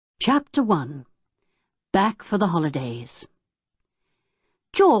Chapter 1. Back for the holidays.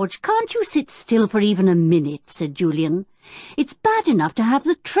 "George, can't you sit still for even a minute?" said Julian. "It's bad enough to have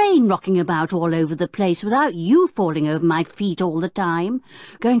the train rocking about all over the place without you falling over my feet all the time,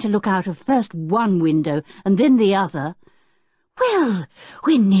 going to look out of first one window and then the other." "Well,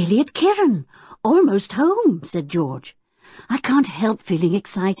 we're nearly at Kirrin, almost home," said George. "I can't help feeling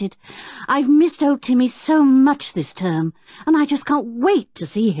excited. I've missed old Timmy so much this term, and I just can't wait to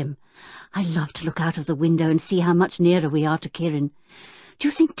see him. I love to look out of the window and see how much nearer we are to Kirrin. Do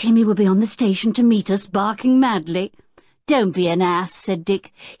you think Timmy will be on the station to meet us, barking madly?" "Don't be an ass," said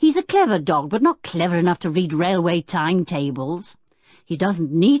Dick. "He's a clever dog, but not clever enough to read railway timetables." "He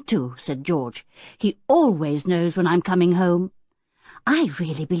doesn't need to," said George. "He always knows when I'm coming home." "I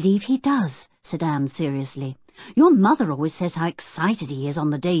really believe he does," said Anne seriously. "Your mother always says how excited he is on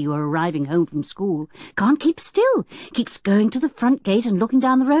the day you are arriving home from school. Can't keep still, keeps going to the front gate and looking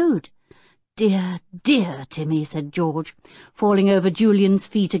down the road." "Dear, dear Timmy," said George, falling over Julian's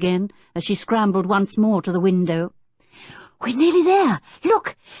feet again as she scrambled once more to the window. "We're nearly there.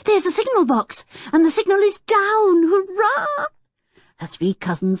 Look, there's the signal box, and the signal is down. Hurrah!" Her three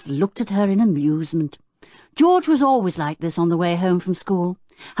cousins looked at her in amusement. George was always like this on the way home from school.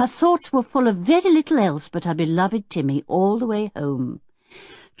 Her thoughts were full of very little else but her beloved Timmy all the way home.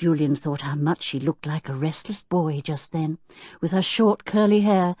 Julian thought how much she looked like a restless boy just then, with her short curly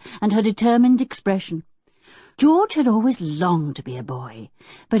hair and her determined expression. George had always longed to be a boy,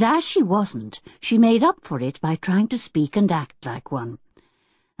 but as she wasn't, she made up for it by trying to speak and act like one,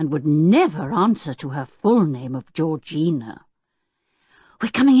 and would never answer to her full name of Georgina. "We're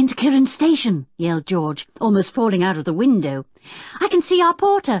coming into Kirrin Station," yelled George, almost falling out of the window. "I can see our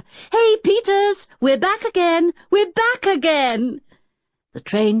porter. Hey, Peters, we're back again! We're back again!" The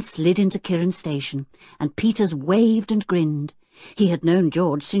train slid into Kirrin Station, and Peters waved and grinned. He had known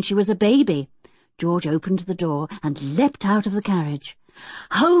George since she was a baby. George opened the door and leapt out of the carriage.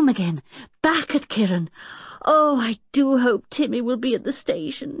 "Home again! Back at Kirrin! Oh, I do hope Timmy will be at the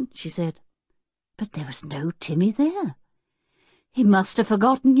station," she said. But there was no Timmy there. "He must have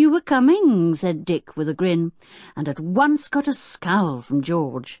forgotten you were coming," said Dick with a grin, and at once got a scowl from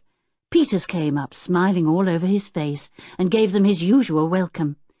George. Peters came up, smiling all over his face, and gave them his usual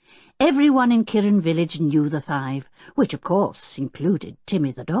welcome. Everyone in Kirrin village knew the five, which of course included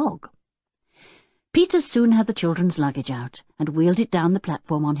Timmy the dog. Peters soon had the children's luggage out, and wheeled it down the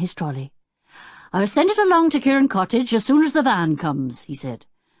platform on his trolley. "I'll send it along to Kirrin Cottage as soon as the van comes," he said.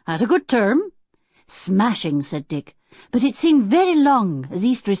 "Had a good term?" "Smashing," said Dick. "But it seemed very long, as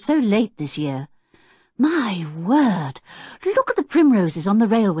Easter is so late this year. My word, look at the primroses on the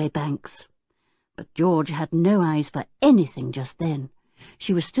railway banks." But George had no eyes for anything just then.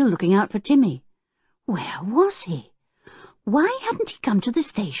 She was still looking out for Timmy. Where was he? Why hadn't he come to the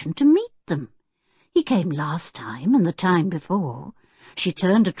station to meet them? He came last time and the time before. She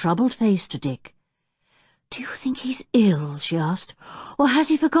turned a troubled face to Dick. "Do you think he's ill?" she asked. "Or has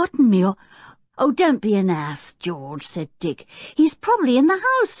he forgotten me, or—" "Oh, don't be an ass, George," said Dick. "He's probably in the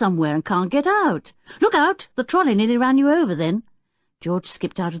house somewhere and can't get out. Look out, the trolley nearly ran you over then." George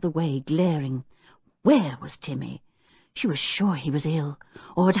skipped out of the way, glaring. Where was Timmy? She was sure he was ill,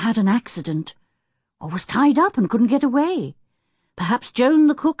 or had had an accident, or was tied up and couldn't get away. Perhaps Joan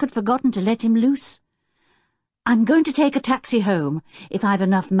the cook had forgotten to let him loose. "I'm going to take a taxi home, if I've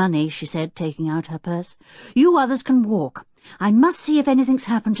enough money," she said, taking out her purse. "You others can walk. I must see if anything's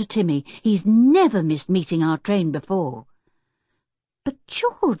happened to Timmy. He's never missed meeting our train before." "But,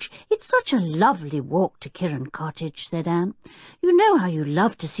 George, it's such a lovely walk to Kirrin Cottage," said Anne. "You know how you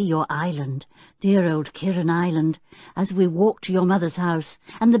love to see your island, dear old Kirrin Island, as we walk to your mother's house,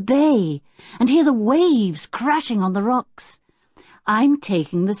 and the bay, and hear the waves crashing on the rocks." "I'm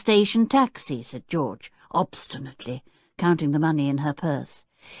taking the station taxi," said George, obstinately, counting the money in her purse.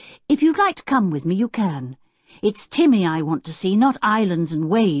 "If you'd like to come with me, you can. It's Timmy I want to see, not islands and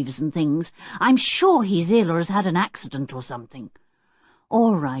waves and things. I'm sure he's ill or has had an accident or something."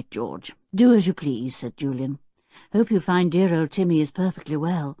 "All right, George, do as you please," said Julian. "Hope you find dear old Timmy is perfectly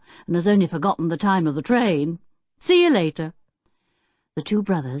well, and has only forgotten the time of the train. See you later." The two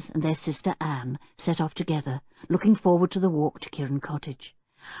brothers and their sister Anne set off together, looking forward to the walk to Kirrin Cottage.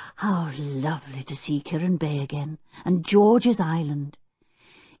 How lovely to see Kirrin Bay again, and George's island.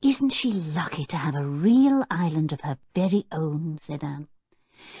 "Isn't she lucky to have a real island of her very own?" said Anne.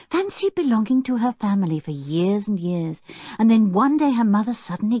 "Fancy belonging to her family for years and years, and then one day her mother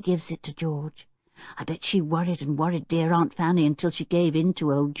suddenly gives it to George. I bet she worried and worried dear Aunt Fanny until she gave in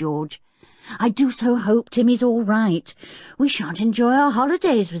to old George. I do so hope Timmy's all right. We shan't enjoy our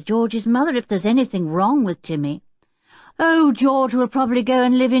holidays with George's mother if there's anything wrong with Timmy." "Oh, George will probably go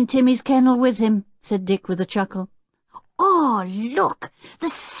and live in Timmy's kennel with him," said Dick with a chuckle. "Oh, look, the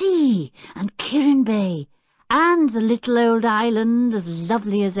sea and Kirrin Bay, and the little old island as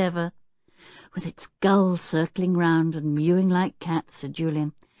lovely as ever, with its gulls circling round and mewing like cats," said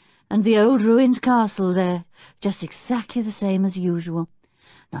Julian. "And the old ruined castle there, just exactly the same as usual.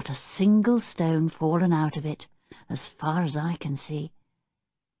 Not a single stone fallen out of it, as far as I can see."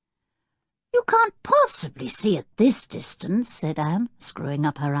 "You can't possibly see at this distance," said Anne, screwing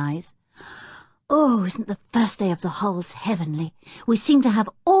up her eyes. "Oh, isn't the first day of the Halls heavenly? We seem to have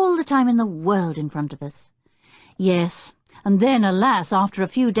all the time in the world in front of us." "Yes, and then, alas, after a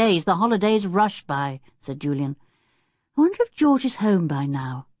few days the holidays rush by," said Julian. "I wonder if George is home by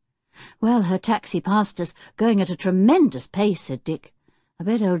now." "Well, her taxi passed us, going at a tremendous pace," said Dick. "I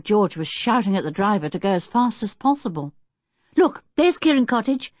bet old George was shouting at the driver to go as fast as possible." "Look, there's Kirrin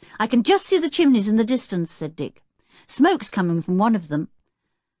Cottage. I can just see the chimneys in the distance," said Dick. "Smoke's coming from one of them."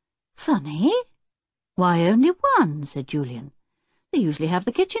 "Funny. Why only one?" said Julian. "They usually have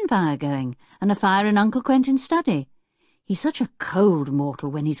the kitchen fire going, and a fire in Uncle Quentin's study. He's such a cold mortal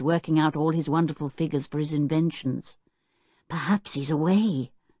when he's working out all his wonderful figures for his inventions." "Perhaps he's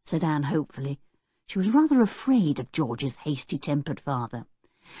away," said Anne hopefully. She was rather afraid of George's hasty-tempered father.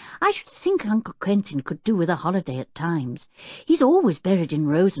 "I should think Uncle Quentin could do with a holiday at times. He's always buried in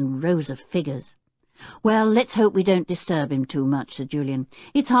rows and rows of figures." "Well, let's hope we don't disturb him too much," said Julian.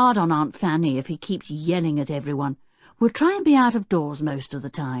 "It's hard on Aunt Fanny if he keeps yelling at everyone. We'll try and be out of doors most of the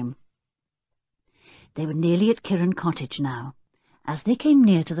time." They were nearly at Kirrin Cottage now. As they came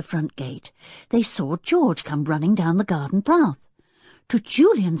near to the front gate, they saw George come running down the garden path. To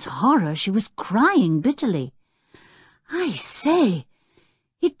Julian's horror, she was crying bitterly. "I say,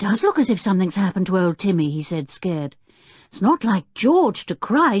 it does look as if something's happened to old Timmy," he said, scared. "It's not like George to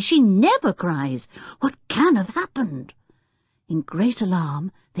cry. She never cries. What can have happened?" In great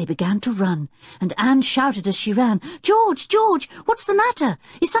alarm, they began to run, and Anne shouted as she ran, "George, George, what's the matter?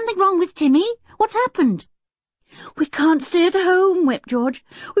 Is something wrong with Timmy? What's happened?" "We can't stay at home," wept George.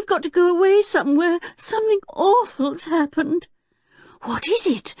 "We've got to go away somewhere. Something awful's happened." "What is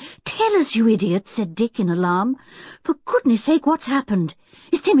it? Tell us, you idiot," said Dick in alarm. "For goodness sake, what's happened?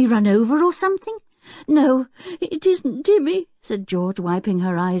 Is Timmy run over or something?" "No, it isn't Timmy," said George, wiping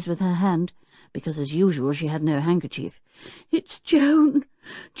her eyes with her hand, because as usual she had no handkerchief. "It's Joan,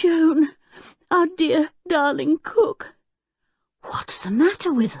 our dear, darling cook." "What's the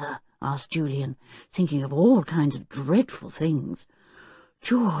matter with her?" asked Julian, thinking of all kinds of dreadful things.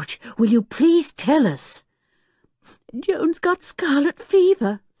 "George, will you please tell us?" "Joan's got scarlet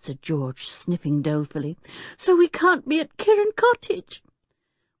fever," said George, sniffing dolefully, "so we can't be at Kirrin Cottage."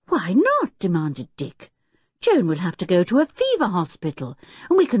 "Why not?" demanded Dick. "Joan will have to go to a fever hospital,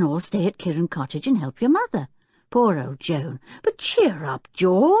 and we can all stay at Kirrin Cottage and help your mother. Poor old Joan. But cheer up,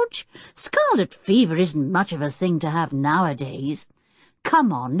 George. Scarlet fever isn't much of a thing to have nowadays.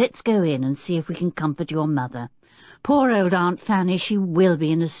 Come on, let's go in and see if we can comfort your mother. Poor old Aunt Fanny, she will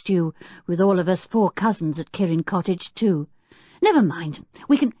be in a stew, with all of us 4 cousins at Kirrin Cottage too." "Never mind,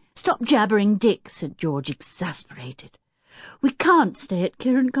 we can—" "Stop jabbering, Dick," said George, exasperated. "We can't stay at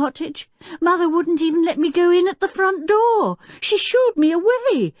Kirrin Cottage. Mother wouldn't even let me go in at the front door. She shooed me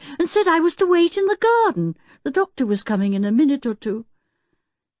away and said I was to wait in the garden. The doctor was coming in a minute or two."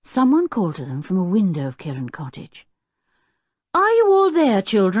 Someone called to them from a window of Kirrin Cottage. "Are you all there,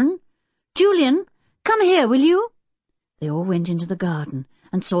 children? Julian, come here, will you?" They all went into the garden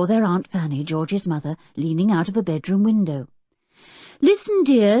and saw their Aunt Fanny, George's mother, leaning out of a bedroom window. "Listen,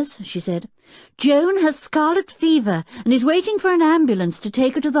 dears," she said. "Joan has scarlet fever and is waiting for an ambulance to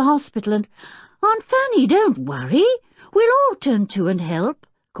take her to the hospital, and—" "Aunt Fanny, don't worry. We'll all turn to and help,"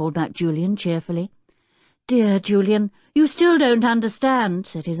 called back Julian cheerfully. "Dear Julian, you still don't understand,"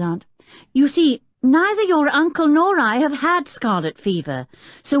 said his aunt. "You see, neither your uncle nor I have had scarlet fever,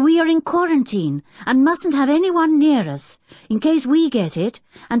 so we are in quarantine and mustn't have anyone near us, in case we get it,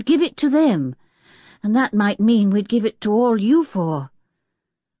 and give it to them. And that might mean we'd give it to all you 4.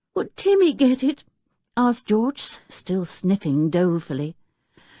 "Would Timmy get it?" asked George, still sniffing dolefully.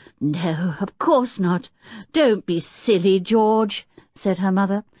 "No, of course not. Don't be silly, George," said her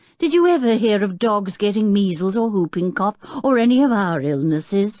mother. "Did you ever hear of dogs getting measles or whooping cough or any of our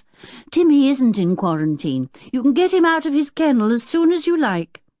illnesses? Timmy isn't in quarantine. You can get him out of his kennel as soon as you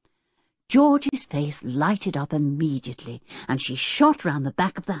like." George's face lighted up immediately, and she shot round the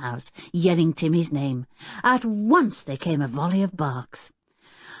back of the house, yelling Timmy's name. At once there came a volley of barks.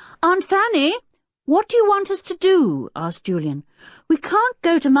 "Aunt Fanny, what do you want us to do?" asked Julian. "We can't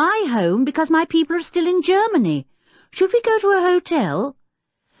go to my home because my people are still in Germany. Should we go to a hotel?"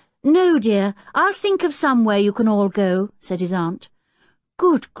 "No, dear, I'll think of somewhere you can all go," said his aunt.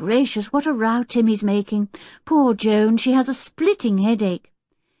 "Good gracious, what a row Timmy's making. Poor Joan, she has a splitting headache."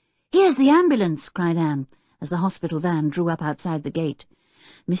 "Here's the ambulance," cried Anne, as the hospital van drew up outside the gate.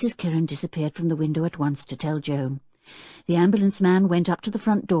 Mrs. Kieran disappeared from the window at once to tell Joan. The ambulance man went up to the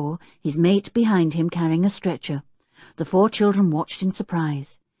front door, his mate behind him carrying a stretcher. The 4 children watched in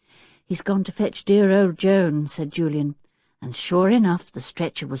surprise. "He's gone to fetch dear old Joan," said Julian, and sure enough the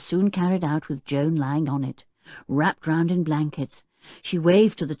stretcher was soon carried out with Joan lying on it, wrapped round in blankets. She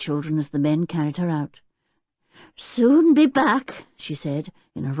waved to the children as the men carried her out. "Soon be back," she said,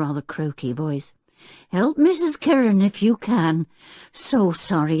 in a rather croaky voice. "Help Mrs. Kieran if you can. So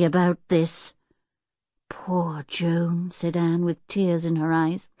sorry about this." "Poor Joan," said Anne, with tears in her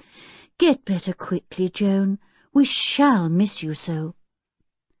eyes. "Get better quickly, Joan. We shall miss you so."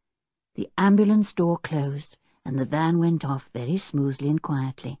 The ambulance door closed, and the van went off very smoothly and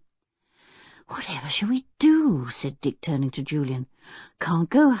quietly. "Whatever shall we do?" said Dick, turning to Julian. "Can't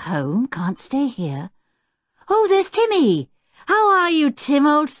go home, can't stay here. Oh, there's Timmy! How are you, Tim,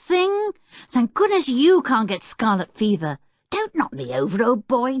 old thing? Thank goodness you can't get scarlet fever. Don't knock me over, old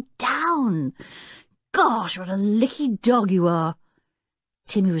boy. Down! Gosh, what a licky dog you are."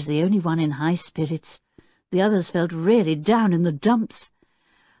 Timmy was the only one in high spirits. The others felt really down in the dumps.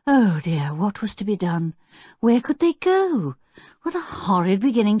 Oh dear, what was to be done? Where could they go? What a horrid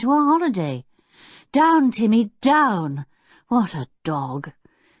beginning to a holiday. Down, Timmy, down! What a dog!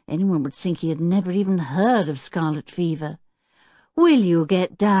 Anyone would think he had never even heard of scarlet fever. Will you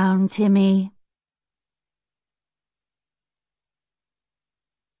get down, Timmy?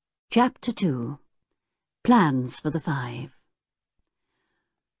 Chapter 2. Plans for the 5.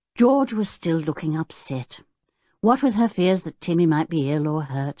 George was still looking upset. What with her fears that Timmy might be ill or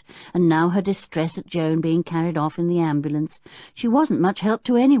hurt, and now her distress at Joan being carried off in the ambulance, she wasn't much help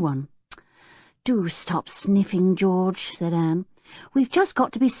to anyone. "Do stop sniffing, George," said Anne. "We've just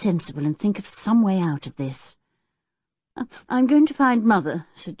got to be sensible and think of some way out of this." "I'm going to find Mother,"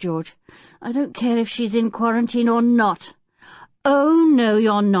 said George. "I don't care if she's in quarantine or not." "Oh, no,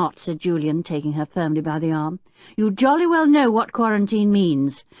 you're not," said Julian, taking her firmly by the arm. "You jolly well know what quarantine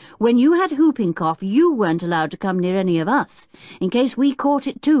means. When you had whooping cough, you weren't allowed to come near any of us, in case we caught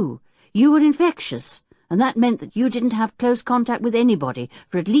it too. You were infectious, and that meant that you didn't have close contact with anybody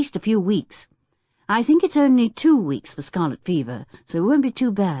for at least a few weeks. I think it's only 2 weeks for scarlet fever, so it won't be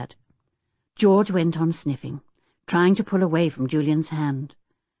too bad." George went on sniffing, trying to pull away from Julian's hand.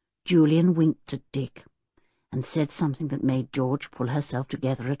 Julian winked at Dick, and said something that made George pull herself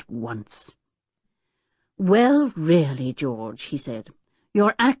together at once. "Well, really, George," he said,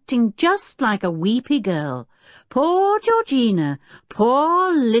 "you're acting just like a weepy girl. Poor Georgina,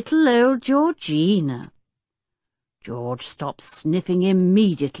 poor little old Georgina." George stopped sniffing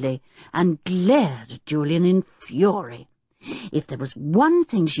immediately and glared at Julian in fury. If there was one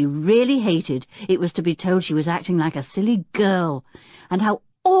thing she really hated, it was to be told she was acting like a silly girl, and how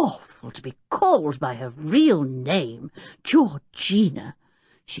awful to be called by her real name, Georgina.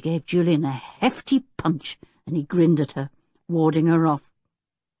 She gave Julian a hefty punch, and he grinned at her, warding her off.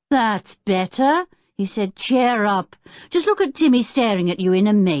 "That's better," he said. "Cheer up. Just look at Timmy staring at you in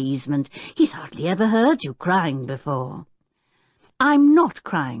amazement. He's hardly ever heard you crying before." "I'm not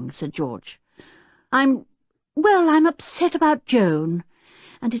crying," said George. I'm upset about Joan,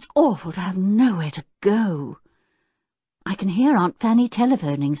 and it's awful to have nowhere to go." "I can hear Aunt Fanny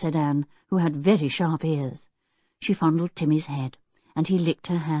telephoning," said Anne, who had very sharp ears. She fondled Timmy's head, and he licked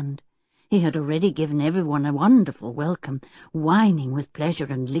her hand. He had already given everyone a wonderful welcome, whining with pleasure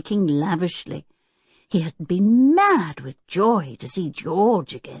and licking lavishly. He had been mad with joy to see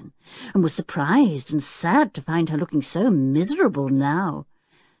George again, and was surprised and sad to find her looking so miserable now.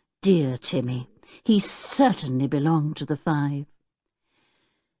 Dear Timmy, he certainly belonged to the 5.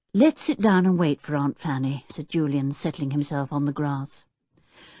 "Let's sit down and wait for Aunt Fanny," said Julian, settling himself on the grass.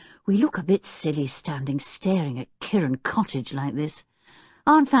 "We look a bit silly standing staring at Kieran Cottage like this.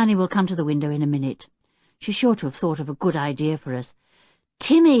 Aunt Fanny will come to the window in a minute. She's sure to have thought of a good idea for us.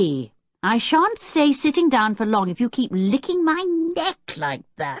 Timmy, I shan't stay sitting down for long if you keep licking my neck like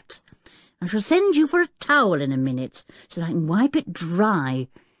that. I shall send you for a towel in a minute, so that I can wipe it dry."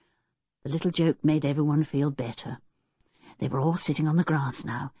 The little joke made everyone feel better. They were all sitting on the grass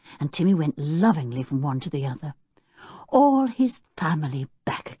now, and Timmy went lovingly from one to the other. All his family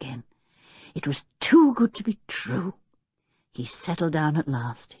back again. It was too good to be true. He settled down at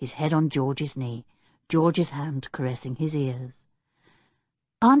last, his head on George's knee, George's hand caressing his ears.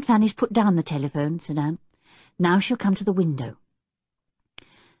 "Aunt Fanny's put down the telephone," said Anne. "Now she'll come to the window."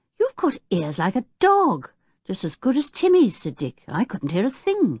 "You've got ears like a dog, just as good as Timmy's," said Dick. "I couldn't hear a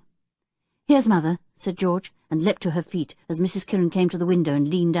thing." "Here's Mother," said George, and leapt to her feet as Mrs. Kieran came to the window and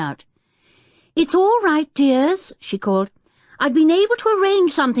leaned out. "It's all right, dears," she called. "I've been able to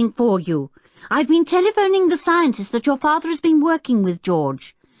arrange something for you. I've been telephoning the scientist that your father has been working with,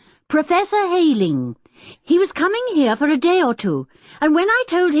 George. Professor Hayling. He was coming here for a day or two, and when I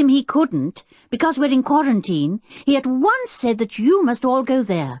told him he couldn't, because we're in quarantine, he at once said that you must all go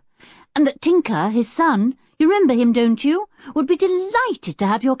there, and that Tinker, his son, you remember him, don't you, would be delighted to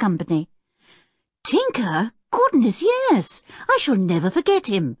have your company." "Tinker? Goodness, yes! I shall never forget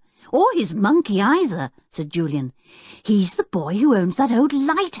him. Or his monkey either," said Julian. "He's the boy who owns that old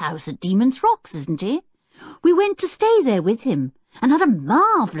lighthouse at Demon's Rocks, isn't he? We went to stay there with him, and had a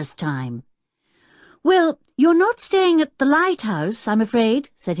marvellous time." "Well, you're not staying at the lighthouse, I'm afraid,"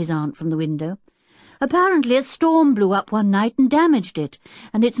 said his aunt from the window. "Apparently a storm blew up one night and damaged it,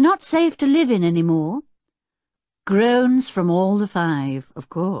 and it's not safe to live in any more." Groans from all the five, of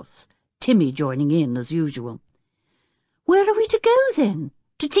course, Timmy joining in as usual. "Where are we to go, then?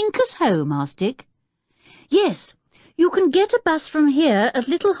 To Tinker's home?" asked Dick. "Yes, you can get a bus from here at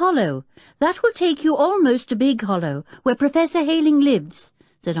Little Hollow. That will take you almost to Big Hollow, where Professor Hayling lives,"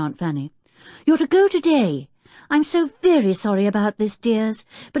 said Aunt Fanny. "You're to go today. I'm so very sorry about this, dears,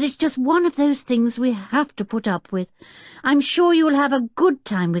 but it's just one of those things we have to put up with. I'm sure you'll have a good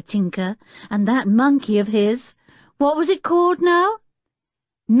time with Tinker, and that monkey of his. What was it called now?"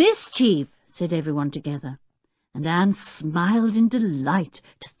 "Mischief," said everyone together, and Anne smiled in delight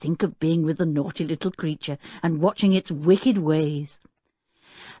to think of being with the naughty little creature and watching its wicked ways.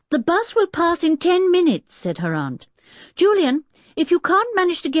 "The bus will pass in 10 minutes, said her aunt. "Julian, if you can't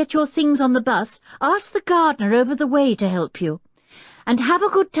manage to get your things on the bus, ask the gardener over the way to help you. And have a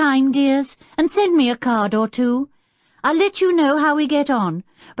good time, dears, and send me a card or two. I'll let you know how we get on,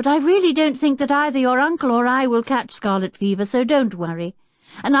 but I really don't think that either your uncle or I will catch scarlet fever, so don't worry.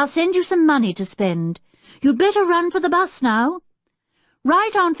 And I'll send you some money to spend. You'd better run for the bus now."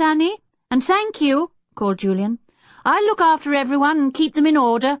 "Right, Aunt Fanny, and thank you," called Julian. "I'll look after everyone and keep them in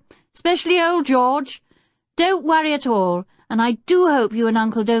order, especially old George. Don't worry at all, and I do hope you and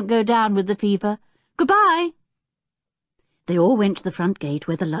Uncle don't go down with the fever. Goodbye." They all went to the front gate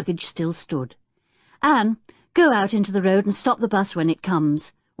where the luggage still stood. "Anne, go out into the road and stop the bus when it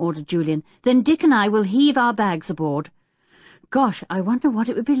comes," ordered Julian. "Then Dick and I will heave our bags aboard. Gosh, I wonder what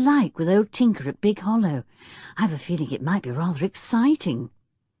it would be like with old Tinker at Big Hollow. I've a feeling it might be rather exciting."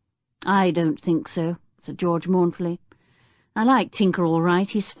 "I don't think so," said George mournfully. "I like Tinker all right.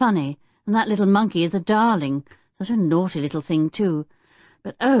 He's funny, and that little monkey is a darling. Such a naughty little thing, too.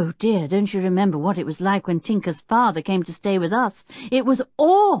 But, oh dear, don't you remember what it was like when Tinker's father came to stay with us? It was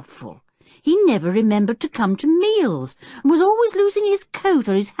awful. He never remembered to come to meals, and was always losing his coat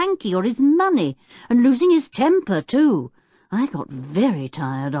or his hanky or his money, and losing his temper, too. I got very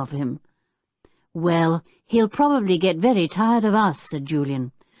tired of him." "Well, he'll probably get very tired of us," said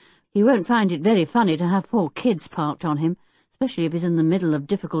Julian. "He won't find it very funny to have 4 kids parked on him, especially if he's in the middle of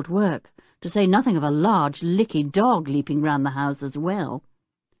difficult work, to say nothing of a large, licky dog leaping round the house as well."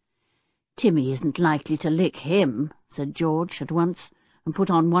 "Timmy isn't likely to lick him," said George at once, and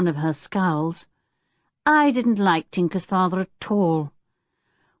put on one of her scowls. "I didn't like Tinker's father at all."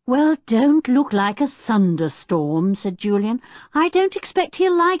 "Well, don't look like a thunderstorm," said Julian. "I don't expect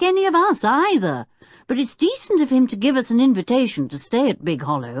he'll like any of us either, but it's decent of him to give us an invitation to stay at Big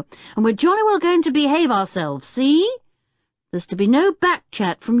Hollow, and we're jolly well going to behave ourselves, see? There's to be no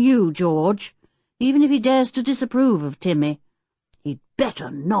back-chat from you, George, even if he dares to disapprove of Timmy." "He'd better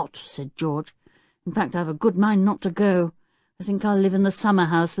not," said George. "In fact, I've a good mind not to go. I think I'll live in the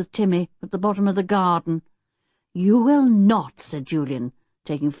summer-house with Timmy, at the bottom of the garden." "You will not," said Julian,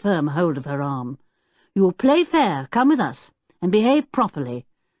 taking firm hold of her arm. "You'll play fair, come with us, and behave properly.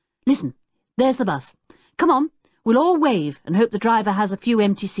 Listen, there's the bus. Come on, we'll all wave and hope the driver has a few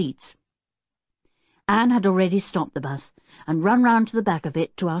empty seats." Anne had already stopped the bus and run round to the back of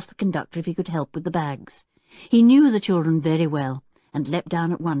it to ask the conductor if he could help with the bags. He knew the children very well, and leapt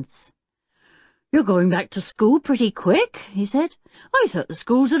down at once. "You're going back to school pretty quick," he said. "I thought the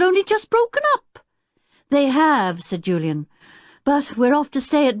schools had only just broken up." "They have," said Julian. "But we're off to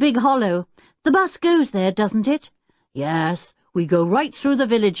stay at Big Hollow. The bus goes there, doesn't it?" "Yes, we go right through the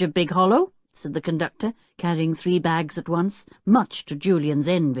village of Big Hollow," said the conductor, carrying 3 bags at once, much to Julian's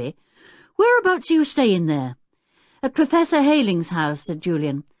envy. "Whereabouts are you staying there?" "At Professor Hayling's house," said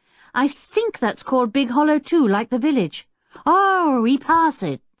Julian. "I think that's called Big Hollow too, like the village." "Oh, we pass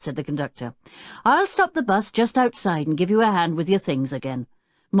it," said the conductor. "I'll stop the bus just outside and give you a hand with your things again.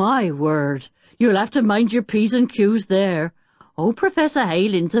 My word, you'll have to mind your P's and Q's there. Oh, Professor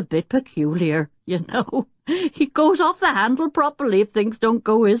Hayling's a bit peculiar, you know. He goes off the handle properly if things don't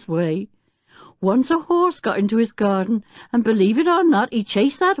go his way." Once a horse got into his garden, and believe it or not, he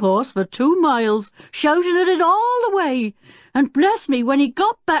chased that horse for 2 miles, shouting at it all the way. And bless me, when he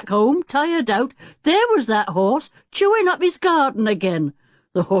got back home, tired out, there was that horse chewing up his garden again.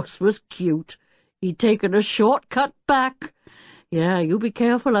 The horse was cute. He'd taken a short cut back. Yeah, you be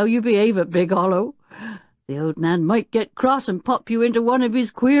careful how you behave at Big Hollow. The old man might get cross and pop you into one of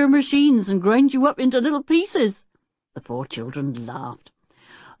his queer machines and grind you up into little pieces. The 4 children laughed.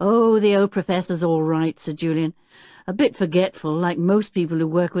 Oh, the old professor's all right, said Julian. A bit forgetful, like most people who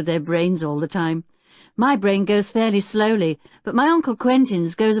work with their brains all the time. My brain goes fairly slowly, but my Uncle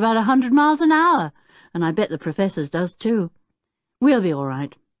Quentin's goes about 100 miles an hour, and I bet the professor's does too. We'll be all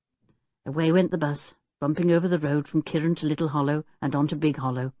right. Away went the bus, bumping over the road from Kirrin to Little Hollow and on to Big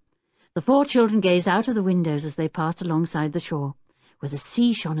Hollow. The 4 children gazed out of the windows as they passed alongside the shore, where the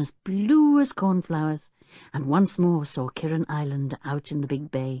sea shone as blue as cornflowers, and once more saw Kirrin Island out in the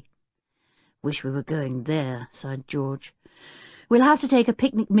big bay. "Wish we were going there," sighed George. "We'll have to take a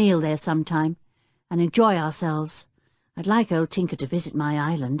picnic meal there sometime, and enjoy ourselves. I'd like old Tinker to visit my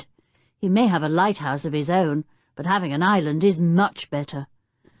island. He may have a lighthouse of his own, but having an island is much better."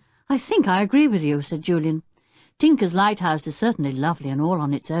 "I think I agree with you," said Julian. "Tinker's lighthouse is certainly lovely and all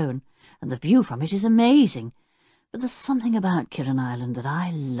on its own, and the view from it is amazing. But there's something about Kirrin Island that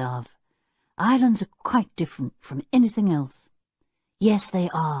I love. Islands are quite different from anything else." "Yes, they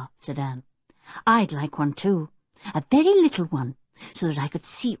are," said Anne. "I'd like one too, a very little one, so that I could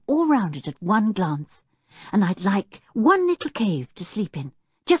see all round it at one glance. And I'd like one little cave to sleep in,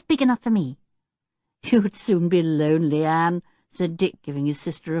 just big enough for me." "You'd soon be lonely, Anne," said Dick, giving his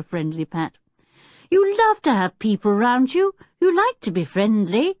sister a friendly pat. "You love to have people round you. You like to be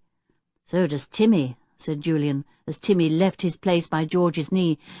friendly." "So does Timmy," said Julian, as Timmy left his place by George's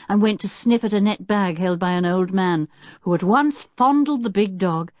knee and went to sniff at a net bag held by an old man, who at once fondled the big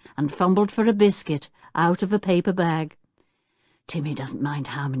dog and fumbled for a biscuit out of a paper bag. "Timmy doesn't mind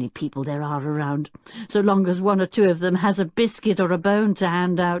how many people there are around, so long as 1 or 2 of them has a biscuit or a bone to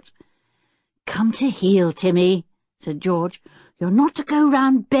hand out." "Come to heel, Timmy," said George. "You're not to go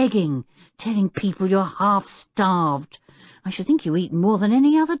round begging, telling people you're half-starved. I should think you eat more than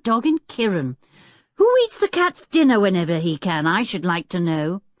any other dog in Kirrin. Who eats the cat's dinner whenever he can, I should like to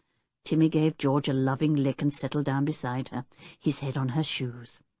know?" Timmy gave George a loving lick and settled down beside her, his head on her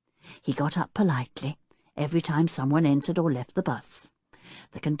shoes. He got up politely every time someone entered or left the bus.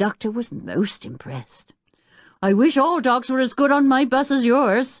 The conductor was most impressed. "I wish all dogs were as good on my bus as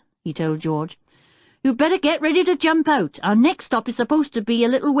yours," he told George. "You'd better get ready to jump out. Our next stop is supposed to be a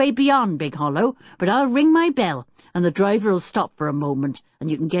little way beyond Big Hollow, but I'll ring my bell, and the driver'll stop for a moment, and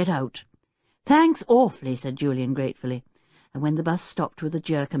you can get out." "Thanks awfully," said Julian gratefully, and when the bus stopped with a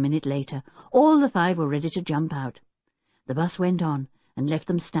jerk a minute later, all the 5 were ready to jump out. The bus went on and left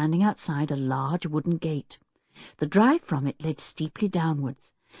them standing outside a large wooden gate. The drive from it led steeply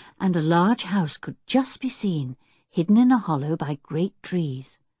downwards, and a large house could just be seen, hidden in a hollow by great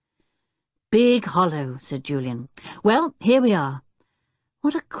trees. "Big Hollow," said Julian. "Well, here we are.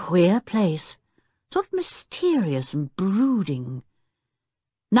 What a queer place, sort of mysterious and brooding.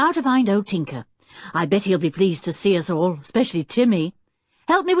 Now to find old Tinker. I bet he'll be pleased to see us all, especially Timmy.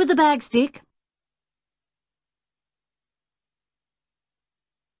 Help me with the bags, Dick."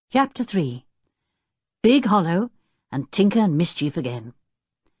 Chapter 3. Big Hollow and Tinker and Mischief again.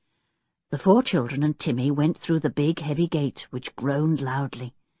 The 4 children and Timmy went through the big, heavy gate, which groaned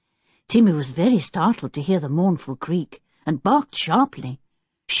loudly. Timmy was very startled to hear the mournful creak, and barked sharply.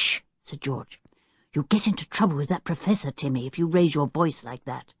 "Shh," said George. "You'll get into trouble with that professor, Timmy, if you raise your voice like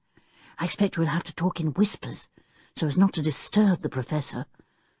that. I expect we'll have to talk in whispers, so as not to disturb the professor.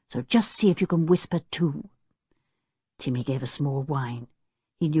 So just see if you can whisper too." Timmy gave a small whine.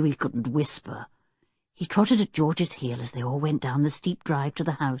 He knew he couldn't whisper. He trotted at George's heel as they all went down the steep drive to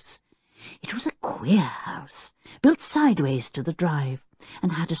the house. It was a queer house, built sideways to the drive,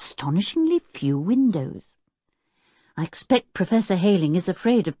 and had astonishingly few windows. "I expect Professor Hayling is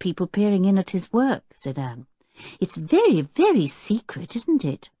afraid of people peering in at his work," said Anne. "It's very, very secret, isn't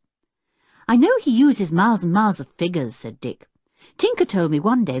it?" "I know he uses miles and miles of figures," said Dick. "Tinker told me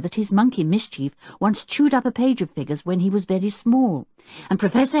one day that his monkey Mischief once chewed up a page of figures when he was very small, and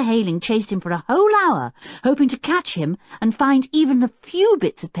Professor Hayling chased him for a whole hour, hoping to catch him and find even a few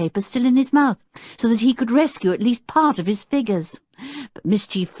bits of paper still in his mouth, so that he could rescue at least part of his figures. But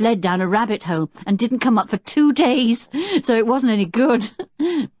Mischief fled down a rabbit hole and didn't come up for 2 days, so it wasn't any good."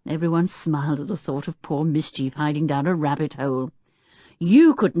 Everyone smiled at the thought of poor Mischief hiding down a rabbit hole.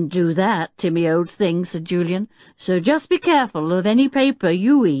 "You couldn't do that, Timmy, old thing," said Julian, "so just be careful of any paper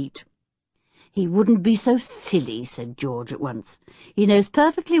you eat." "He wouldn't be so silly," said George at once. "He knows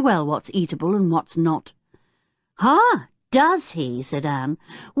perfectly well what's eatable and what's not." "Ah, does he?" said Anne.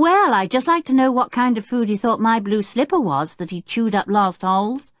 "Well, I'd just like to know what kind of food he thought my blue slipper was that he chewed up last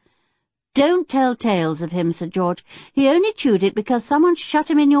holes." "Don't tell tales of him," said George. "He only chewed it because someone shut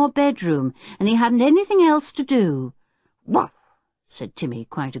him in your bedroom, and he hadn't anything else to do." "Woof!" said Timmy,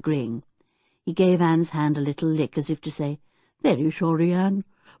 quite agreeing. He gave Anne's hand a little lick, as if to say, "Very sorry, Anne,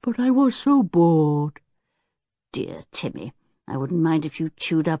 but I was so bored." "Dear Timmy, I wouldn't mind if you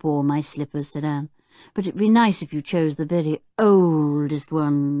chewed up all my slippers," said Anne, "but it'd be nice if you chose the very oldest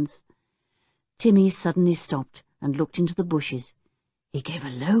ones." Timmy suddenly stopped and looked into the bushes. He gave a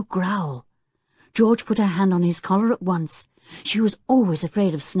low growl. George put her hand on his collar at once. She was always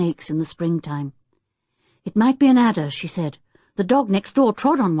afraid of snakes in the springtime. "It might be an adder," she said. "The dog next door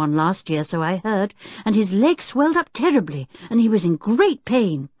trod on one last year, so I heard, and his leg swelled up terribly, and he was in great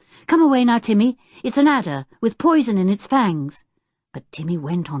pain. Come away now, Timmy. It's an adder, with poison in its fangs." But Timmy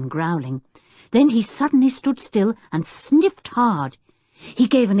went on growling. Then he suddenly stood still and sniffed hard. He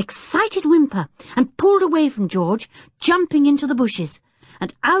gave an excited whimper and pulled away from George, jumping into the bushes.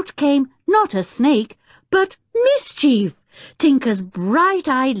 And out came not a snake, but Mischief, Tinker's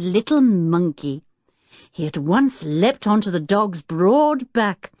bright-eyed little monkey. He at once leapt onto the dog's broad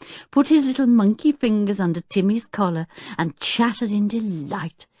back, put his little monkey fingers under Timmy's collar, and chattered in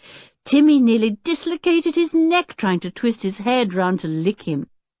delight. Timmy nearly dislocated his neck trying to twist his head round to lick him.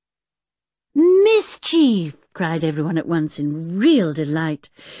 "Mischief!" cried everyone at once in real delight.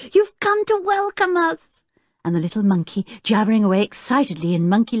 "You've come to welcome us!" And the little monkey, jabbering away excitedly in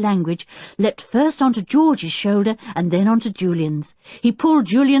monkey language, leapt first onto George's shoulder and then onto Julian's. He pulled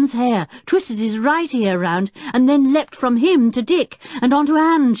Julian's hair, twisted his right ear round, and then leapt from him to Dick and onto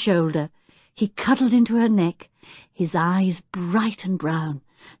Anne's shoulder. He cuddled into her neck, his eyes bright and brown,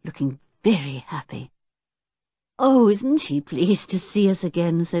 looking very happy. "Oh, isn't he pleased to see us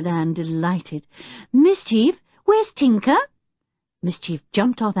again?" said Anne, delighted. "Mischief, where's Tinker?" Mischief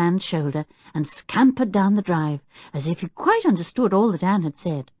jumped off Anne's shoulder and scampered down the drive, as if he quite understood all that Anne had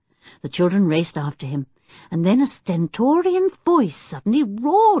said. The children raced after him, and then a stentorian voice suddenly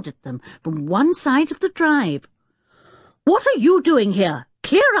roared at them from one side of the drive. "What are you doing here?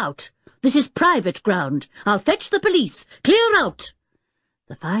 Clear out! This is private ground. I'll fetch the police. Clear out!"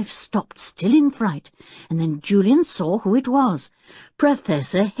 The five stopped, still in fright, and then Julian saw who it was.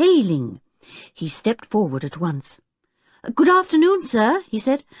 Professor Hayling. He stepped forward at once. "Good afternoon, sir," he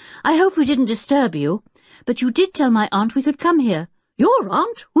said. "I hope we didn't disturb you, but you did tell my aunt we could come here." "Your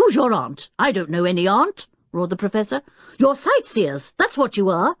aunt? Who's your aunt? I don't know any aunt," roared the professor. "You're sightseers, that's what you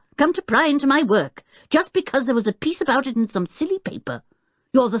are, come to pry into my work, just because there was a piece about it in some silly paper.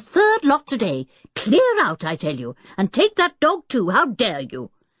 You're the third lot today. Clear out, I tell you, and take that dog too. How dare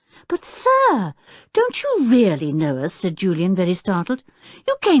you?" "But, sir, don't you really know us?" said Julian, very startled.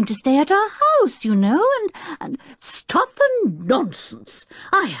 "You came to stay at our house, you know, and—" "Stop the nonsense!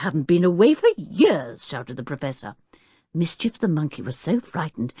 I haven't been away for years," shouted the professor. Mischief the monkey was so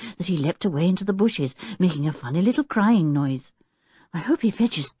frightened that he leapt away into the bushes, making a funny little crying noise. "I hope he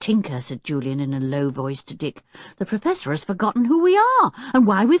fetches Tinker," said Julian in a low voice to Dick. "The professor has forgotten who we are and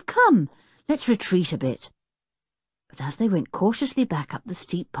why we've come. Let's retreat a bit." But as they went cautiously back up the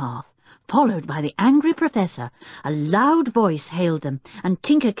steep path, followed by the angry professor, a loud voice hailed them, and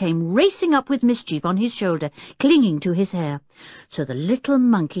Tinker came racing up with Mischief on his shoulder, clinging to his hair. So the little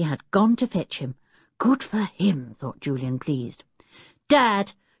monkey had gone to fetch him. Good for him, thought Julian, pleased.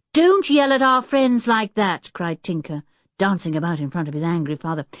 "Dad, don't yell at our friends like that," cried Tinker, dancing about in front of his angry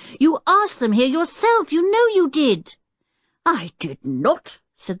father. "You asked them here yourself, you know you did." "I did not,"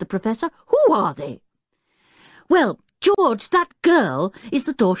 said the professor. "Who are they?" "Well, George, that girl is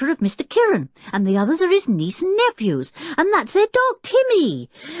the daughter of Mr. Kiran, and the others are his niece and nephews, and that's their dog, Timmy.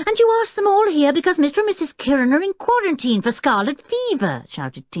 And you asked them all here because Mr. and Mrs. Kiran are in quarantine for scarlet fever,"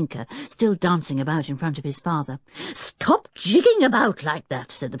 shouted Tinker, still dancing about in front of his father. "Stop jigging about like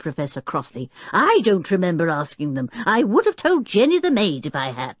that," said the professor crossly. "I don't remember asking them. I would have told Jenny the maid if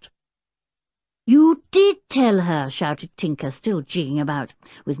I had." "You did tell her," shouted Tinker, still jigging about,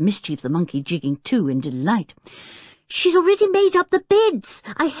 with Mischief the monkey jigging too in delight. "She's already made up the beds.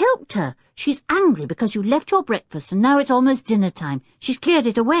 I helped her. She's angry because you left your breakfast, and now it's almost dinner time. She's cleared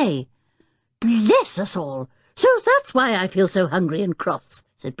it away." "Bless us all! So that's why I feel so hungry and cross,"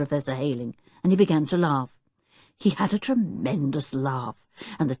 said Professor Hayling, and he began to laugh. He had a tremendous laugh,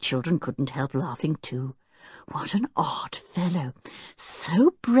 and the children couldn't help laughing too. What an odd fellow!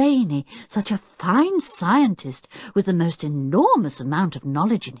 So brainy, such a fine scientist, with the most enormous amount of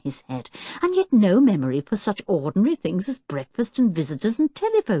knowledge in his head, and yet no memory for such ordinary things as breakfast and visitors and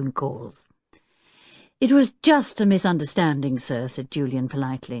telephone calls. "It was just a misunderstanding, sir," said Julian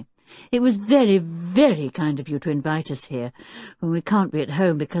politely. "It was very, very kind of you to invite us here, when we can't be at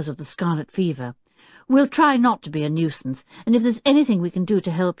home because of the scarlet fever. We'll try not to be a nuisance, and if there's anything we can do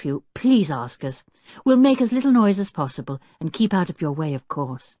to help you, please ask us. We'll make as little noise as possible, and keep out of your way, of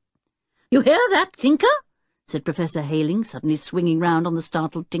course." "You hear that, Tinker?" said Professor Hailing, suddenly swinging round on the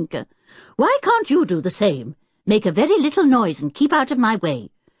startled Tinker. "Why can't you do the same? Make a very little noise and keep out of my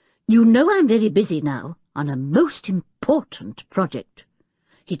way. You know I'm very busy now, on a most important project."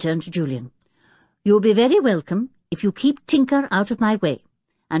 He turned to Julian. "You'll be very welcome if you keep Tinker out of my way,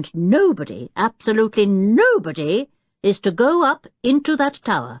 and nobody, absolutely nobody, is to go up into that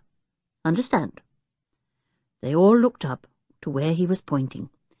tower. Understand?" They all looked up to where he was pointing,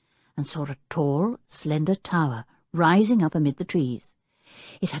 and saw a tall, slender tower rising up amid the trees.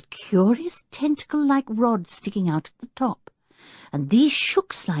 It had curious tentacle-like rods sticking out at the top, and these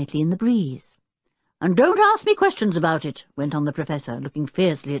shook slightly in the breeze. "And don't ask me questions about it," went on the Professor, looking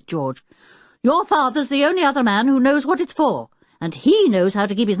fiercely at George. "Your father's the only other man who knows what it's for, and he knows how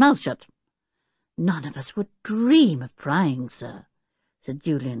to keep his mouth shut." "None of us would dream of prying, sir," said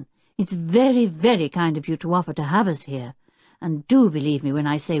Julian. "It's very, very kind of you to offer to have us here, and do believe me when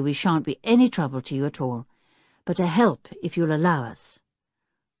I say we shan't be any trouble to you at all, but a help if you'll allow us."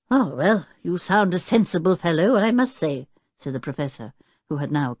 "Oh, well, you sound a sensible fellow, I must say," said the Professor, who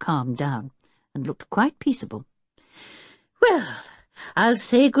had now calmed down and looked quite peaceable. "Well, I'll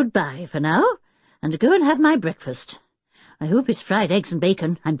say good-bye for now, and go and have my breakfast. I hope it's fried eggs and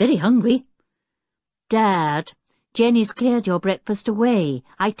bacon. I'm very hungry." "Dad, Jenny's cleared your breakfast away.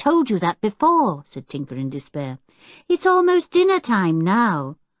 I told you that before," said Tinker in despair. "It's almost dinner time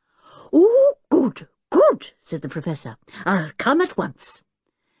now." "Oh, good, good," said the Professor. "I'll come at once."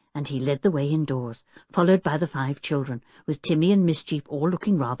 And he led the way indoors, followed by the 5 children, with Timmy and Mischief all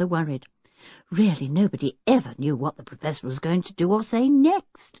looking rather worried. Really, nobody ever knew what the Professor was going to do or say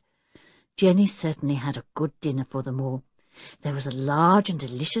next. Jenny certainly had a good dinner for them all. There was a large and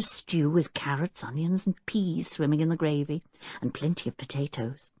delicious stew with carrots, onions, and peas swimming in the gravy, and plenty of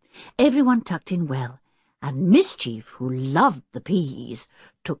potatoes. Everyone tucked in well, and Mischief, who loved the peas,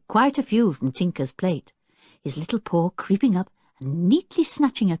 took quite a few from Tinker's plate, his little paw creeping up and neatly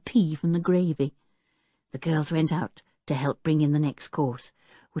snatching a pea from the gravy. The girls went out to help bring in the next course,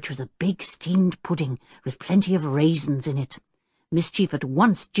 which was a big steamed pudding with plenty of raisins in it. Mischief at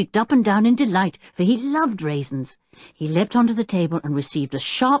once jigged up and down in delight, for he loved raisins. He leapt onto the table and received a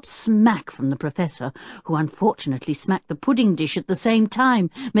sharp smack from the Professor, who unfortunately smacked the pudding dish at the same time,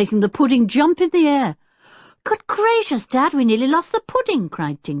 making the pudding jump in the air. "Good gracious, Dad, we nearly lost the pudding,"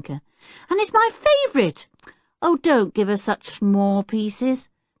 cried Tinker. "And it's my favourite." "Oh, don't give us such small pieces.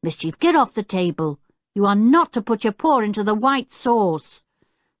 Mischief, get off the table. You are not to put your paw into the white sauce."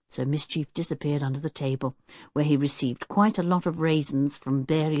 So Mischief disappeared under the table, where he received quite a lot of raisins from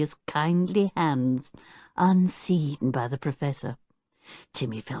various kindly hands, unseen by the Professor.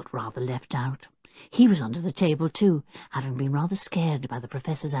 Timmy felt rather left out. He was under the table too, having been rather scared by the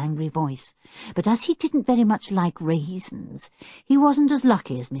Professor's angry voice, but as he didn't very much like raisins, he wasn't as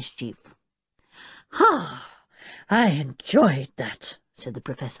lucky as Mischief. "Ha! I enjoyed that," said the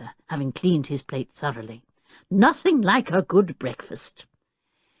Professor, having cleaned his plate thoroughly. "Nothing like a good breakfast."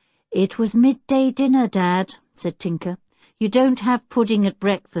 "It was midday dinner, Dad," said Tinker. "You don't have pudding at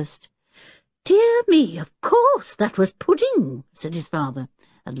breakfast." "Dear me, of course, that was pudding," said his father,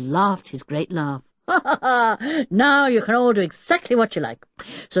 and laughed his great laugh. "Ha, ha, ha! Now you can all do exactly what you like,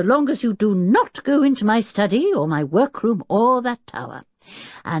 so long as you do not go into my study or my workroom or that tower.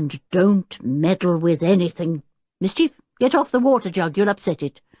 And don't meddle with anything. Mischief, get off the water jug, you'll upset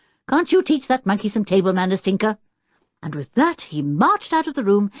it. Can't you teach that monkey some table manners, Tinker?" And with that he marched out of the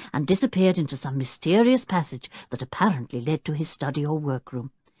room and disappeared into some mysterious passage that apparently led to his study or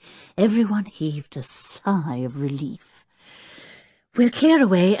workroom. Everyone heaved a sigh of relief. "We'll clear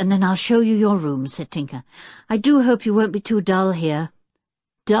away, and then I'll show you your room," said Tinker. "I do hope you won't be too dull here."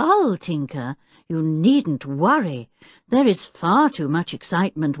 "Dull, Tinker? You needn't worry. There is far too much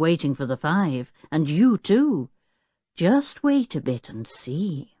excitement waiting for the 5, and you too. Just wait a bit and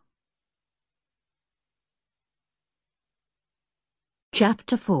see."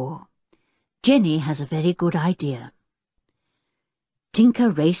 Chapter 4. Jenny has a very good idea. Tinker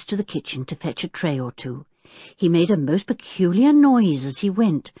raced to the kitchen to fetch a tray or two. He made a most peculiar noise as he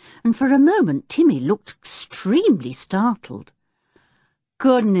went, and for a moment Timmy looked extremely startled.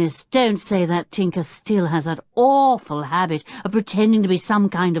 "Goodness, don't say that Tinker still has that awful habit of pretending to be some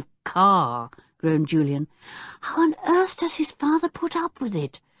kind of car," groaned Julian. "How on earth does his father put up with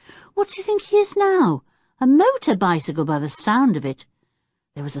it? What does he think he is now? A motor bicycle by the sound of it."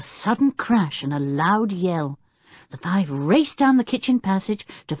 There was a sudden crash and a loud yell. The five raced down the kitchen passage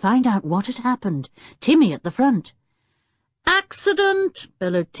to find out what had happened, Timmy at the front. "Accident!"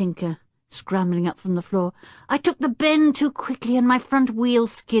 bellowed Tinker, scrambling up from the floor. "I took the bend too quickly and my front wheel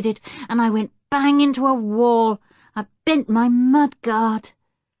skidded, and I went bang into a wall. I bent my mudguard."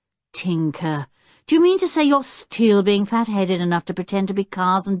 "Tinker, do you mean to say you're still being fat-headed enough to pretend to be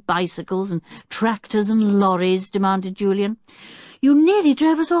cars and bicycles and tractors and lorries?" demanded Julian. "You nearly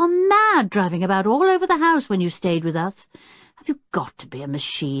drove us all mad driving about all over the house when you stayed with us. Have you got to be a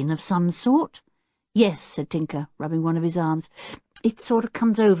machine of some sort?" "Yes," said Tinker, rubbing one of his arms. "It sort of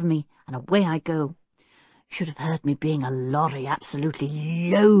comes over me, and away I go. Should have heard me being a lorry absolutely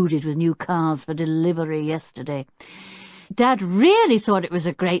loaded with new cars for delivery yesterday. Dad really thought it was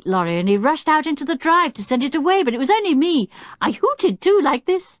a great lorry, and he rushed out into the drive to send it away, but it was only me. I hooted too, like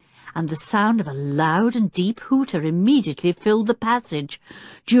this." And the sound of a loud and deep hooter immediately filled the passage.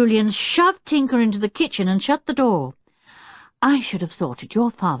 Julian shoved Tinker into the kitchen and shut the door. "I should have thought that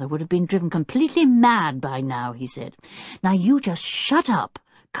your father would have been driven completely mad by now," he said. "Now you just shut up.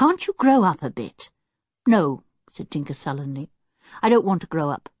 Can't you grow up a bit?" "No," said Tinker sullenly. "I don't want to grow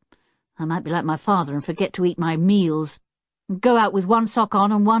up. I might be like my father and forget to eat my meals, and go out with one sock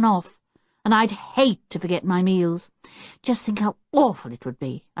on and one off. And I'd hate to forget my meals. Just think how awful it would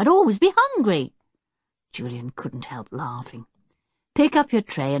be. I'd always be hungry." Julian couldn't help laughing. "Pick up your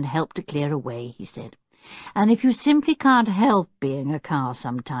tray and help to clear away," he said. "And if you simply can't help being a car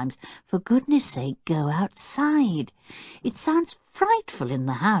sometimes, for goodness sake, go outside. It sounds frightful in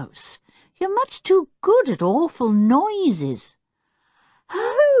the house. You're much too good at awful noises."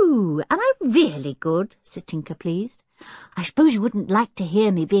 "Oh, am I really good?" said Tinker, pleased. "I suppose you wouldn't like to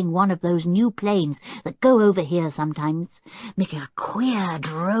hear me being one of those new planes that go over here sometimes, making a queer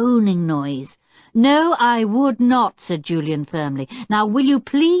droning noise." "No, I would not," said Julian firmly. "Now will you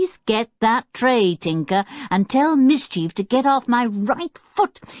please get that tray, Tinker, and tell Mischief to get off my right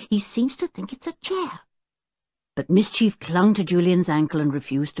foot? He seems to think it's a chair." But Mischief clung to Julian's ankle and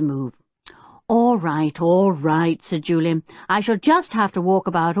refused to move. All right," said Julian. "I shall just have to walk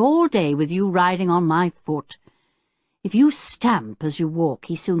about all day with you riding on my foot." "If you stamp as you walk,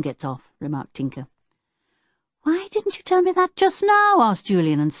 he soon gets off," remarked Tinker. "Why didn't you tell me that just now?" asked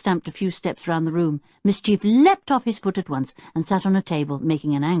Julian, and stamped a few steps round the room. Mischief leapt off his foot at once and sat on a table,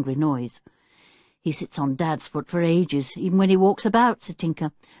 making an angry noise. "He sits on Dad's foot for ages, even when he walks about," said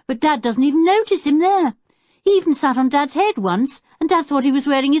Tinker. "But Dad doesn't even notice him there. He even sat on Dad's head once, and Dad thought he was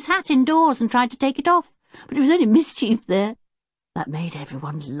wearing his hat indoors and tried to take it off, but it was only Mischief there." That made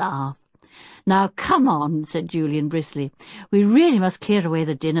everyone laugh. "Now, come on," said Julian briskly. "We really must clear away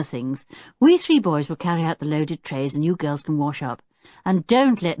the dinner things. We three boys will carry out the loaded trays, and you girls can wash up. And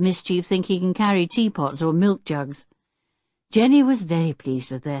don't let Mischief think he can carry teapots or milk jugs." Jenny was very pleased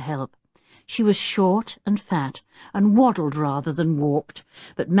with their help. She was short and fat, and waddled rather than walked,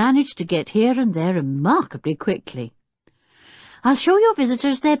 but managed to get here and there remarkably quickly. "I'll show your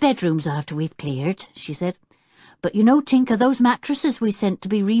visitors their bedrooms after we've cleared," she said. "But you know, Tinker, those mattresses we sent to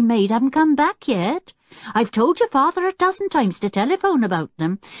be remade haven't come back yet. I've told your father a dozen times to telephone about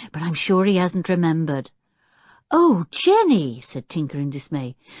them, but I'm sure he hasn't remembered." "Oh, Jenny," said Tinker in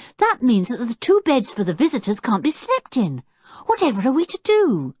dismay, "that means that the two beds for the visitors can't be slept in. Whatever are we to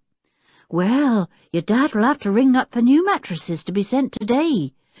do?" "Well, your dad will have to ring up for new mattresses to be sent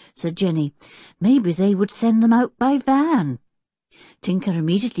today," said Jenny. "Maybe they would send them out by van." Tinker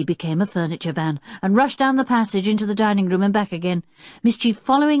immediately became a furniture van and rushed down the passage into the dining room and back again, Mischief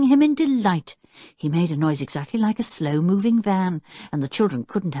following him in delight. He made a noise exactly like a slow-moving van, and the children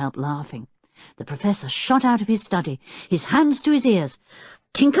couldn't help laughing. The Professor shot out of his study, his hands to his ears.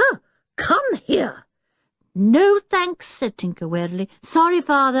 "Tinker, come here!" "No, thanks," said Tinker wearily. "Sorry,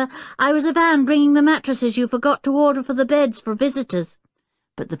 Father. I was a van bringing the mattresses you forgot to order for the beds for visitors."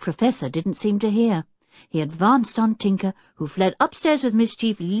 But the Professor didn't seem to hear. He advanced on Tinker, who fled upstairs with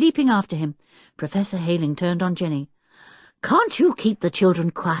Mischief leaping after him. Professor Hailing turned on Jenny. "Can't you keep the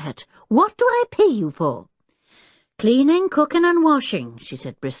children quiet? What do I pay you for?" "Cleaning, cooking and washing," she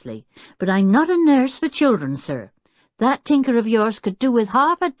said briskly. "But I'm not a nurse for children, sir. That Tinker of yours could do with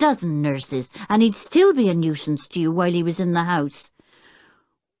half a dozen nurses, and he'd still be a nuisance to you while he was in the house.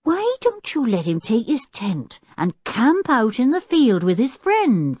 Why don't you let him take his tent and camp out in the field with his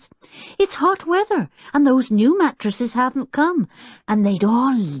friends? It's hot weather, and those new mattresses haven't come, and they'd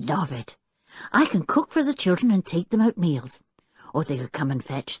all love it. I can cook for the children and take them out meals, or they could come and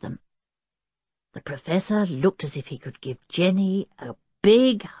fetch them." The Professor looked as if he could give Jenny a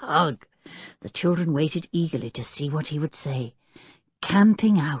big hug. The children waited eagerly to see what he would say.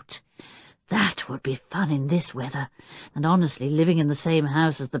 Camping out. That would be fun in this weather, and honestly, living in the same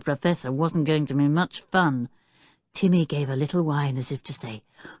house as the Professor wasn't going to be much fun. Timmy gave a little whine as if to say,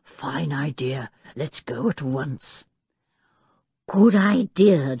 "Fine idea, let's go at once." "Good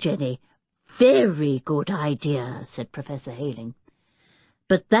idea, Jenny, very good idea," said Professor Hailing.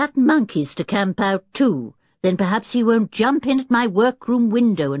 "But that monkey's to camp out too. Then perhaps he won't jump in at my workroom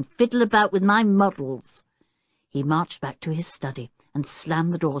window and fiddle about with my models." He marched back to his study and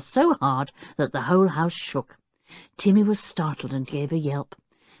slammed the door so hard that the whole house shook. Timmy was startled and gave a yelp.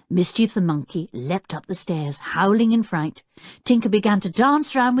 Mischief the monkey leapt up the stairs, howling in fright. Tinker began to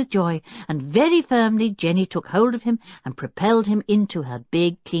dance round with joy, and very firmly Jenny took hold of him and propelled him into her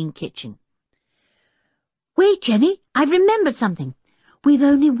big, clean kitchen. "Wait, Jenny, I've remembered something. We've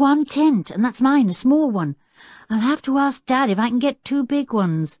only one tent, and that's mine, a small one. I'll have to ask Dad if I can get 2 big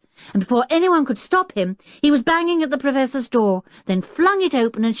ones." And before anyone could stop him, he was banging at the Professor's door, then flung it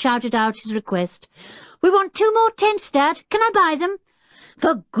open and shouted out his request. "We want 2 more tents, Dad. Can I buy them?"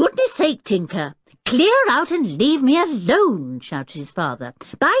 "For goodness sake, Tinker, clear out and leave me alone," shouted his father.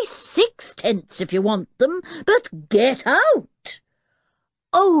 "Buy 6 tents if you want them, but get out."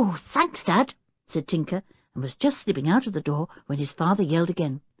 "Oh, thanks, Dad," said Tinker, and was just slipping out of the door when his father yelled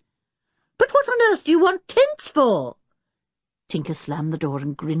again. "But what on earth do you want tents for?" Tinker slammed the door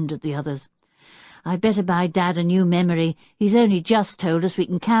and grinned at the others. "I'd better buy Dad a new memory. He's only just told us we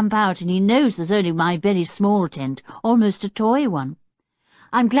can camp out, and he knows there's only my very small tent, almost a toy one."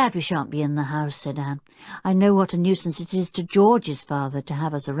 "I'm glad we shan't be in the house," said Anne. "I know what a nuisance it is to George's father to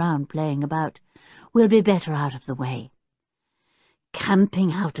have us around playing about. We'll be better out of the way."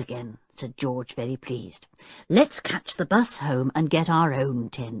 "Camping out again," said George, very pleased. "Let's catch the bus home and get our own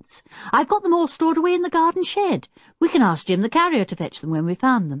tents. I've got them all stored away in the garden shed. We can ask Jim the carrier to fetch them when we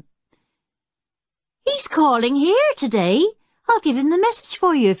found them." "He's calling here today. I'll give him the message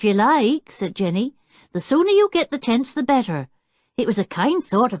for you if you like," said Jenny. "The sooner you get the tents, the better. It was a kind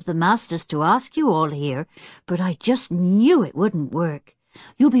thought of the master's to ask you all here, but I just knew it wouldn't work.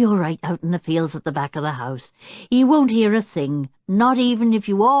 You'll be all right out in the fields at the back of the house. He won't hear a thing, not even if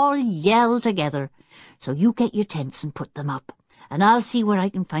you all yell together. So you get your tents and put them up, and I'll see what I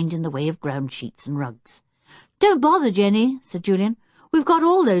can find in the way of ground sheets and rugs." "Don't bother, Jenny," said Julian. "We've got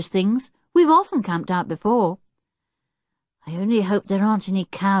all those things. We've often camped out before." "I only hope there aren't any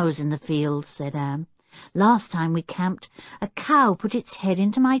cows in the fields," said Anne. "Last time we camped, a cow put its head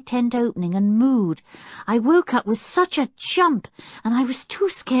into my tent opening and mooed. I woke up with such a jump, and I was too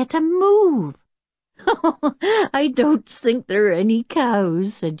scared to move." "I don't think there are any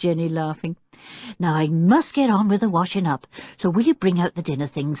cows," said Jenny, laughing. "Now I must get on with the washing up, so will you bring out the dinner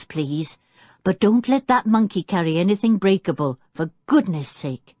things, please? But don't let that monkey carry anything breakable, for goodness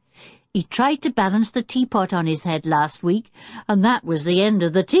sake. He tried to balance the teapot on his head last week, and that was the end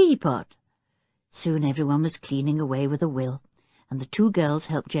of the teapot." Soon everyone was cleaning away with a will, and the 2 girls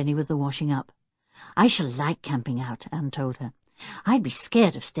helped Jenny with the washing up. "I shall like camping out," Anne told her. "I'd be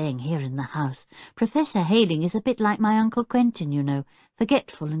scared of staying here in the house. Professor Hailing is a bit like my Uncle Quentin, you know,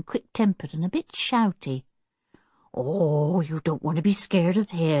 forgetful and quick-tempered and a bit shouty." "Oh, you don't want to be scared of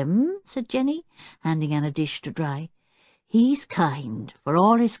him," said Jenny, handing Anne a dish to dry. "He's kind, for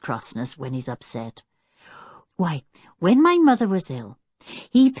all his crossness when he's upset. Why, when my mother was ill,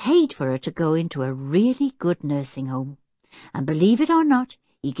 he paid for her to go into a really good nursing home, and believe it or not,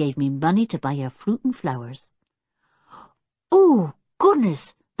 he gave me money to buy her fruit and flowers." "Oh,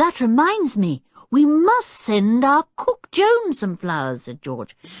 goodness, that reminds me. We must send our cook Joan some flowers," said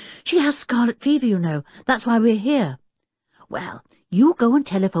George. "She has scarlet fever, you know. That's why we're here." "Well, you go and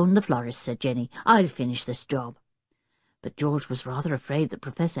telephone the florist," said Jenny. "I'll finish this job." But George was rather afraid that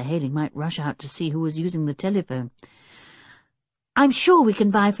Professor Hailing might rush out to see who was using the telephone. "I'm sure we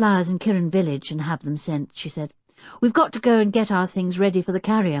can buy flowers in Kirin village and have them sent," she said. "We've got to go and get our things ready for the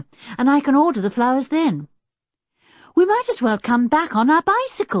carrier, and I can order the flowers then." "We might as well come back on our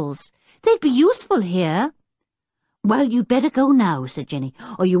bicycles. They'd be useful here." "Well, you'd better go now," said Jenny,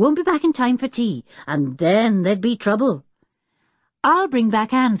 "or you won't be back in time for tea, and then there'd be trouble." "I'll bring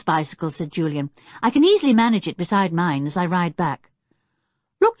back Anne's bicycle," said Julian. "I can easily manage it beside mine as I ride back."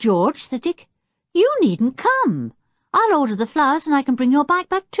 "Look, George," said Dick, "you needn't come. I'll order the flowers and I can bring your bike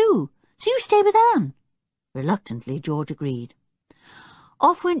back too, so you stay with Anne." Reluctantly, George agreed.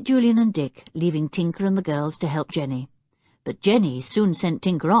 Off went Julian and Dick, leaving Tinker and the girls to help Jenny. But Jenny soon sent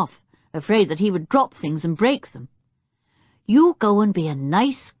Tinker off, afraid that he would drop things and break them. "You go and be a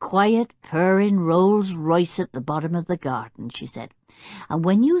nice, quiet, purring Rolls-Royce at the bottom of the garden," she said, "and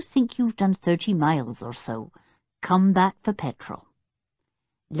when you think you've done 30 miles or so, come back for petrol."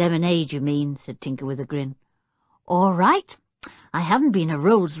 "Lemonade, you mean," said Tinker with a grin. "All right, I haven't been a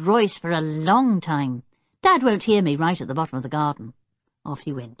Rolls Royce for a long time. Dad won't hear me right at the bottom of the garden." Off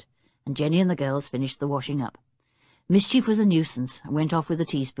he went, and Jenny and the girls finished the washing up. Mischief was a nuisance and went off with the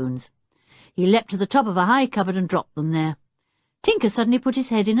teaspoons. He leapt to the top of a high cupboard and dropped them there. Tinker suddenly put his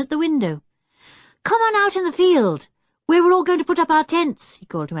head in at the window. "Come on out in the field, where we're all going to put up our tents," he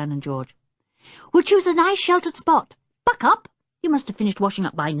called to Anne and George. "We'll choose a nice sheltered spot. Buck up! You must have finished washing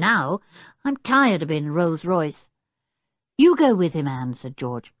up by now. I'm tired of being a Rolls Royce." "You go with him, Anne," said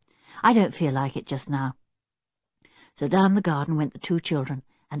George. "I don't feel like it just now." So down the garden went the two children,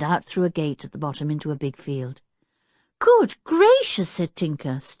 and out through a gate at the bottom into a big field. "Good gracious," said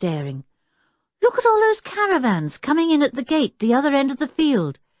Tinker, staring. "Look at all those caravans coming in at the gate the other end of the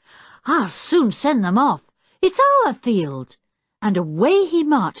field. I'll soon send them off. It's our field." And away he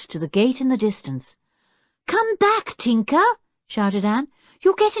marched to the gate in the distance. "Come back, Tinker," shouted Anne.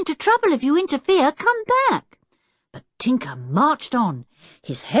 "You'll get into trouble if you interfere. Come back." But Tinker marched on,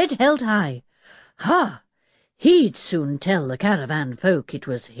 his head held high. Ha! He'd soon tell the caravan folk it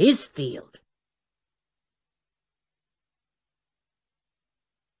was his field.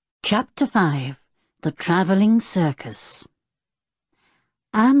 Chapter 5. The Travelling Circus.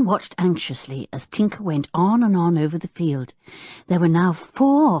 Anne watched anxiously as Tinker went on and on over the field. There were now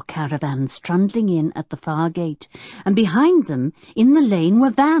 4 caravans trundling in at the far gate, and behind them, in the lane, were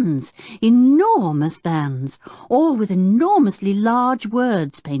vans, enormous vans, all with enormously large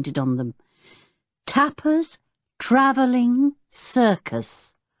words painted on them. Tapper's Travelling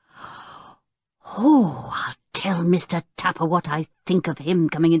Circus. "Oh, I'll tell Mr. Tapper what I think of him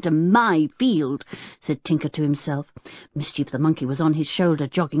coming into my field," said Tinker to himself. Mischief the monkey was on his shoulder,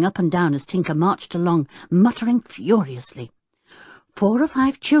 jogging up and down as Tinker marched along, muttering furiously. 4 or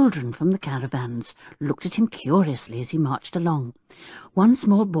 5 children from the caravans looked at him curiously as he marched along. One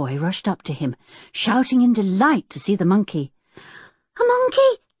small boy rushed up to him, shouting in delight to see the monkey. "A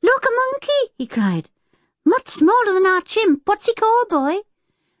monkey! Look, a monkey!" he cried. "Much smaller than our chimp. What's he called, boy?"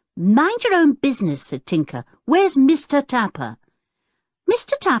 "Mind your own business," said Tinker. "Where's Mr. Tapper?"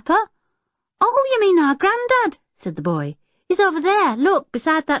 "Mr. Tapper? Oh, you mean our grandad," said the boy. "He's over there, look,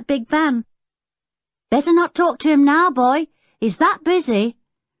 beside that big van." "Better not talk to him now, boy. He's that busy."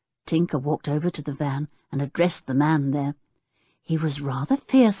 Tinker walked over to the van and addressed the man there. He was rather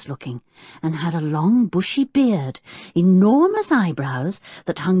fierce-looking, and had a long bushy beard, enormous eyebrows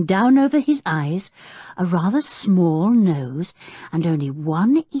that hung down over his eyes, a rather small nose, and only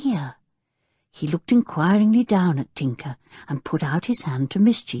one ear. He looked inquiringly down at Tinker, and put out his hand to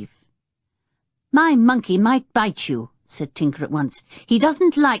Mischief. "My monkey might bite you," said Tinker at once. "He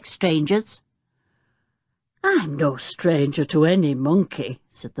doesn't like strangers." "I'm no stranger to any monkey,"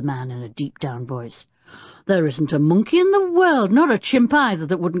 said the man in a deep-down voice. "There isn't a monkey in the world, nor a chimp either,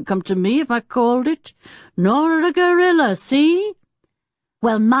 that wouldn't come to me if I called it. Nor a gorilla, see?"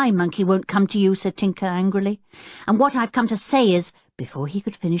 "Well, my monkey won't come to you," said Tinker angrily. "And what I've come to say is—" Before he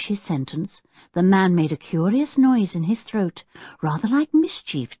could finish his sentence, the man made a curious noise in his throat, rather like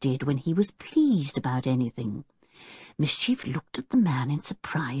Mischief did when he was pleased about anything. Mischief looked at the man in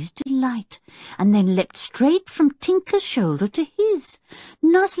surprised delight, and then leapt straight from Tinker's shoulder to his,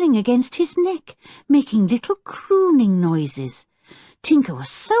 nuzzling against his neck, making little crooning noises. Tinker was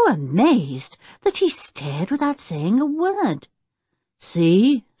so amazed that he stared without saying a word.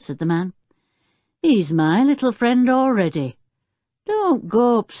 "See," said the man, "he's my little friend already. Don't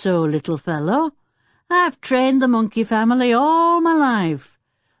go up so, little fellow. I've trained the monkey family all my life.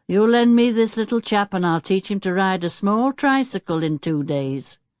 You lend me this little chap and I'll teach him to ride a small tricycle in 2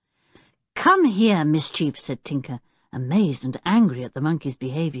 days. "Come here, Mischief," said Tinker, amazed and angry at the monkey's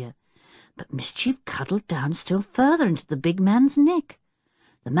behaviour. But Mischief cuddled down still further into the big man's neck.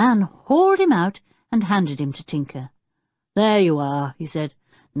 The man hauled him out and handed him to Tinker. "There you are," he said.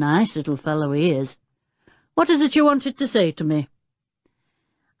 "Nice little fellow he is. What is it you wanted to say to me?"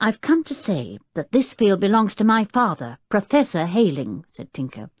 "I've come to say that this field belongs to my father, Professor Hayling," said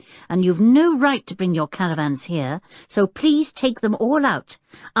Tinker, "and you've no right to bring your caravans here, so please take them all out.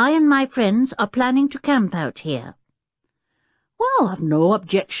 I and my friends are planning to camp out here." "Well, I've no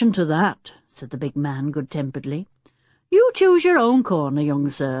objection to that," said the big man good-temperedly. "You choose your own corner, young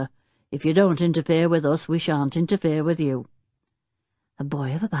sir. If you don't interfere with us, we shan't interfere with you." A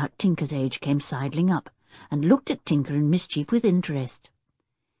boy of about Tinker's age came sidling up, and looked at Tinker and Mischief with interest.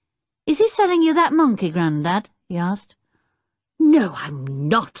 "Is he selling you that monkey, Grandad?" he asked. "No, I'm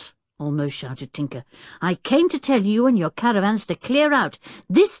not," almost shouted Tinker. "I came to tell you and your caravans to clear out.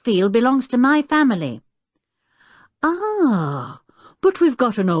 This field belongs to my family." "Ah, but we've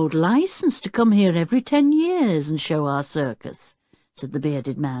got an old licence to come here every 10 years and show our circus," said the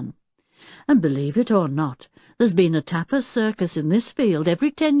bearded man. "And believe it or not, There's been a tapper's circus in this field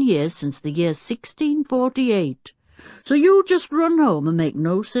every 10 years since the year 1648. So you just run home and make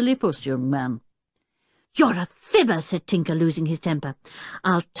no silly fuss, young man." "You're a fibber," said Tinker, losing his temper.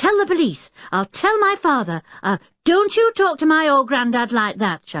 "I'll tell the police. I'll tell my father. Don't you talk to my old grandad like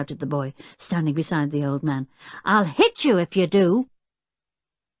that," shouted the boy, standing beside the old man. "I'll hit you if you do."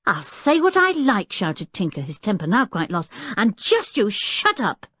 "I'll say what I like," shouted Tinker, his temper now quite lost, "and just you shut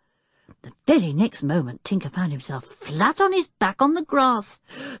up." The very next moment Tinker found himself flat on his back on the grass.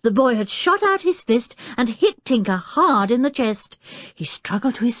 The boy had shot out his fist and hit Tinker hard in the chest. He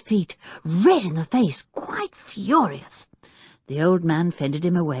struggled to his feet, red in the face, quite furious. The old man fended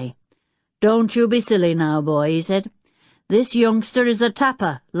him away. "Don't you be silly now, boy," he said. "This youngster is a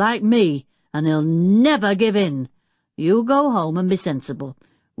tapper, like me, and he'll never give in. You go home and be sensible.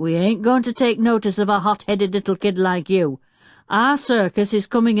 We ain't going to take notice of a hot-headed little kid like you. Our circus is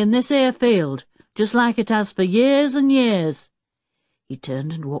coming in this here field, just like it has for years and years." He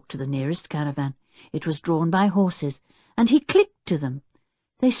turned and walked to the nearest caravan. It was drawn by horses, and he clicked to them.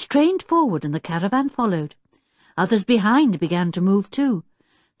 They strained forward, and the caravan followed. Others behind began to move too.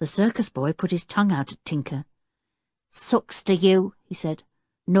 The circus boy put his tongue out at Tinker. "Sucks to you," he said.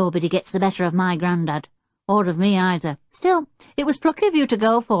 "Nobody gets the better of my grandad, or of me either. Still, it was plucky of you to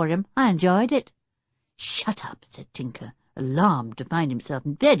go for him. I enjoyed it." "Shut up," said Tinker, alarmed to find himself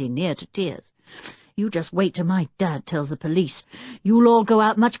very near to tears. "You just wait till my dad tells the police. You'll all go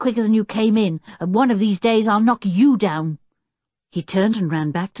out much quicker than you came in, and one of these days I'll knock you down." He turned and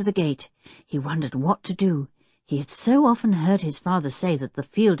ran back to the gate. He wondered what to do. He had so often heard his father say that the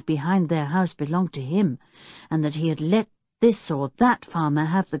field behind their house belonged to him, and that he had let this or that farmer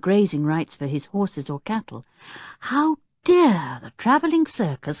have the grazing rights for his horses or cattle. How dare the travelling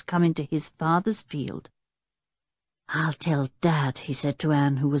circus come into his father's field? "I'll tell Dad," he said to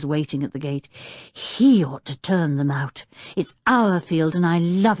Anne, who was waiting at the gate. "He ought to turn them out. It's our field, and I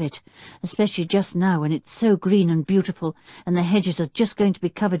love it, especially just now when it's so green and beautiful, and the hedges are just going to be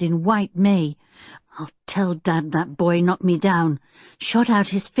covered in white may. I'll tell Dad that boy knocked me down, shot out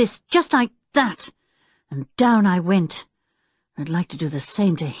his fist just like that, and down I went. I'd like to do the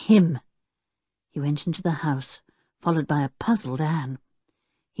same to him." He went into the house, followed by a puzzled Anne.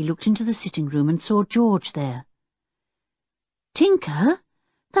 He looked into the sitting-room and saw George there. "Tinker,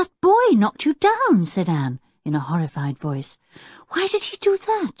 that boy knocked you down," said Anne, in a horrified voice. "Why did he do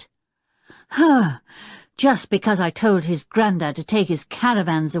that?" "Just because I told his grandad to take his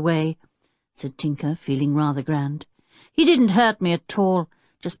caravans away," said Tinker, feeling rather grand. "He didn't hurt me at all,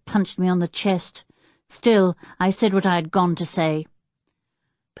 just punched me on the chest. Still, I said what I had gone to say."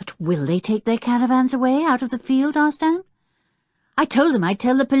 "But will they take their caravans away out of the field?" asked Anne. "I told them I'd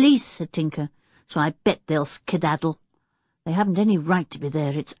tell the police," said Tinker, "so I bet they'll skedaddle. They haven't any right to be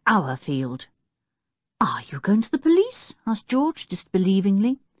there. It's our field." "Are you going to the police?" asked George,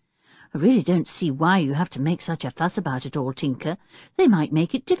 disbelievingly. "I really don't see why you have to make such a fuss about it all, Tinker. They might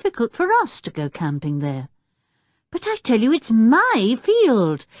make it difficult for us to go camping there." "But I tell you it's my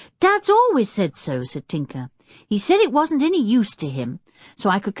field. Dad's always said so," said Tinker. "He said it wasn't any use to him, so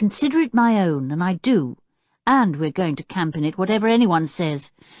I could consider it my own, and I do. And we're going to camp in it, whatever anyone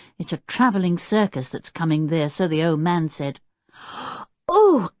says. It's a travelling circus that's coming there, so the old man said."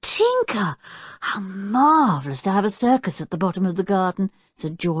 "Oh, Tinker, how marvellous to have a circus at the bottom of the garden,"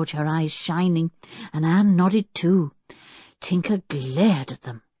 said George, her eyes shining, and Anne nodded too. Tinker glared at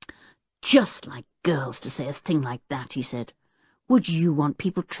them. "Just like girls to say a thing like that," he said. "Would you want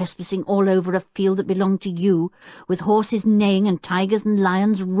people trespassing all over a field that belonged to you, with horses neighing and tigers and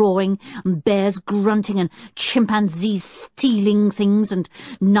lions roaring and bears grunting and chimpanzees stealing things and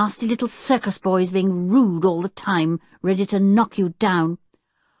nasty little circus boys being rude all the time, ready to knock you down?"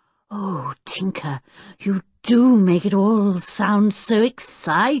 "Oh, Tinker, you do make it all sound so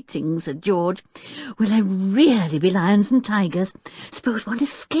exciting," said George. "Will there really be lions and tigers? Suppose one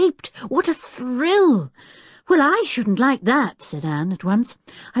escaped? What a thrill!" "Well, I shouldn't like that," said Anne at once.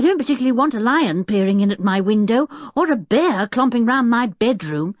 "I don't particularly want a lion peering in at my window, or a bear clomping round my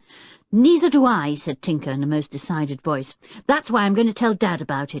bedroom." "Neither do I," said Tinker in a most decided voice. "That's why I'm going to tell Dad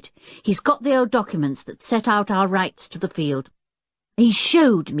about it. He's got the old documents that set out our rights to the field. He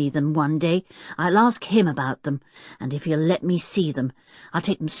showed me them one day. I'll ask him about them, and if he'll let me see them, I'll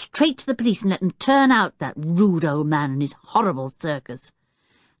take them straight to the police and let them turn out that rude old man and his horrible circus."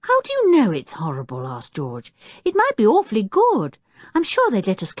 "How do you know it's horrible?" asked George. "It might be awfully good. I'm sure they'd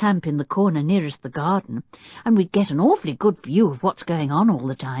let us camp in the corner nearest the garden, and we'd get an awfully good view of what's going on all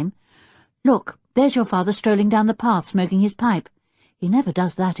the time. Look, there's your father strolling down the path smoking his pipe. He never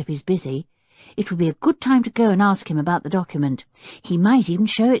does that if he's busy. It would be a good time to go and ask him about the document. He might even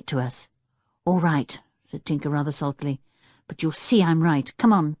show it to us." "All right," said Tinker rather sulkily, "but you'll see I'm right.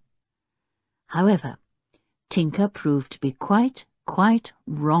 Come on." However, Tinker proved to be quite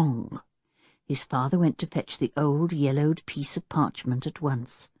wrong. His father went to fetch the old yellowed piece of parchment at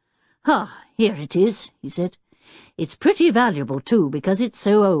once. "Ah, here it is," he said. "It's pretty valuable, too, because it's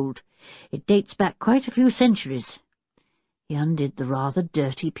so old. It dates back quite a few centuries." He undid the rather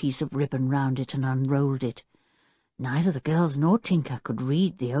dirty piece of ribbon round it and unrolled it. Neither the girls nor Tinker could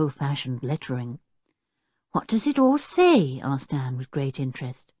read the old-fashioned lettering. "What does it all say?" asked Anne with great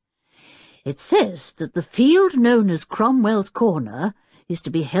interest. "It says that the field known as Cromwell's Corner is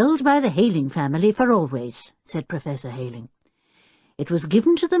to be held by the Hayling family for always," said Professor Hayling. "It was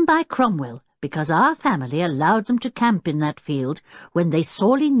given to them by Cromwell because our family allowed them to camp in that field when they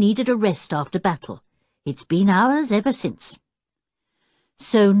sorely needed a rest after battle. It's been ours ever since."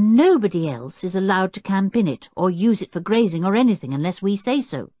 "So nobody else is allowed to camp in it or use it for grazing or anything unless we say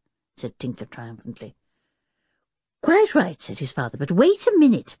so," said Tinker triumphantly. "Quite right," said his father, "but wait a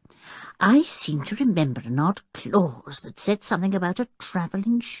minute. I seem to remember an odd clause that said something about a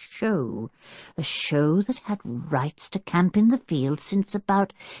travelling show, a show that had rights to camp in the field since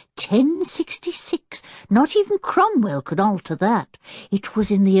about 1066. Not even Cromwell could alter that. It was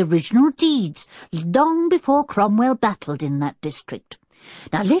in the original deeds, long before Cromwell battled in that district.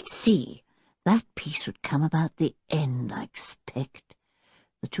 Now, let's see. That piece would come about the end, I expect."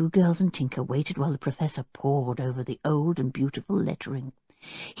 The two girls and Tinker waited while the Professor pored over the old and beautiful lettering.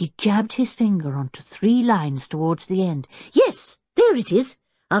 He jabbed his finger onto 3 lines towards the end. "Yes, there it is.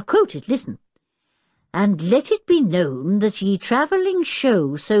 I'll quote it. Listen. 'And let it be known that ye travelling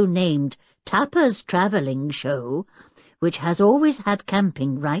show so named Tapper's Travelling Show, which has always had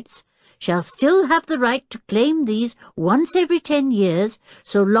camping rights, shall still have the right to claim these once every 10 years,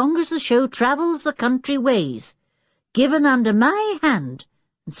 so long as the show travels the country ways. Given under my hand,'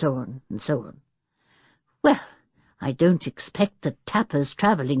 and so on, and so on. Well, I don't expect that Tapper's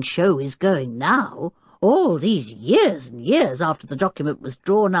Travelling Show is going now, all these years and years after the document was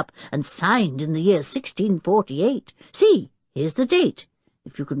drawn up and signed in the year 1648. See, here's the date,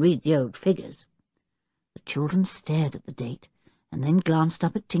 if you can read the old figures." The children stared at the date and then glanced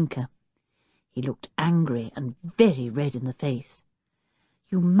up at Tinker. He looked angry and very red in the face.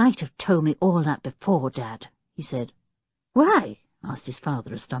 "You might have told me all that before, Dad," he said. "Why?" asked his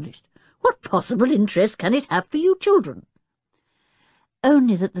father, astonished. "What possible interest can it have for you children?"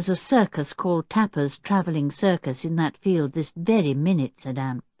 "Only that there's a circus called Tapper's Travelling Circus in that field this very minute," said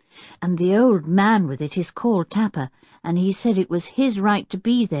Anne. "And the old man with it is called Tapper, and he said it was his right to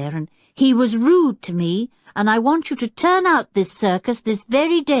be there, and he was rude to me, and I want you to turn out this circus this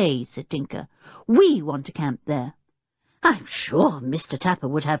very day," said Tinker. "We want to camp there." "I'm sure Mr. Tapper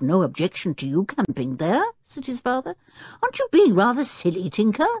would have no objection to you camping there," said his father. "Aren't you being rather silly,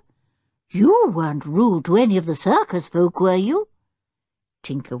 Tinker? You weren't rude to any of the circus folk, were you?"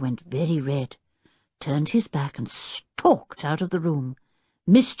 Tinker went very red, turned his back and stalked out of the room,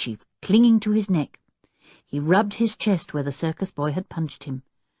 mischief clinging to his neck. He rubbed his chest where the circus boy had punched him.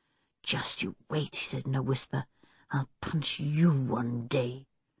 "Just you wait," he said in a whisper. "I'll punch you one day."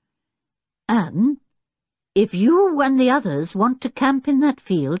 "Anne, if you and the others want to camp in that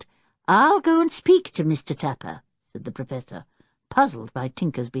field, I'll go and speak to Mr. Tapper," said the Professor, puzzled by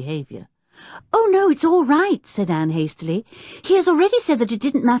Tinker's behaviour. "Oh, no, it's all right," said Anne hastily. "He has already said that it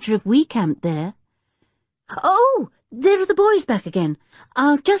didn't matter if we camped there." "Oh, there are the boys back again.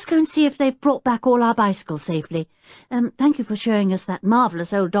 I'll just go and see if they've brought back all our bicycles safely. Thank you for showing us that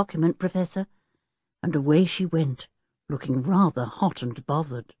marvellous old document, Professor." And away she went, looking rather hot and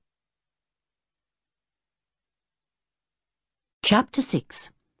bothered. Chapter 6.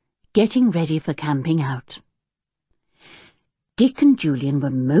 Getting Ready for Camping Out. Dick and Julian were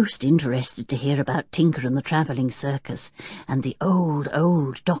most interested to hear about Tinker and the travelling circus, and the old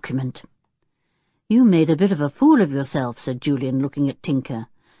document. "You made a bit of a fool of yourself," said Julian, looking at Tinker.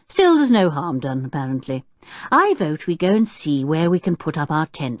 "Still, there's no harm done, apparently. I vote we go and see where we can put up our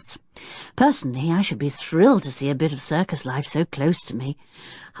tents. Personally, I should be thrilled to see a bit of circus life so close to me.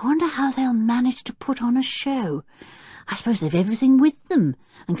 I wonder how they'll manage to put on a show. I suppose they've everything with them,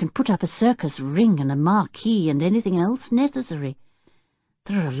 and can put up a circus ring and a marquee and anything else necessary."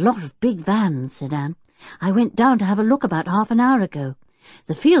 "There are a lot of big vans," said Anne. "I went down to have a look about half an hour ago.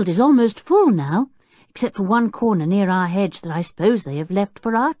 The field is almost full now, except for one corner near our hedge that I suppose they have left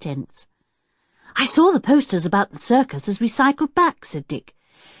for our tents." "I saw the posters about the circus as we cycled back," said Dick.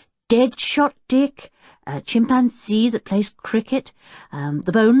 "Deadshot Dick, a chimpanzee that plays cricket,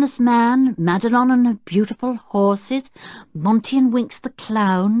 the boneless man, Madelon and her beautiful horses, Monty and Winks the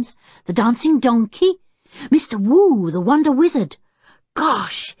clowns, the dancing donkey, Mr. Wu, the wonder wizard,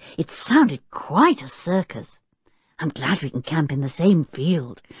 Gosh, it sounded quite a circus. I'm glad we can camp in the same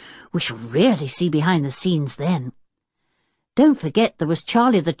field. We shall really see behind the scenes then. Don't forget there was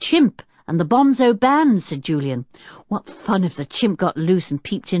Charlie the chimp and the Bonzo band, said Julian. What fun if the chimp got loose and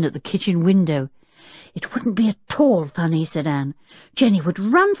peeped in at the kitchen window. It wouldn't be at all funny, said Anne. Jenny would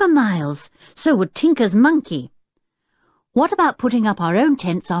run for miles. So would Tinker's monkey. What about putting up our own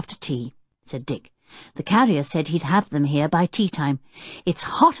tents after tea, said Dick. The carrier said he'd have them here by tea-time. It's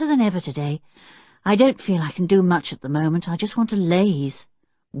hotter than ever today. I don't feel I can do much at the moment. I just want to laze.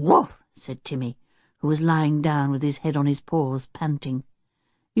 Woof, said Timmy, who was lying down with his head on his paws, panting.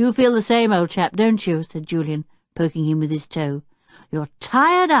 You feel the same, old chap, don't you? Said Julian, poking him with his toe. You're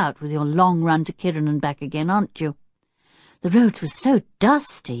tired out with your long run to Kirrin and back again, aren't you? The roads were so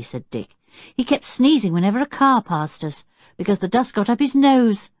dusty, said Dick. He kept sneezing whenever a car passed us, because the dust got up his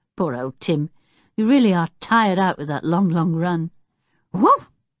nose. Poor old Tim. You really are tired out with that long, long run. Whoop,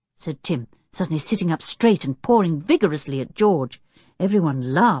 said Tim, suddenly sitting up straight and pawing vigorously at George.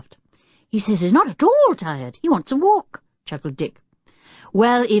 Everyone laughed. He says he's not at all tired. He wants a walk, chuckled Dick.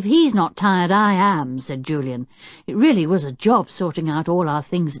 Well, if he's not tired, I am, said Julian. It really was a job sorting out all our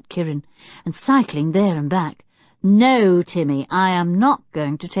things at Kirrin, and cycling there and back. No, Timmy, I am not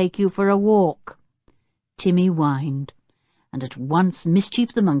going to take you for a walk. Timmy whined, and at once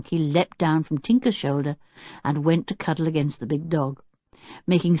Mischief the monkey leapt down from Tinker's shoulder and went to cuddle against the big dog,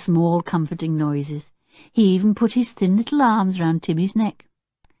 making small comforting noises. He even put his thin little arms round Timmy's neck.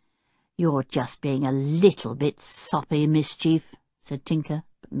 You're just being a little bit soppy, Mischief, said Tinker,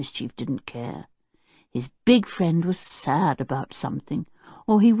 but Mischief didn't care. His big friend was sad about something,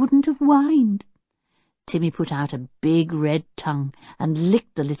 or he wouldn't have whined. Timmy put out a big red tongue and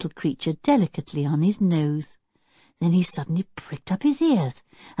licked the little creature delicately on his nose. Then he suddenly pricked up his ears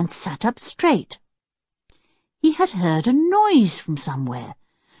and sat up straight. He had heard a noise from somewhere.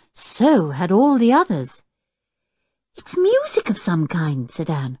 So had all the others. It's music of some kind, said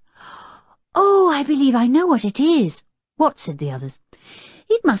Anne. Oh, I believe I know what it is. What, said the others.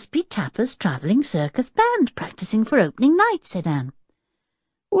 It must be Tapper's travelling circus band practising for opening night, said Anne.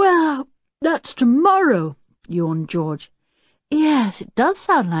 Well, that's tomorrow, yawned George. Yes, it does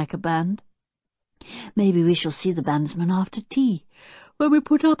sound like a band. Maybe we shall see the bandsman after tea, when we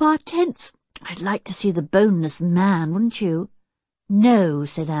put up our tents. I'd like to see the boneless man, wouldn't you? No,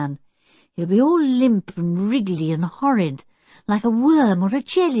 said Anne. He'll be all limp and wriggly and horrid, like a worm or a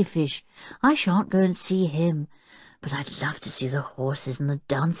jellyfish. I shan't go and see him. But I'd love to see the horses and the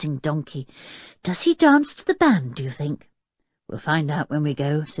dancing donkey. Does he dance to the band, do you think? We'll find out when we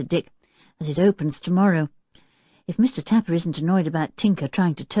go, said Dick, as it opens tomorrow. If Mr. Tapper isn't annoyed about Tinker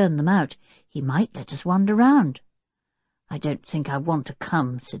trying to turn them out, he might let us wander round. I don't think I want to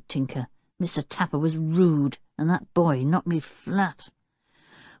come, said Tinker. Mr. Tapper was rude, and that boy knocked me flat.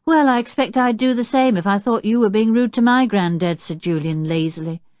 Well, I expect I'd do the same if I thought you were being rude to my granddad, said Julian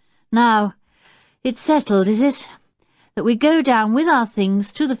lazily. Now, it's settled, is it, that we go down with our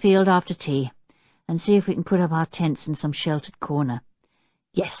things to the field after tea, and see if we can put up our tents in some sheltered corner?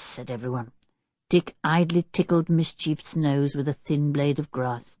 Yes, said everyone. Dick idly tickled Mischief's nose with a thin blade of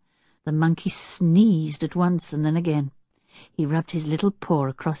grass. The monkey sneezed at once and then again. He rubbed his little paw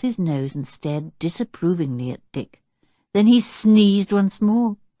across his nose and stared disapprovingly at Dick. Then he sneezed once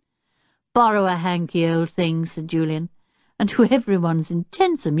more. Borrow a hanky, old thing, said Julian, and to everyone's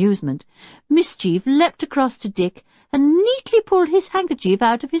intense amusement, Mischief leapt across to Dick and neatly pulled his handkerchief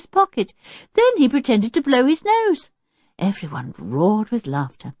out of his pocket. Then he pretended to blow his nose. Everyone roared with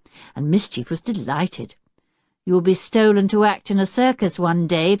laughter, and Mischief was delighted. You'll be stolen to act in a circus one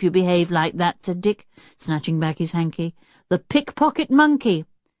day if you behave like that, said Dick, snatching back his hanky. The pickpocket monkey.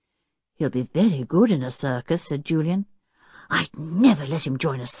 He'll be very good in a circus, said Julian. I'd never let him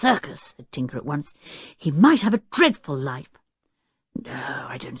join a circus, said Tinker at once. He might have a dreadful life. No,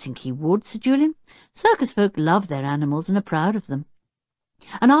 I don't think he would, said Julian. Circus folk love their animals and are proud of them.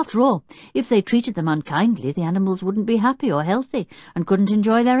 And after all, if they treated them unkindly, the animals wouldn't be happy or healthy and couldn't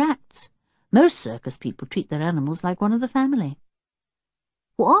enjoy their acts. Most circus people treat their animals like one of the family.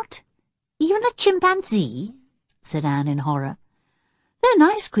 What? Even a chimpanzee? Said Anne in horror. They're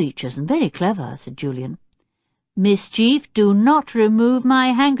nice creatures and very clever, said Julian. Mischief, do not remove my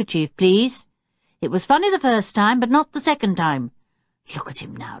handkerchief, please. It was funny the first time, but not the second time. Look at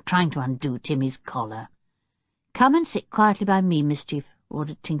him now, trying to undo Timmy's collar. Come and sit quietly by me, Mischief,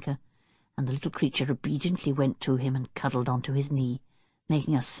 ordered Tinker, and the little creature obediently went to him and cuddled onto his knee,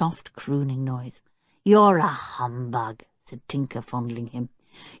 making a soft crooning noise. You're a humbug, said Tinker, fondling him.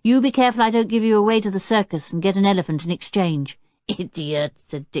 You be careful I don't give you away to the circus and get an elephant in exchange. idiot,"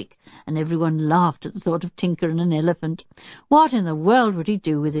 said Dick, and everyone laughed at the thought of Tinker and an elephant. What in the world would he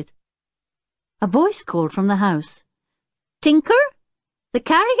do with it? A voice called from the house. "Tinker, the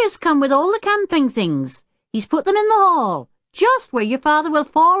carrier's come with all the camping things. He's put them in the hall, just where your father will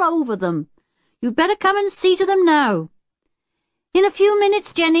fall over them. You'd better come and see to them now." "In a few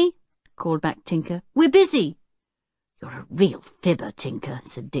minutes, Jenny," called back Tinker. "We're busy." "You're a real fibber, Tinker,"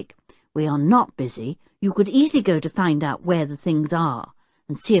 said Dick. "We are not busy. You could easily go to find out where the things are,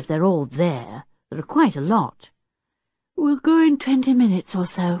 and see if they're all there. There are quite a lot." "We'll go in 20 minutes or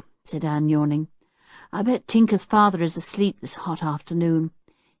so," said Anne, yawning. "I bet Tinker's father is asleep this hot afternoon.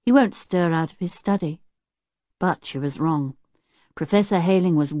 He won't stir out of his study." But she was wrong. Professor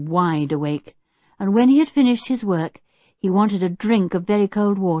Hailing was wide awake, and when he had finished his work, he wanted a drink of very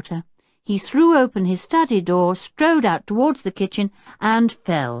cold water. He threw open his study door, strode out towards the kitchen, and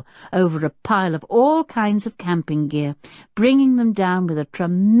fell over a pile of all kinds of camping gear, bringing them down with a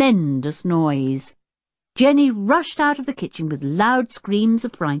tremendous noise. Jenny rushed out of the kitchen with loud screams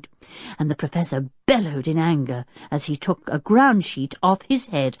of fright, and the professor bellowed in anger as he took a ground sheet off his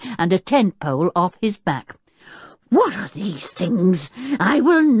head and a tent pole off his back. "What are these things? I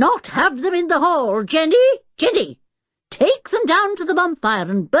will not have them in the hall, Jenny! Jenny! Take them down to the bonfire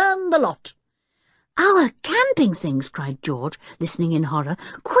and burn the lot." "Our camping things!" cried George, listening in horror.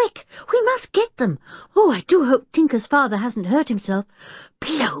 "Quick! We must get them! Oh, I do hope Tinker's father hasn't hurt himself."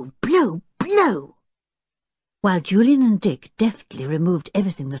 Blow, blow, blow! While Julian and Dick deftly removed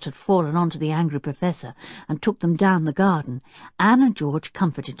everything that had fallen onto the angry professor and took them down the garden, Anne and George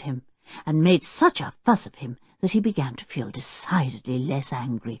comforted him, and made such a fuss of him that he began to feel decidedly less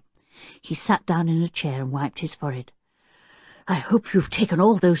angry. He sat down in a chair and wiped his forehead. "I hope you've taken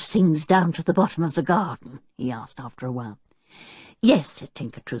all those things down to the bottom of the garden?" he asked after a while. "Yes," said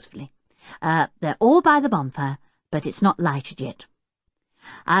Tinker truthfully. "They're all by the bonfire, but it's not lighted yet."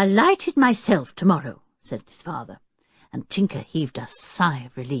 "I'll light it myself tomorrow," said his father, and Tinker heaved a sigh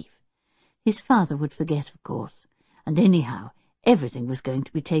of relief. His father would forget, of course, and anyhow everything was going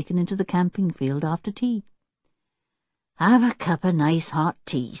to be taken into the camping field after tea. "Have a cup of nice hot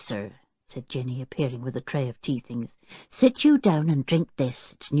tea, sir," said Jenny, appearing with a tray of tea things. "Sit you down and drink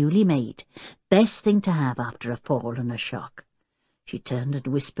this. It's newly made. Best thing to have after a fall and a shock." She turned and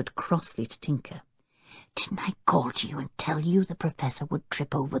whispered crossly to Tinker. "Didn't I call to you and tell you the professor would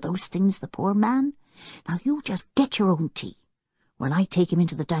trip over those things, the poor man? Now you just get your own tea, while I take him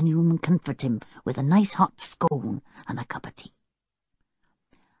into the dining room and comfort him with a nice hot scone and a cup of tea."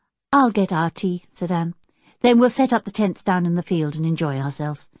 "I'll get our tea," said Anne. "Then we'll set up the tents down in the field and enjoy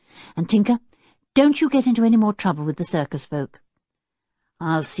ourselves. And, Tinker, don't you get into any more trouble with the circus folk."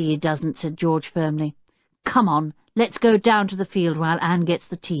 "I'll see he doesn't," said George firmly. "Come on, let's go down to the field while Anne gets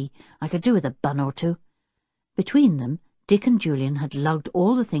the tea. I could do with a bun or two." Between them, Dick and Julian had lugged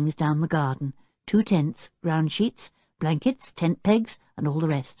all the things down the garden, 2 tents, ground sheets, blankets, tent pegs, and all the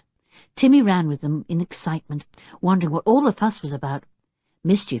rest. Timmy ran with them in excitement, wondering what all the fuss was about.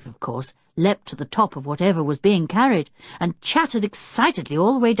 Mischief, of course, leapt to the top of whatever was being carried, and chattered excitedly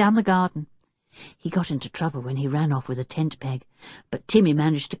all the way down the garden. He got into trouble when he ran off with a tent peg, but Timmy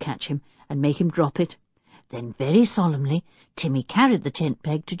managed to catch him and make him drop it. Then, very solemnly, Timmy carried the tent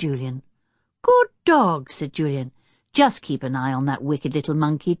peg to Julian. "Good dog," said Julian. "Just keep an eye on that wicked little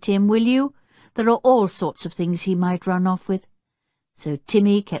monkey, Tim, will you? There are all sorts of things he might run off with." So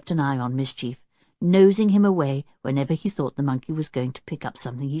Timmy kept an eye on Mischief, nosing him away whenever he thought the monkey was going to pick up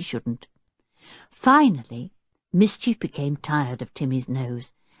something he shouldn't. Finally, Mischief became tired of Timmy's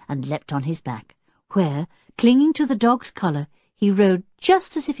nose and leapt on his back, where, clinging to the dog's collar, he rode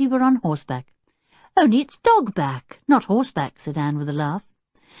just as if he were on horseback. "Only it's dog-back, not horseback," said Anne with a laugh.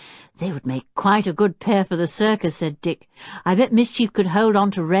 "They would make quite a good pair for the circus," said Dick. "I bet Mischief could hold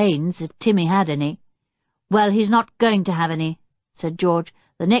on to reins if Timmy had any." "Well, he's not going to have any," said George.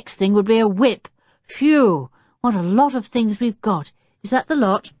 "The next thing would be a whip. Phew, what a lot of things we've got. Is that the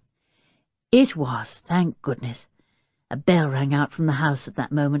lot?" It was, thank goodness. A bell rang out from the house at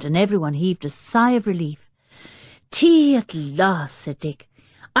that moment, and everyone heaved a sigh of relief. "Tea at last," said Dick.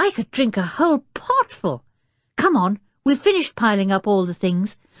 "I could drink a whole potful. Come on, we've finished piling up all the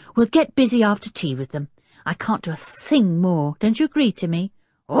things. We'll get busy after tea with them. I can't do a thing more. Don't you agree, Timmy?"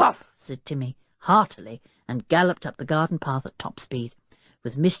 "Off," said Timmy, heartily, and galloped up the garden path at top speed,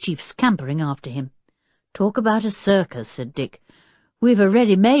 with Mischief scampering after him. "Talk about a circus," said Dick. "We've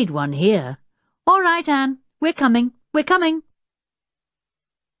already made one here." "All right, Anne, we're coming, we're coming."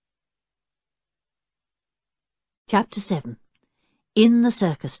 Chapter 7. In the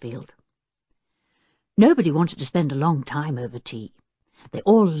Circus Field. Nobody wanted to spend a long time over tea. They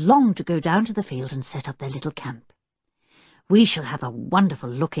all longed to go down to the field and set up their little camp. "We shall have a wonderful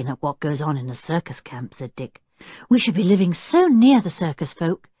look in at what goes on in a circus camp," said Dick. "We shall be living so near the circus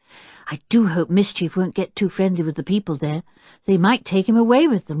folk. I do hope Mischief won't get too friendly with the people there. They might take him away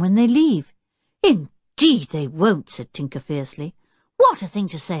with them when they leave." "Indeed they won't," said Tinker fiercely. "What a thing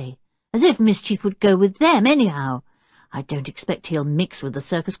to say! As if Mischief would go with them anyhow. I don't expect he'll mix with the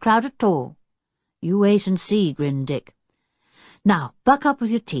circus crowd at all." "You wait and see," grinned Dick. "Now, buck up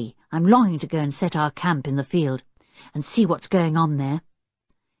with your tea. I'm longing to go and set our camp in the field, and see what's going on there."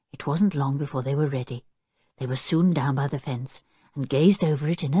 It wasn't long before they were ready. They were soon down by the fence, and gazed over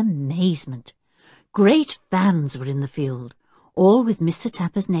it in amazement. Great vans were in the field, all with Mr.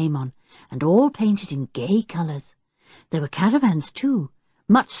 Tapper's name on, and all painted in gay colours. There were caravans too,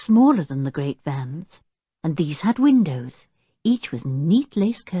 much smaller than the great vans, and these had windows, each with neat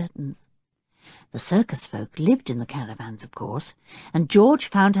lace curtains. The circus folk lived in the caravans, of course, and George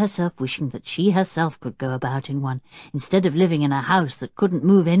found herself wishing that she herself could go about in one, instead of living in a house that couldn't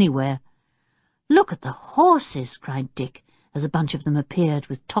move anywhere. "Look at the horses!" cried Dick, as a bunch of them appeared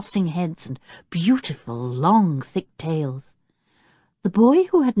with tossing heads and beautiful, long, thick tails. The boy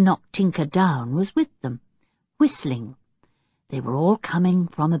who had knocked Tinker down was with them, whistling. They were all coming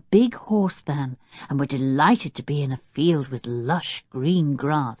from a big horse van, and were delighted to be in a field with lush green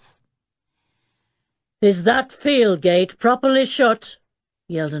grass. "Is that field gate properly shut?"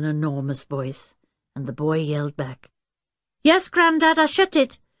 yelled an enormous voice, and the boy yelled back, "Yes, Grandad, I shut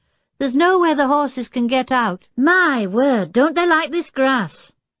it. There's nowhere the horses can get out. My word, don't they like this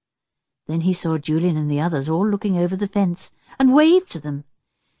grass?" Then he saw Julian and the others all looking over the fence, and waved to them.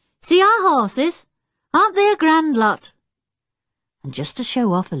 "See our horses? Aren't they a grand lot?" And just to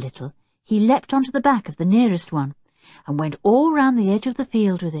show off a little, he leapt onto the back of the nearest one, and went all round the edge of the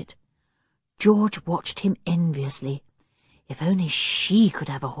field with it. George watched him enviously. If only she could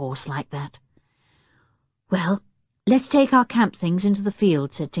have a horse like that. "Well, let's take our camp things into the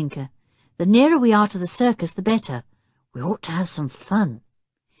field," said Tinker. "The nearer we are to the circus, the better. We ought to have some fun."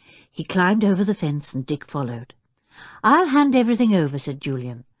 He climbed over the fence, and Dick followed. "I'll hand everything over," said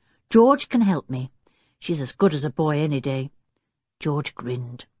Julian. "George can help me. She's as good as a boy any day." George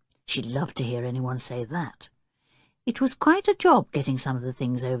grinned. She loved to hear anyone say that. It was quite a job getting some of the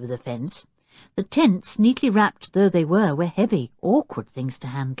things over the fence. The tents, neatly wrapped though they were heavy, awkward things to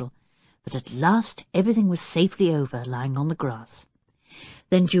handle. But at last everything was safely over, lying on the grass.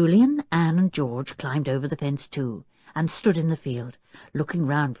 Then Julian, Anne, and George climbed over the fence too, and stood in the field, looking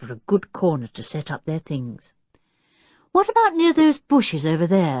round for a good corner to set up their things. "What about near those bushes over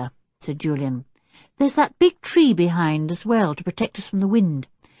there?" said Julian. "There's that big tree behind as well to protect us from the wind,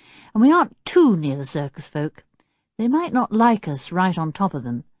 and we aren't too near the circus folk. They might not like us right on top of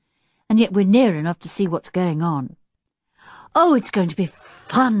them, and yet we're near enough to see what's going on." "Oh, it's going to be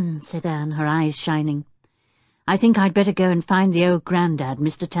fun," said Anne, her eyes shining. "I think I'd better go and find the old Grandad,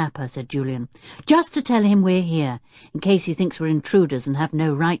 Mr. Tapper," said Julian, "just to tell him we're here, in case he thinks we're intruders and have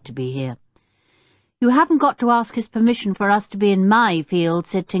no right to be here." "You haven't got to ask his permission for us to be in my field,"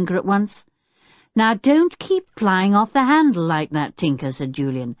 said Tinker at once. "Now don't keep flying off the handle like that, Tinker," said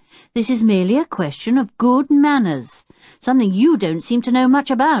Julian. "This is merely a question of good manners, something you don't seem to know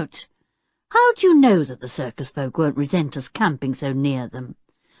much about. How do you know that the circus folk won't resent us camping so near them?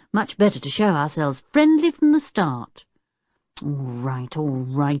 Much better to show ourselves friendly from the start." All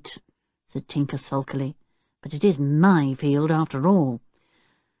right," said Tinker sulkily. "But it is my field after all.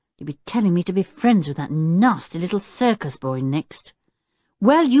 You'd be telling me to be friends with that nasty little circus boy next."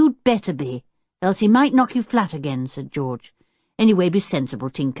 "Well, you'd better be, else he might knock you flat again," said George. "Anyway, be sensible,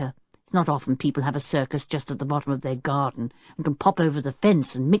 Tinker. It's not often people have a circus just at the bottom of their garden, and can pop over the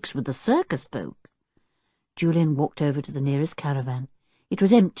fence and mix with the circus folk." Julian walked over to the nearest caravan. It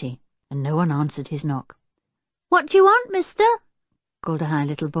was empty, and no one answered his knock. "What do you want, mister?" called a high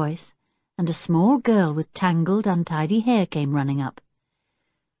little voice, and a small girl with tangled, untidy hair came running up.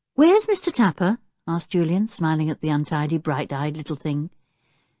 "Where's Mr. Tapper?" asked Julian, smiling at the untidy, bright-eyed little thing.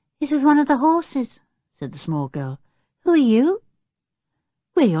 "He's with one of the horses," said the small girl. "Who are you?"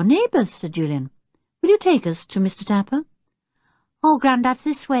 "We're your neighbours," said Julian. "Will you take us to Mr. Tapper?" "Oh, Grandad's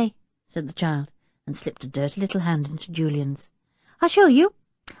this way," said the child, and slipped a dirty little hand into Julian's. "I'll show you.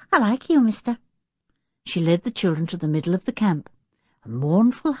 I like you, mister." She led the children to the middle of the camp. A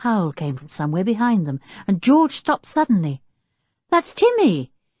mournful howl came from somewhere behind them, and George stopped suddenly. "That's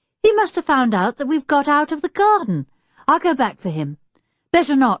Timmy. He must have found out that we've got out of the garden. I'll go back for him."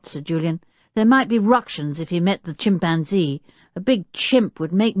 "Better not," said Julian. "There might be ructions if he met the chimpanzee. A big chimp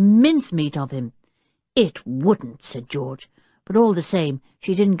would make mincemeat of him." "It wouldn't," said George. But all the same,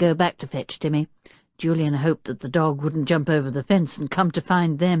 she didn't go back to fetch Timmy. Julian hoped that the dog wouldn't jump over the fence and come to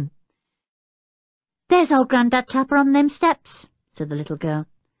find them. "There's old Grandad Tapper on them steps," said the little girl,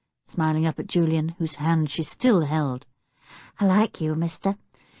 smiling up at Julian, whose hand she still held. "I like you, mister.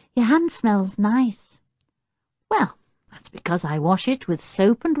 Your hand smells nice." "Well, that's because I wash it with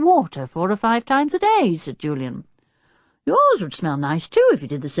soap and water 4 or 5 times a day," said Julian. "Yours would smell nice too if you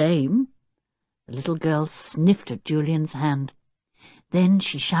did the same." The little girl sniffed at Julian's hand. Then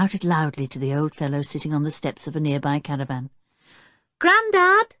she shouted loudly to the old fellow sitting on the steps of a nearby caravan.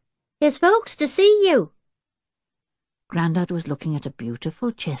 "Grandad, there's folks to see you." Grandad was looking at a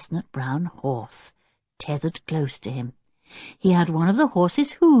beautiful chestnut-brown horse, tethered close to him. He had one of the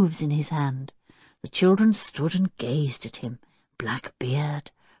horse's hooves in his hand. The children stood and gazed at him, black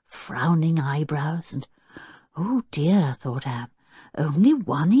beard, frowning eyebrows, and, "Oh dear," thought Anne, "only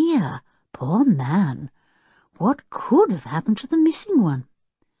one ear, poor man. What could have happened to the missing one?"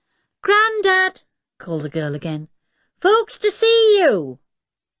 "Grandad," called the girl again, "folks to see you."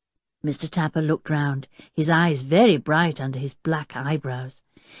 Mr. Tapper looked round, his eyes very bright under his black eyebrows.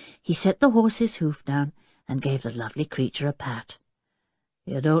 He set the horse's hoof down and gave the lovely creature a pat.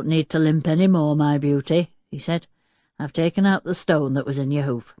 "You don't need to limp any more, my beauty," he said. "I've taken out the stone that was in your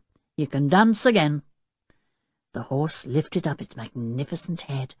hoof. You can dance again." The horse lifted up its magnificent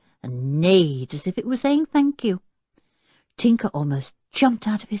head and neighed as if it were saying thank you. Tinker almost jumped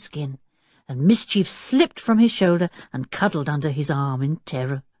out of his skin, and Mischief slipped from his shoulder and cuddled under his arm in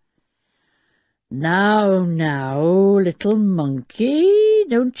terror. "Now, now, little monkey,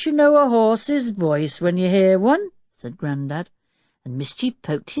 don't you know a horse's voice when you hear one?" said Grandad, and Mischief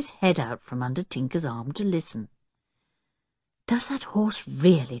poked his head out from under Tinker's arm to listen. "Does that horse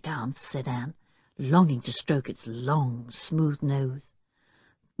really dance?" said Anne, longing to stroke its long, smooth nose.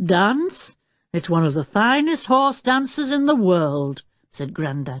 "Dance? It's one of the finest horse dances in the world," said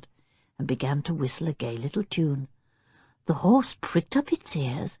Grandad, and began to whistle a gay little tune. The horse pricked up its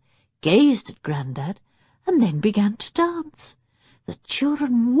ears, gazed at Grandad, and then began to dance. The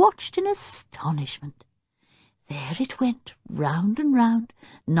children watched in astonishment. There it went, round and round,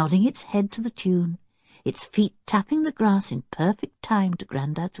 nodding its head to the tune, its feet tapping the grass in perfect time to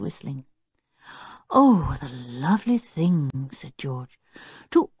Grandad's whistling. "Oh, the lovely thing," said George.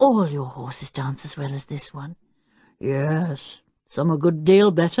 "Do all your horses dance as well as this one?" "Yes, some a good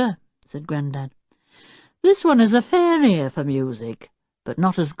deal better," said Grandad. "This one has a fair ear for music, but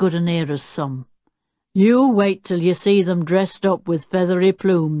not as good an ear as some. You wait till you see them dressed up with feathery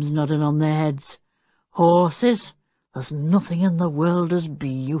plumes nodding on their heads. Horses, there's nothing in the world as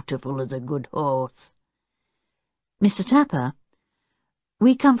beautiful as a good horse." "Mr. Tapper,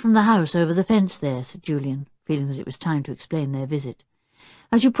 we come from the house over the fence there," said Julian, feeling that it was time to explain their visit.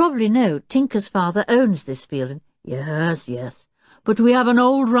 "As you probably know, Tinker's father owns this field, and—" "Yes, yes, but we have an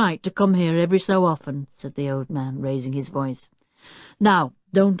old right to come here every so often," said the old man, raising his voice. "Now,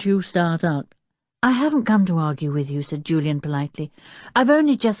 don't you start out." "I haven't come to argue with you," said Julian politely. "I've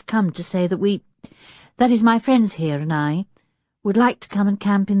only just come to say that that is, my friends here and I, would like to come and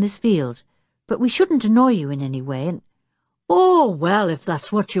camp in this field, but we shouldn't annoy you in any way, and—" "Oh, well, if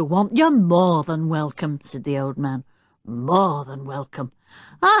that's what you want, you're more than welcome," said the old man. "More than welcome.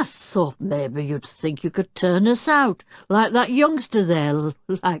 I thought maybe you'd think you could turn us out, like that youngster there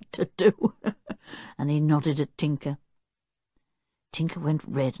liked to do." And he nodded at Tinker. Tinker went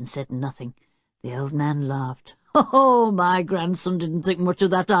red and said nothing. The old man laughed. "Oh, my grandson didn't think much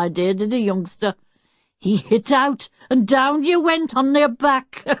of that idea, did he, youngster? He hit out, and down you went on your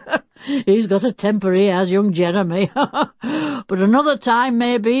back. He's got a temper, he has, young Jeremy. But another time,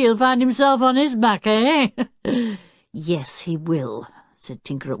 maybe, he'll find himself on his back, eh?" "Yes, he will," said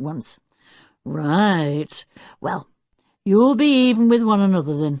Tinker at once. "Right. Well, you'll be even with one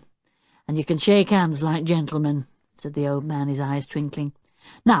another, then, and you can shake hands like gentlemen," said the old man, his eyes twinkling.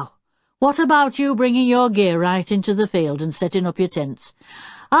 "Now, what about you bringing your gear right into the field and setting up your tents?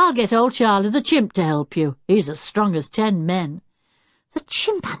 I'll get old Charlie the chimp to help you. He's as strong as 10 men. "The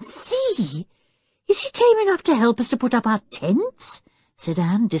chimpanzee? Is he tame enough to help us to put up our tents?" said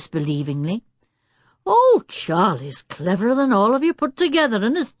Anne disbelievingly. "Oh, Charlie's cleverer than all of you put together,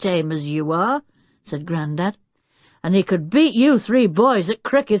 and as tame as you are," said Grandad. "And he could beat you 3 boys at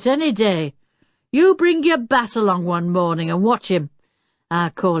cricket any day. You bring your bat along one morning and watch him. I'll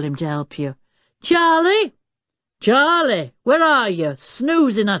call him to help you. Charlie! Charlie, where are you?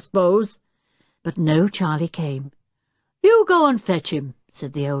 Snoozing, I suppose." But no Charlie came. "You go and fetch him,"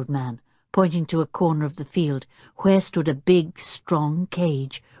 said the old man, pointing to a corner of the field where stood a big, strong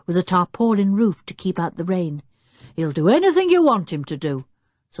cage with a tarpaulin roof to keep out the rain. "He'll do anything you want him to do,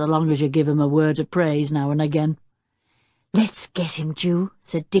 so long as you give him a word of praise now and again." "Let's get him, Jew,"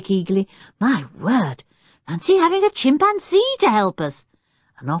 said Dick eagerly. "My word, fancy having a chimpanzee to help us.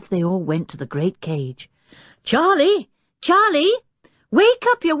 and off they all went to the great cage. "Charlie! Charlie! Wake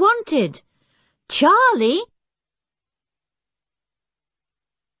up, you're wanted! Charlie!"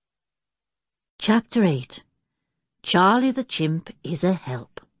 Chapter 8. Charlie the Chimp is a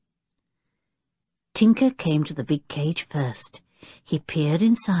Help. Tinker came to the big cage first. He peered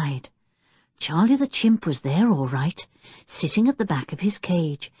inside. Charlie the Chimp was there all right, sitting at the back of his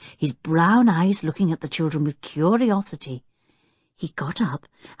cage, his brown eyes looking at the children with curiosity. He got up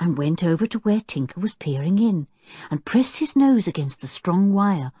and went over to where Tinker was peering in, and pressed his nose against the strong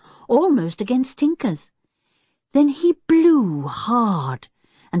wire, almost against Tinker's. Then he blew hard,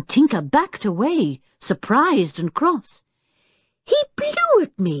 and Tinker backed away, surprised and cross. "He blew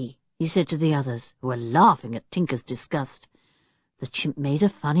at me," he said to the others, who were laughing at Tinker's disgust. The chimp made a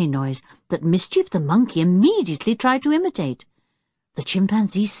funny noise that Mischief the monkey immediately tried to imitate. The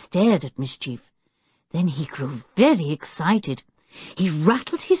chimpanzee stared at Mischief. Then he grew very excited. He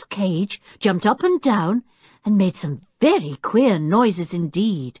rattled his cage, jumped up and down, and made some very queer noises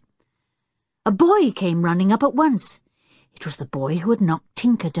indeed. A boy came running up at once. It was the boy who had knocked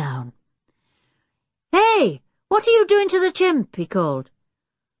Tinker down. "Hey, what are you doing to the chimp?" he called.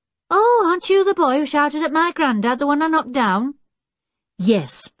 "Oh, aren't you the boy who shouted at my grandad, the one I knocked down?"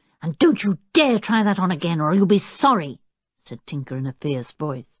 "Yes, and don't you dare try that on again, or you'll be sorry," said Tinker in a fierce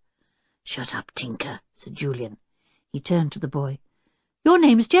voice. "Shut up, Tinker," said Julian. He turned to the boy. "Your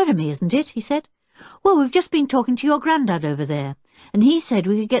name's Jeremy, isn't it?" he said. "Well, we've just been talking to your grandad over there, and he said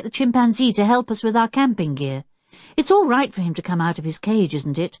we could get the chimpanzee to help us with our camping gear. It's all right for him to come out of his cage,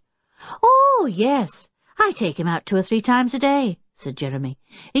 isn't it?" "Oh, yes. I take him out 2 or 3 times a day," said Jeremy.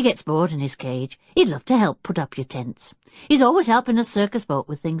 "He gets bored in his cage. He'd love to help put up your tents. He's always helping a circus folk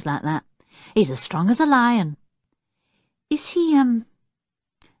with things like that. He's as strong as a lion." Is he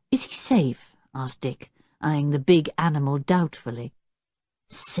safe?" asked Dick, eyeing the big animal doubtfully.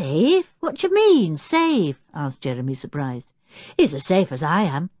 "Safe? What do you mean, safe?" asked Jeremy, surprised. "He's as safe as I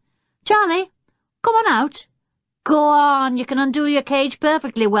am. Charlie, come on out." "Go on, you can undo your cage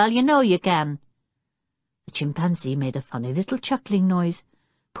perfectly well, you know you can." The chimpanzee made a funny little chuckling noise,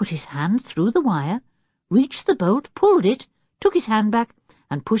 put his hand through the wire, reached the boat, pulled it, took his hand back,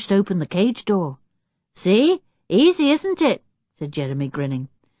 and pushed open the cage door. "See? Easy, isn't it?" said Jeremy, grinning.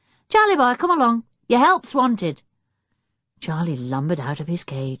 "Charlie boy, come along. Your help's wanted." Charlie lumbered out of his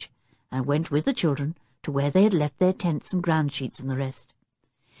cage and went with the children to where they had left their tents and ground sheets and the rest.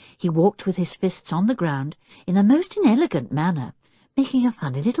 He walked with his fists on the ground in a most inelegant manner, making a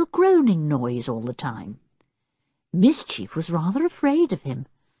funny little groaning noise all the time. Mischief was rather afraid of him,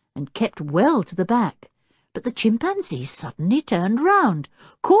 and kept well to the back, but the chimpanzee suddenly turned round,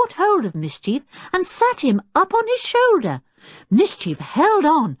 caught hold of Mischief, and sat him up on his shoulder. Mischief held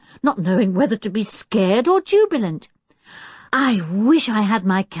on, not knowing whether to be scared or jubilant. "I wish I had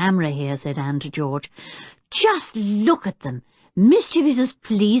my camera here," said Anne to George. "Just look at them. Mischief is as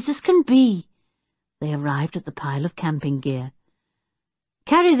pleased as can be." They arrived at the pile of camping gear.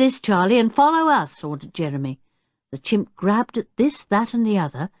 "Carry this, Charlie, and follow us," ordered Jeremy. The chimp grabbed at this, that, and the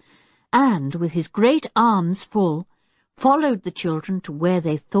other, and, with his great arms full, followed the children to where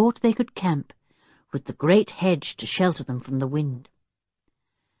they thought they could camp, with the great hedge to shelter them from the wind.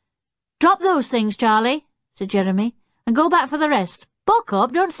 "Drop those things, Charlie," said Jeremy, "and go back for the rest. Buck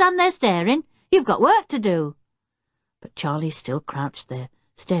up, don't stand there staring. You've got work to do." But Charlie still crouched there,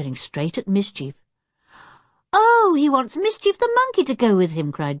 staring straight at Mischief. "Oh, he wants Mischief the monkey to go with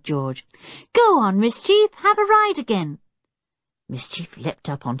him," cried George. "Go on, Mischief, have a ride again." Mischief leapt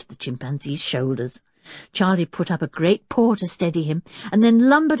up onto the chimpanzee's shoulders. Charlie put up a great paw to steady him, and then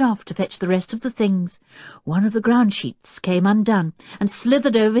lumbered off to fetch the rest of the things. One of the ground sheets came undone, and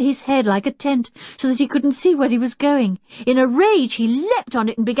slithered over his head like a tent, so that he couldn't see where he was going. In a rage he leapt on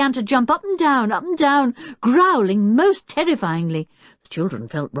it and began to jump up and down, growling most terrifyingly. The children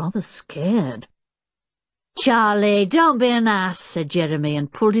felt rather scared. "Charlie, don't be an ass," said Jeremy,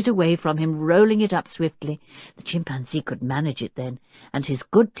 and pulled it away from him, rolling it up swiftly. The chimpanzee could manage it then, and his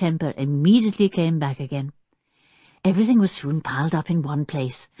good temper immediately came back again. Everything was soon piled up in one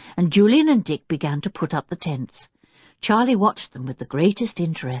place, and Julian and Dick began to put up the tents. Charlie watched them with the greatest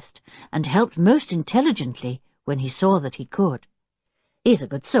interest, and helped most intelligently when he saw that he could. "He's a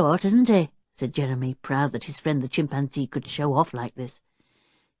good sort, isn't he?" said Jeremy, proud that his friend the chimpanzee could show off like this.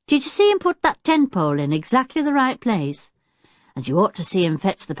 "Did you see him put that tent pole in exactly the right place? And you ought to see him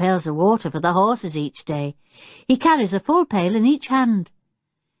fetch the pails of water for the horses each day. He carries a full pail in each hand."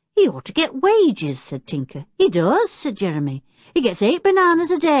 "He ought to get wages," said Tinker. "He does," said Jeremy. "He gets 8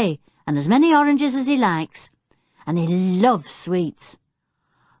 bananas a day, and as many oranges as he likes. And he loves sweets."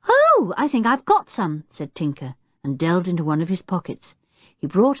 "Oh, I think I've got some," said Tinker, and delved into one of his pockets. He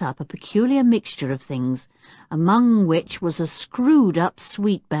brought up a peculiar mixture of things, among which was a screwed-up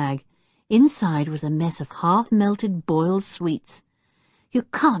sweet bag. Inside was a mess of half-melted boiled sweets. "You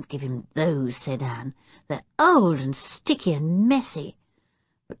can't give him those," said Anne. "They're old and sticky and messy."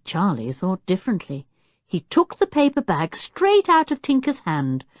 But Charlie thought differently. He took the paper bag straight out of Tinker's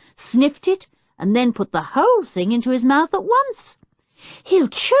hand, sniffed it, and then put the whole thing into his mouth at once. "He'll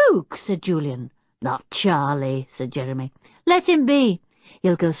choke," said Julian. "Not Charlie," said Jeremy. "Let him be.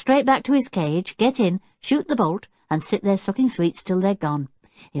 He'll go straight back to his cage, get in, shoot the bolt, and sit there sucking sweets till they're gone.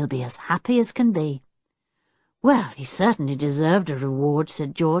 He'll be as happy as can be." "Well, he certainly deserved a reward,"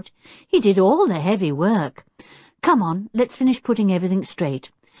 said George. "He did all the heavy work. Come on, let's finish putting everything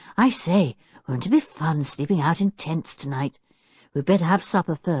straight. I say, won't it be fun sleeping out in tents tonight? We'd better have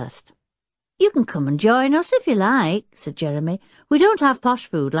supper first." "You can come and join us if you like," said Jeremy. "We don't have posh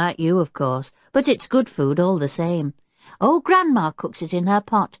food like you, of course, but it's good food all the same. Oh, Grandma cooks it in her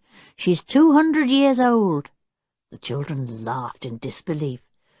pot. She's 200 years old." The children laughed in disbelief.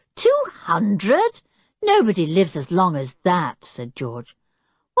 200? Nobody lives as long as that," said George.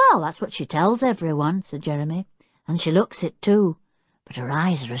 "Well, that's what she tells everyone," said Jeremy. "And she looks it too. But her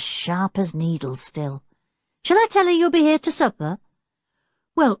eyes are as sharp as needles still. Shall I tell her you'll be here to supper?"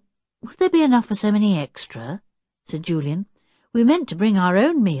 "Well, would there be enough for so many extra?" said Julian. "We meant to bring our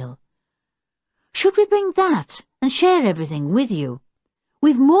own meal." "Should we bring that and share everything with you?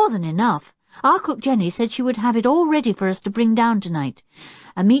 We've more than enough. Our cook Jenny said she would have it all ready for us to bring down tonight.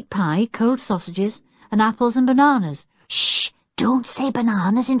 A meat pie, cold sausages, and apples and bananas." "Shh! Don't say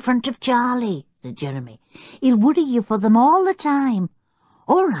bananas in front of Charlie," said Jeremy. "He'll worry you for them all the time."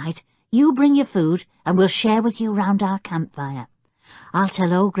 "All right, you bring your food and we'll share with you round our campfire. I'll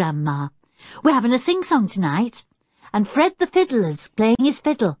tell old Grandma. We're having a sing-song tonight, and Fred the fiddler's playing his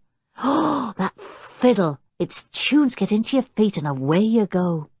fiddle. Oh, that fiddle! Its tunes get into your feet and away you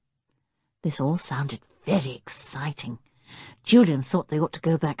go." This all sounded very exciting. Julian thought they ought to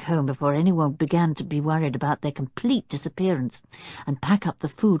go back home before anyone began to be worried about their complete disappearance, and pack up the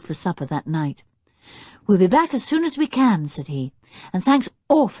food for supper that night. "We'll be back as soon as we can," said he, "and thanks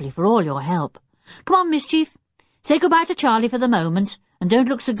awfully for all your help. Come on, Mischief. Say goodbye to Charlie for the moment, and don't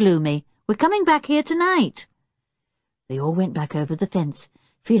look so gloomy. We're coming back here tonight." They all went back over the fence,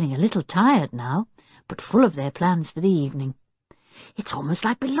 feeling a little tired now, but full of their plans for the evening. "It's almost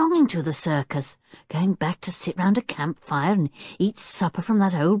like belonging to the circus, going back to sit round a campfire and eat supper from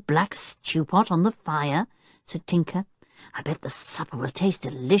that old black stew pot on the fire," said Tinker. "I bet the supper will taste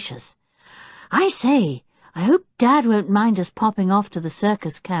delicious. I say, I hope Dad won't mind us popping off to the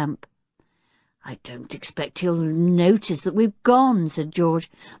circus camp." "I don't expect he'll notice that we've gone," said George.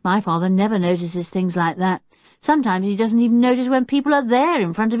 "My father never notices things like that. Sometimes he doesn't even notice when people are there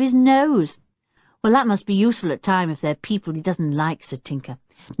in front of his nose." "Well, that must be useful at times if they're people he doesn't like," said Tinker.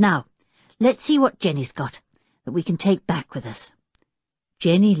 "Now, let's see what Jenny's got that we can take back with us."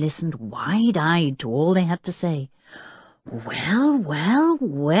 Jenny listened wide-eyed to all they had to say. "Well, well,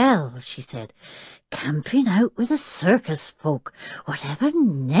 well," she said. "Camping out with the circus folk. Whatever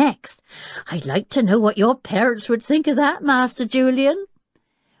next? I'd like to know what your parents would think of that, Master Julian."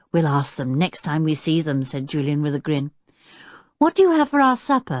 "We'll ask them next time we see them," said Julian with a grin. "What do you have for our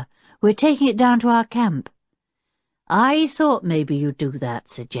supper? We're taking it down to our camp." "I thought maybe you'd do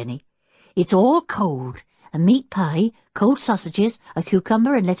that," said Jenny. "It's all cold. A meat pie, cold sausages, a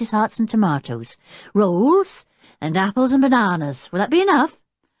cucumber and lettuce hearts and tomatoes, rolls, and apples and bananas. Will that be enough?"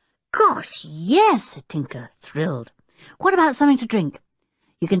 "Gosh, yes," said Tinker, thrilled. "What about something to drink?"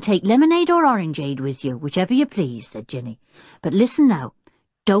 "You can take lemonade or orangeade with you, whichever you please," said Jenny. "But listen now,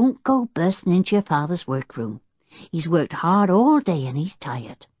 don't go bursting into your father's workroom. He's worked hard all day and he's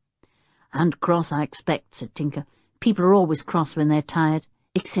tired." "And cross, I expect," said Tinker. "People are always cross when they're tired,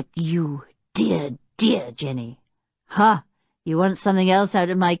 except you, dear, dear Jenny." "Ha! You want something else out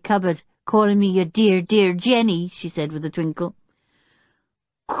of my cupboard, calling me your dear, dear Jenny," she said with a twinkle.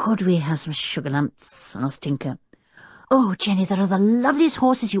 "Could we have some sugar lumps?" asked Tinker. "Oh, Jenny, there are the loveliest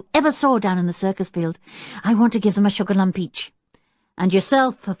horses you ever saw down in the circus field. I want to give them a sugar lump each." "And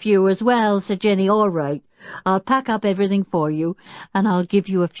yourself a few as well," said Jenny. "All right. I'll pack up everything for you, and I'll give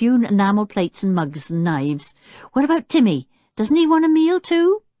you a few enamel plates and mugs and knives. What about Timmy? Doesn't he want a meal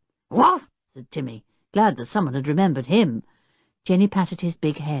too?" "Woof!" said Timmy, glad that someone had remembered him. Jenny patted his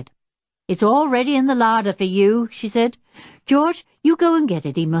big head. "It's all ready in the larder for you," she said. "George, you go and get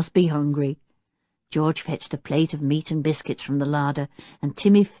it. He must be hungry." George fetched a plate of meat and biscuits from the larder, and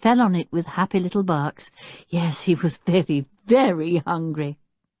Timmy fell on it with happy little barks. Yes, he was very, very hungry.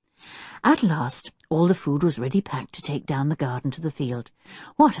 At last, all the food was ready packed to take down the garden to the field.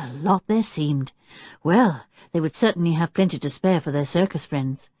 What a lot there seemed! Well, they would certainly have plenty to spare for their circus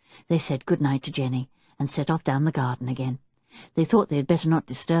friends. They said good-night to Jenny and set off down the garden again. They thought they had better not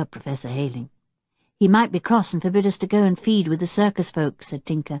disturb Professor Hayling. "He might be cross and forbid us to go and feed with the circus folk," said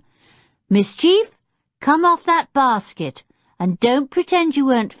Tinker. "Mischief, come off that basket, and don't pretend you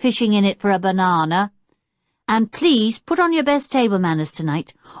weren't fishing in it for a banana. And please put on your best table manners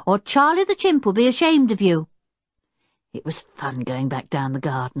tonight, or Charlie the chimp will be ashamed of you." It was fun going back down the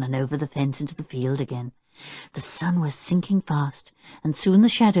garden and over the fence into the field again. The sun was sinking fast, and soon the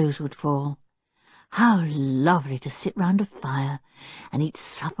shadows would fall. How lovely to sit round a fire and eat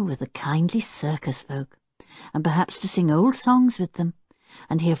supper with the kindly circus folk, and perhaps to sing old songs with them,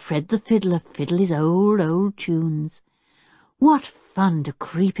 and hear Fred the fiddler fiddle his old tunes. What fun to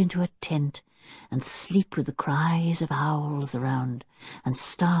creep into a tent and sleep with the cries of owls around and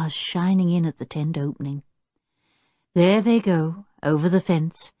stars shining in at the tent opening. There they go, over the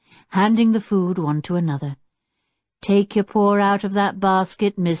fence, handing the food one to another. "Take your paw out of that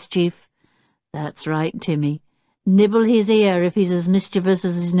basket, Mischief." "That's right, Timmy. Nibble his ear if he's as mischievous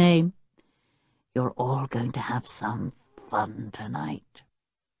as his name." You're all going to have some fun tonight.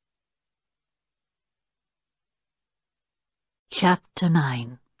 Chapter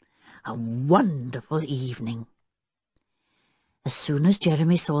 9. A Wonderful Evening. As soon as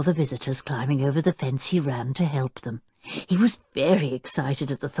Jeremy saw the visitors climbing over the fence, he ran to help them. He was very excited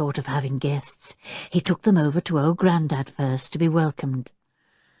at the thought of having guests. He took them over to old Grandad first to be welcomed.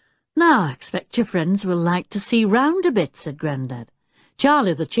 "Now, I expect your friends will like to see round a bit," said Grandad.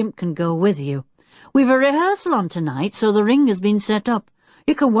 "Charlie the chimp can go with you. We've a rehearsal on tonight, so the ring has been set up.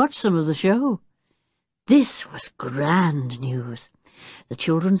 You can watch some of the show." This was grand news. The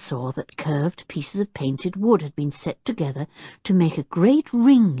children saw that curved pieces of painted wood had been set together to make a great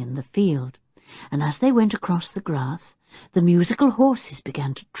ring in the field, and as they went across the grass, the musical horses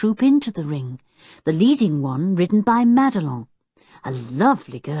began to troop into the ring, the leading one ridden by Madelon, a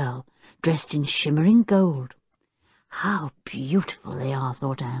lovely girl dressed in shimmering gold. "How beautiful they are,"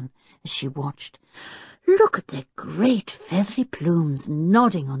 thought Anne, as she watched. "Look at their great feathery plumes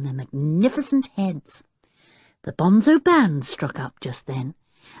nodding on their magnificent heads." The bonzo band struck up just then,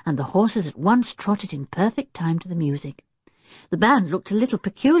 and the horses at once trotted in perfect time to the music. The band looked a little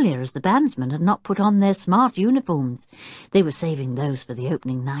peculiar, as the bandsmen had not put on their smart uniforms. They were saving those for the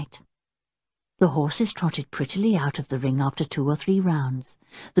opening night. The horses trotted prettily out of the ring after 2 or 3 rounds,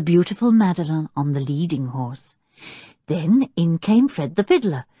 the beautiful Madeline on the leading horse. Then in came Fred the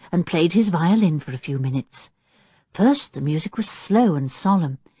fiddler, and played his violin for a few minutes. First the music was slow and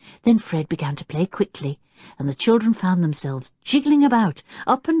solemn, then Fred began to play quickly, and the children found themselves jiggling about,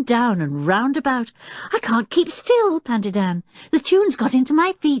 up and down and round about. "I can't keep still," panted Anne. "The tune's got into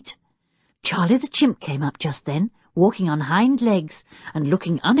my feet." Charlie the chimp came up just then, walking on hind legs and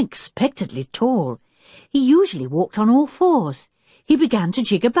looking unexpectedly tall. He usually walked on all fours. He began to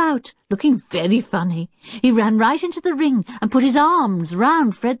jig about, looking very funny. He ran right into the ring and put his arms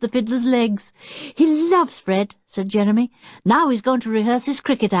round Fred the fiddler's legs. "He loves Fred," said Jeremy. "Now he's going to rehearse his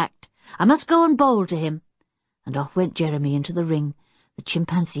cricket act. I must go and bowl to him." And off went Jeremy into the ring. The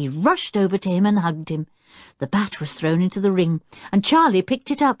chimpanzee rushed over to him and hugged him. The bat was thrown into the ring, and Charlie picked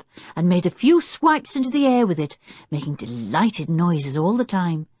it up and made a few swipes into the air with it, making delighted noises all the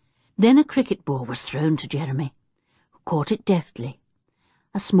time. Then a cricket ball was thrown to Jeremy, who caught it deftly.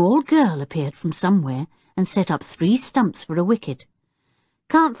 A small girl appeared from somewhere and set up 3 stumps for a wicket.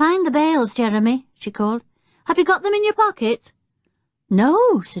 "Can't find the bails, Jeremy," she called. "Have you got them in your pocket?"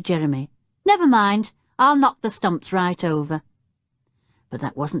 "No," said Jeremy. "Never mind. I'll knock the stumps right over." But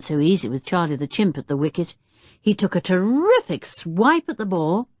that wasn't so easy with Charlie the chimp at the wicket. He took a terrific swipe at the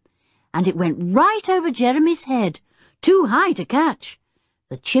ball, and it went right over Jeremy's head, too high to catch.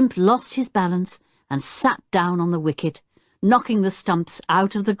 The chimp lost his balance and sat down on the wicket, knocking the stumps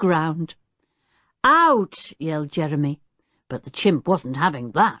out of the ground. "Out!" yelled Jeremy, but the chimp wasn't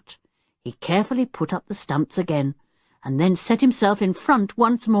having that. He carefully put up the stumps again, and then set himself in front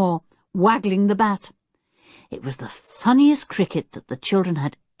once more, waggling the bat. It was the funniest cricket that the children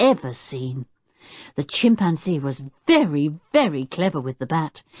had ever seen. The chimpanzee was very, very clever with the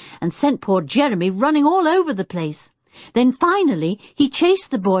bat, and sent poor Jeremy running all over the place. Then finally he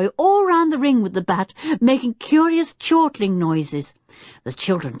chased the boy all round the ring with the bat, making curious chortling noises. The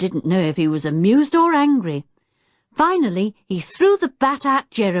children didn't know if he was amused or angry. Finally he threw the bat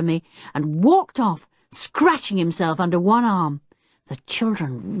at Jeremy and walked off, scratching himself under one arm. The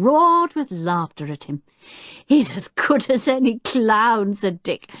children roared with laughter at him. "He's as good as any clown," said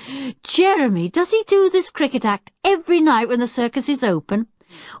Dick. "Jeremy, does he do this cricket act every night when the circus is open?"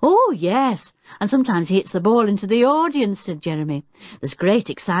 "Oh, yes, and sometimes he hits the ball into the audience," said Jeremy. "There's great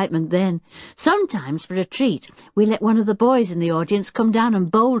excitement then. Sometimes, for a treat, we let one of the boys in the audience come down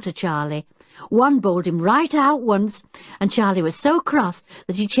and bowl to Charlie. One bowled him right out once, and Charlie was so cross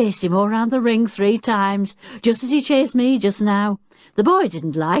that he chased him all round the ring 3 times, just as he chased me just now. The boy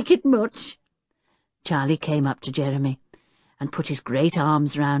didn't like it much." Charlie came up to Jeremy and put his great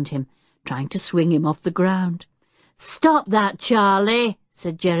arms round him, trying to swing him off the ground. "Stop that, Charlie,"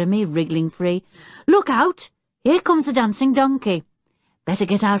 said Jeremy, wriggling free. "Look out! Here comes the dancing donkey. Better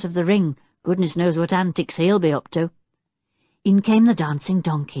get out of the ring. Goodness knows what antics he'll be up to." In came the dancing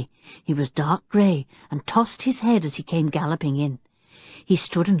donkey. He was dark grey and tossed his head as he came galloping in. He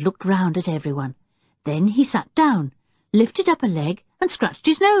stood and looked round at everyone. Then he sat down, lifted up a leg and scratched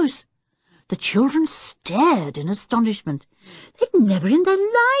his nose. The children stared in astonishment. They'd never in their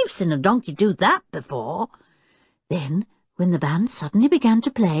lives seen a donkey do that before. Then, when the band suddenly began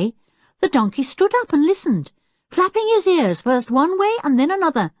to play, the donkey stood up and listened, flapping his ears first one way and then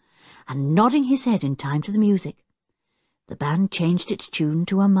another, and nodding his head in time to the music. The band changed its tune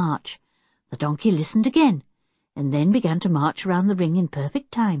to a march. The donkey listened again, and then began to march around the ring in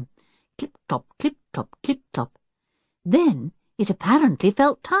perfect time. Clip-clop, clip-clop, clip-clop. Then it apparently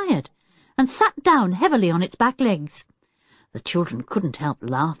felt tired, and sat down heavily on its back legs. The children couldn't help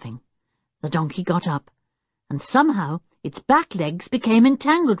laughing. The donkey got up, and somehow its back legs became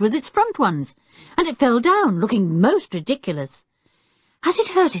entangled with its front ones, and it fell down, looking most ridiculous. "Has it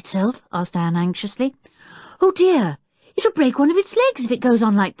hurt itself?" asked Anne anxiously. "Oh dear, it'll break one of its legs if it goes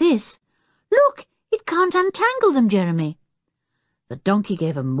on like this. Look, it can't untangle them, Jeremy." The donkey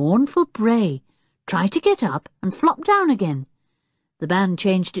gave a mournful bray, tried to get up, and flopped down again. The band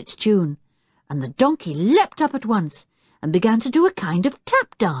changed its tune, and the donkey leapt up at once and began to do a kind of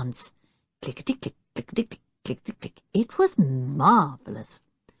tap dance. Clickety-click, clickety-click, clickety-click. It was marvellous.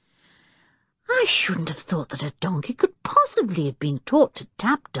 "I shouldn't have thought that a donkey could possibly have been taught to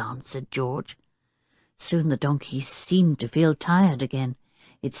tap dance," said George. Soon the donkey seemed to feel tired again.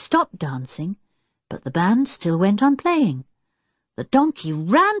 It stopped dancing, but the band still went on playing. The donkey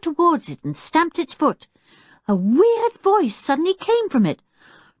ran towards it and stamped its foot. A weird voice suddenly came from it.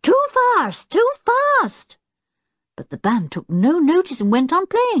 "Too fast! Too fast!" But the band took no notice and went on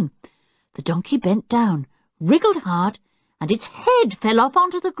playing. The donkey bent down, wriggled hard, and its head fell off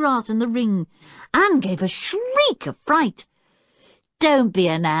onto the grass in the ring. Anne gave a shriek of fright. "Don't be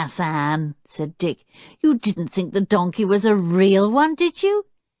an ass, Anne," said Dick. "You didn't think the donkey was a real one, did you?"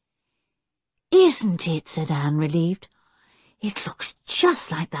 "Isn't it?" said Anne, relieved. "It looks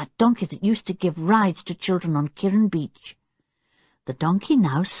just like that donkey that used to give rides to children on Kirrin Beach." The donkey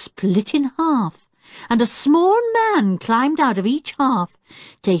now split in half, and a small man climbed out of each half,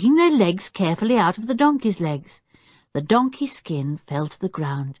 taking their legs carefully out of the donkey's legs. The donkey's skin fell to the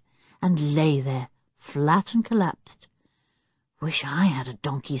ground and lay there, flat and collapsed. "Wish I had a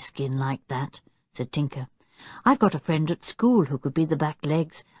donkey's skin like that," said Tinker. "I've got a friend at school who could be the back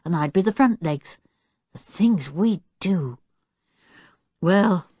legs, and I'd be the front legs. The things we'd do."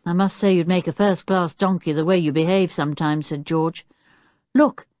 "Well, I must say you'd make a first-class donkey the way you behave sometimes," said George.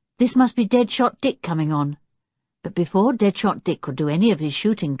 "Look, this must be Deadshot Dick coming on." But before Deadshot Dick could do any of his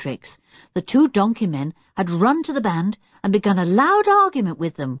shooting tricks, the 2 donkey men had run to the band and begun a loud argument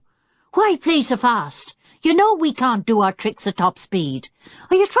with them. "Why play so fast? You know we can't do our tricks at top speed.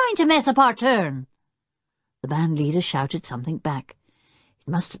 Are you trying to mess up our turn?" The band leader shouted something back. It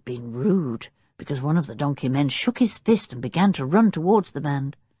must have been rude, because one of the donkey men shook his fist and began to run towards the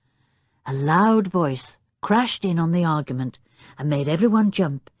band. A loud voice crashed in on the argument and made everyone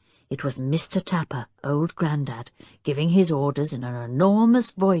jump. It was Mr. Tapper, old Grandad, giving his orders in an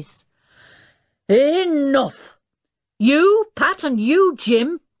enormous voice. "Enough! You, Pat, and you,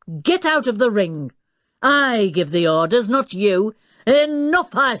 Jim, get out of the ring. I give the orders, not you.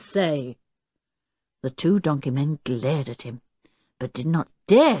 Enough, I say." The 2 donkey men glared at him, but did not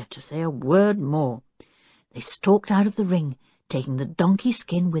dare to say a word more. They stalked out of the ring, taking the donkey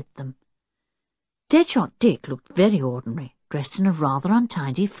skin with them. Deadshot Dick looked very ordinary, dressed in a rather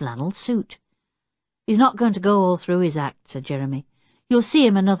untidy flannel suit. "He's not going to go all through his act," said Jeremy. "You'll see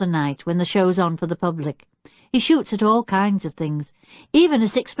him another night when the show's on for the public. He shoots at all kinds of things, even a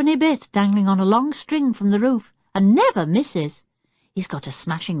 6-penny bit dangling on a long string from the roof, and never misses. He's got a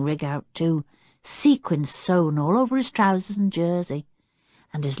smashing rig out, too, sequins sewn all over his trousers and jersey.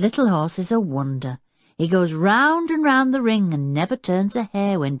 And his little horse is a wonder. He goes round and round the ring and never turns a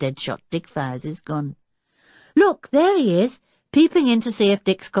hair when Deadshot Dick fires his gun. Look, there he is, peeping in to see if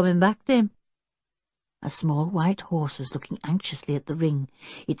Dick's coming back to him." A small white horse was looking anxiously at the ring,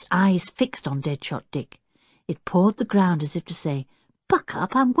 its eyes fixed on Deadshot Dick. It pawed the ground as if to say, buck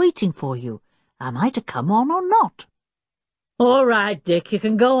up, I'm waiting for you. Am I to come on or not?" "All right, Dick, you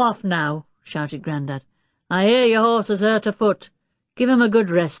can go off now," shouted Grandad. "I hear your horse has hurt a foot. Give him a good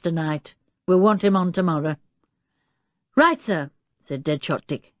rest tonight. We'll want him on tomorrow." "Right, sir," said Deadshot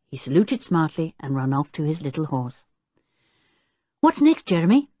Dick. He saluted smartly and ran off to his little horse. "What's next,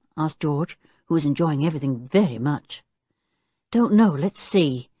 Jeremy?" asked George, who was enjoying everything very much. "Don't know, let's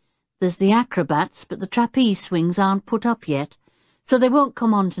see. There's the acrobats, but the trapeze swings aren't put up yet, so they won't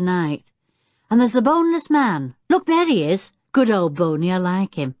come on tonight. And there's the boneless man. Look, there he is. Good old Boney, I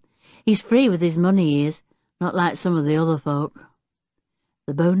like him. He's free with his money, he is, not like some of the other folk."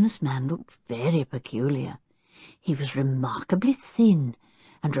 The boneless man looked very peculiar. He was remarkably thin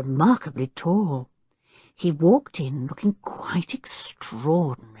and remarkably tall. He walked in looking quite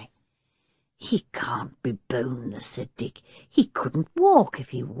extraordinary. "He can't be boneless," said Dick. "He couldn't walk if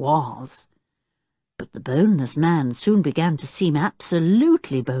he was." But the boneless man soon began to seem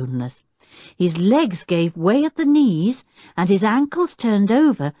absolutely boneless. His legs gave way at the knees, and his ankles turned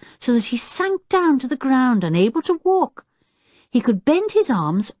over so that he sank down to the ground, unable to walk. He could bend his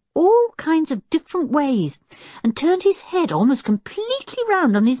arms all kinds of different ways, and turned his head almost completely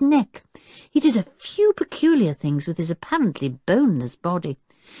round on his neck. He did a few peculiar things with his apparently boneless body,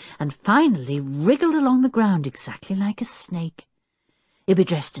 and finally wriggled along the ground exactly like a snake. "He'll be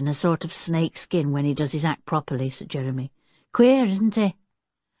dressed in a sort of snake skin when he does his act properly," said Jeremy. "Queer, isn't he?"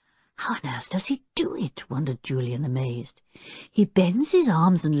 "How on earth does he do it?" wondered Julian, amazed. "He bends his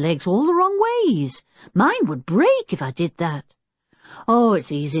arms and legs all the wrong ways. Mine would break if I did that." "Oh,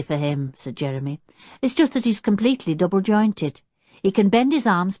 it's easy for him," said Jeremy. "It's just that he's completely double-jointed. He can bend his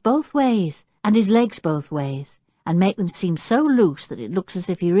arms both ways, and his legs both ways, and make them seem so loose that it looks as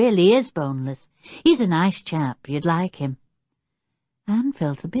if he really is boneless. He's a nice chap. You'd like him." Anne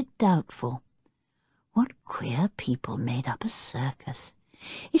felt a bit doubtful. What queer people made up a circus.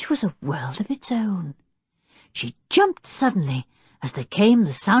 It was a world of its own. She jumped suddenly as there came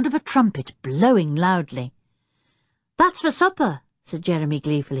the sound of a trumpet blowing loudly. "That's for supper," said Jeremy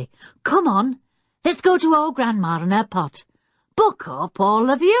gleefully. "Come on, let's go to old Grandma and her pot. Buck up, all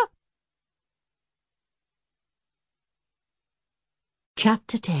of you."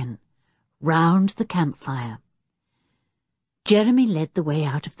 Chapter 10. Round the Campfire. Jeremy led the way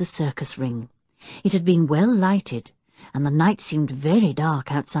out of the circus ring. It had been well lighted, and the night seemed very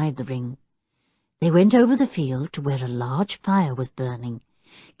dark outside the ring. They went over the field to where a large fire was burning,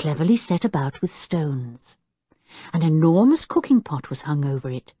 cleverly set about with stones. An enormous cooking pot was hung over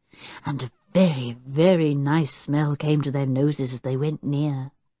it, and a very, very nice smell came to their noses as they went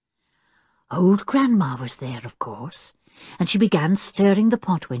near. Old Grandma was there, of course, and she began stirring the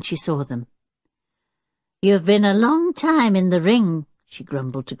pot when she saw them. "You've been a long time in the ring," she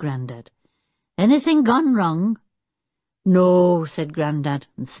grumbled to Grandad. "Anything gone wrong?" "No," said Grandad,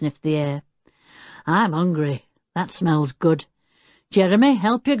 and sniffed the air. "I'm hungry. That smells good. Jeremy,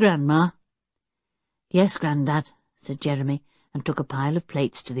 help your Grandma." "Yes, Grandad," said Jeremy, and took a pile of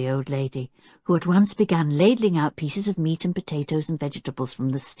plates to the old lady, who at once began ladling out pieces of meat and potatoes and vegetables from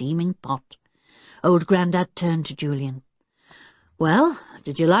the steaming pot. Old Grandad turned to Julian. "Well,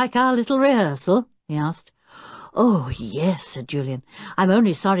 did you like our little rehearsal?" he asked. "Oh, yes," said Julian. "I'm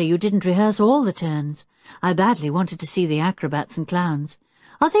only sorry you didn't rehearse all the turns. I badly wanted to see the acrobats and clowns.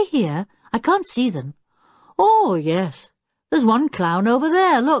 Are they here? I can't see them." "Oh, yes. There's one clown over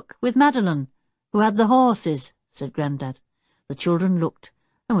there, look, with Madeline, who had the horses," said Grandad. The children looked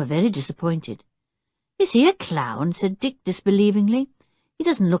and were very disappointed. "Is he a clown?" said Dick disbelievingly. "He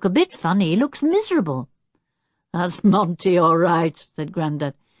doesn't look a bit funny. He looks miserable." "That's Monty, all right," said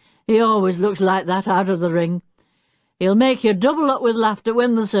Grandad. "He always looks like that out of the ring. He'll make you double up with laughter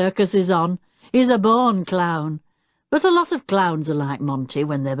when the circus is on. He's a born clown. But a lot of clowns are like Monty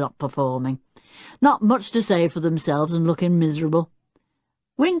when they're not performing. Not much to say for themselves and looking miserable.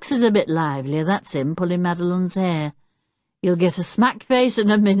 Winks is a bit livelier, that's him, pulling Madeline's hair. You'll get a smacked face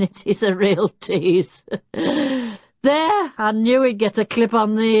in a minute. He's a real tease. There, I knew he'd get a clip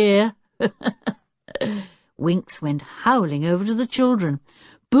on the ear." Winks went howling over to the children,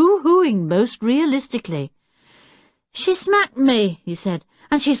 boo-hooing most realistically. "She smacked me," he said,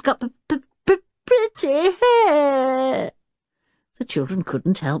 "and she's got pretty hair." The children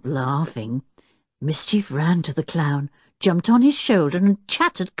couldn't help laughing. Mischief ran to the clown, jumped on his shoulder, and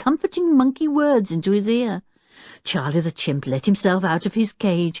chattered comforting monkey words into his ear. Charlie the chimp let himself out of his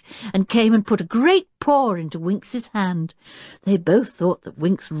cage and came and put a great paw into Winks's hand. They both thought that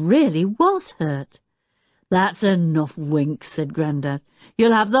Winks really was hurt. "That's enough, Winks," said Grandad.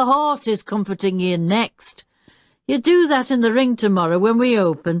 "You'll have the horses comforting you next. You do that in the ring tomorrow when we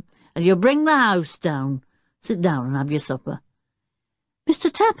open, and you'll bring the house down. Sit down and have your supper." "Mr.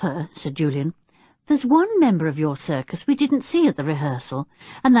 Tapper," said Julian, "there's one member of your circus we didn't see at the rehearsal,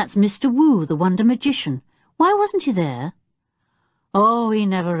 and that's Mr. Wu, the Wonder Magician. Why wasn't he there?" "Oh, he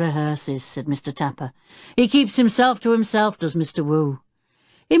never rehearses," said Mr. Tapper. "He keeps himself to himself, does Mr. Wu.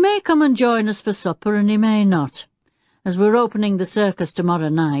 He may come and join us for supper, and he may not. As we're opening the circus tomorrow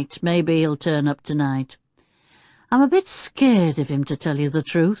night, maybe he'll turn up tonight. I'm a bit scared of him, to tell you the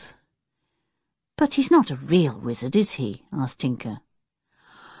truth." "But he's not a real wizard, is he?" asked Tinker.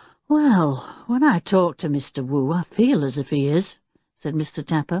 "Well, when I talk to Mr. Wu, I feel as if he is," said Mr.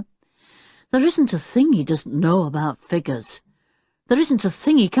 Tapper. "There isn't a thing he doesn't know about figures. There isn't a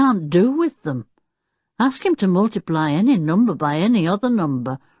thing he can't do with them. Ask him to multiply any number by any other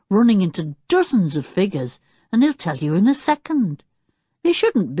number, running into dozens of figures, and he'll tell you in a second. He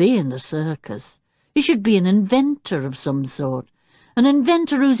shouldn't be in a circus. He should be an inventor of some sort, an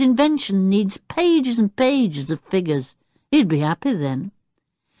inventor whose invention needs pages and pages of figures. He'd be happy then."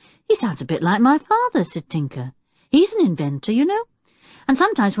 "He sounds a bit like my father," said Tinker. "He's an inventor, you know. And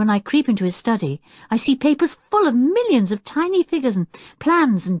sometimes when I creep into his study, I see papers full of millions of tiny figures and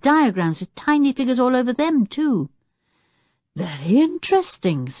plans and diagrams with tiny figures all over them, too." "Very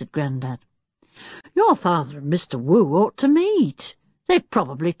interesting," said Grandad. "Your father and Mr. Wu ought to meet. They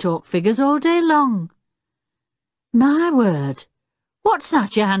probably talk figures all day long. My word, what's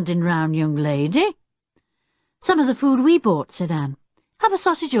that you're handing round, young lady?" "Some of the food we bought," said Anne. "Have a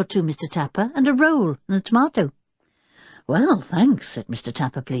sausage or two, Mr. Tapper, and a roll and a tomato." "Well, thanks," said Mr.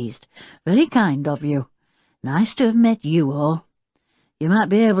 Tapper, pleased. "Very kind of you. Nice to have met you all. You might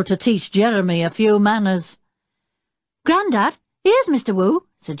be able to teach Jeremy a few manners." "Grandad, here's Mr. Wu,"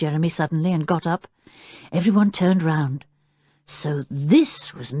 said Jeremy suddenly, and got up. Everyone turned round. So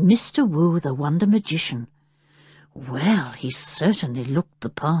this was Mr. Wu, the Wonder Magician. Well, he certainly looked the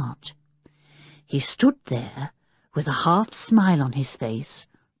part. He stood there with a half-smile on his face,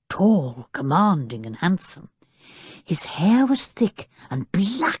 tall, commanding, and handsome. His hair was thick and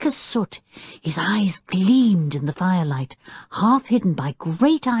black as soot. His eyes gleamed in the firelight, half hidden by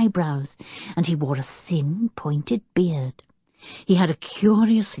great eyebrows, and he wore a thin, pointed beard. He had a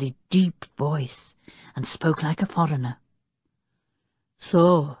curiously deep voice, and spoke like a foreigner.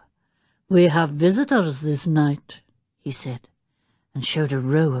 "So, we have visitors this night," he said, and showed a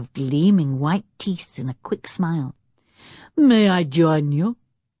row of gleaming white teeth in a quick smile. "May I join you?"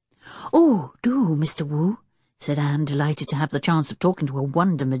 "Oh, do, Mr. Wu," said Anne, delighted to have the chance of talking to a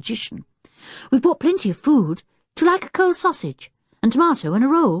Wonder Magician. "We've bought plenty of food. Do you like a cold sausage, and tomato, and a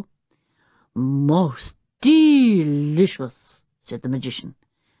roll?" "Most delicious," said the magician,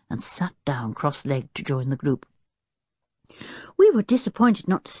 and sat down cross-legged to join the group. "We were disappointed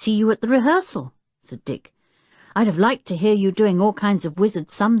not to see you at the rehearsal," said Dick. "I'd have liked to hear you doing all kinds of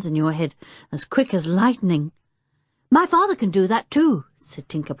wizard sums in your head, as quick as lightning." "My father can do that too," said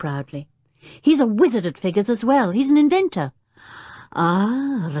Tinker proudly. "He's a wizard at figures as well. He's an inventor."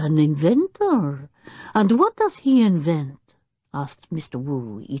 "Ah, an inventor. And what does he invent?" asked Mr.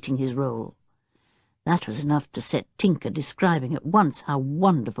 Wu, eating his roll. That was enough to set Tinker describing at once how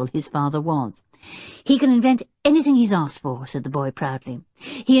wonderful his father was. "He can invent anything he's asked for," said the boy proudly.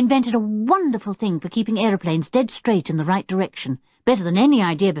 "He invented a wonderful thing for keeping aeroplanes dead straight in the right direction, better than any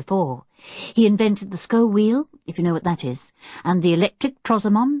idea before. He invented the Sco wheel, if you know what that is, and the electric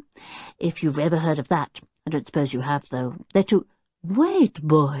trosamon, if you've ever heard of that. I don't suppose you have, though. They're too—" "Wait,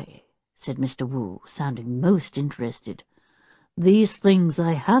 boy," said Mr. Wu, sounding most interested. "These things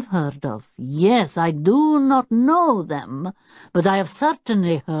I have heard of. Yes, I do not know them, but I have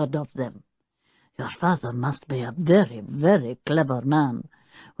certainly heard of them. Your father must be a very, very clever man,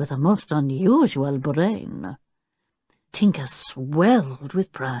 with a most unusual brain." Tinker swelled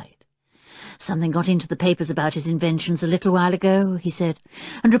with pride. "Something got into the papers about his inventions a little while ago," he said,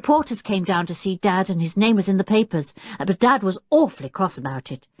 "and reporters came down to see Dad, and his name was in the papers, but Dad was awfully cross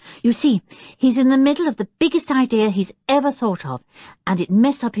about it. You see, he's in the middle of the biggest idea he's ever thought of, and it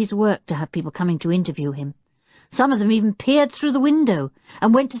messed up his work to have people coming to interview him. Some of them even peered through the window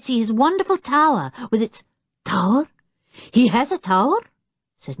and went to see his wonderful tower with its—" "Tower? He has a tower?"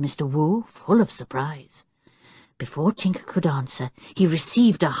 said Mr. Wu, full of surprise. Before Tinker could answer, he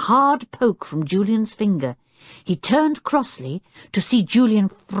received a hard poke from Julian's finger. He turned crossly to see Julian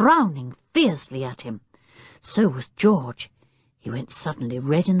frowning fiercely at him. So was George. He went suddenly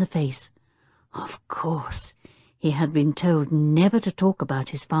red in the face. Of course, he had been told never to talk about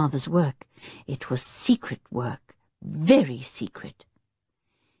his father's work. It was secret work, very secret.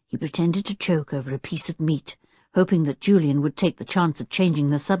 He pretended to choke over a piece of meat, hoping that Julian would take the chance of changing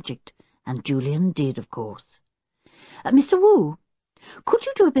the subject, and Julian did, of course. "Mr. Wu, could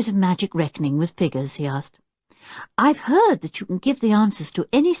you do a bit of magic reckoning with figures?" he asked. I've heard that you can give the answers to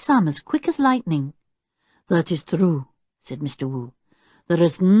any sum as quick as lightning." "That is true," said Mr. Wu. "There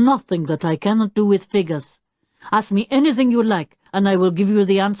is nothing that I cannot do with figures. Ask me anything you like, and I will give you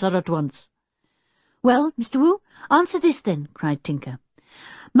the answer at once." "Well, Mr. Wu, answer this then," cried Tinker.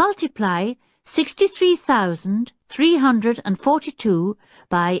 "Multiply 63,342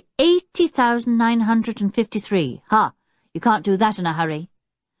 by 80,953. Ha! You can't do that in a hurry."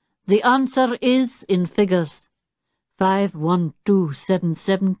 "The answer is in figures.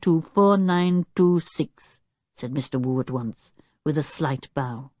 512772496, said Mr. Wu at once, with a slight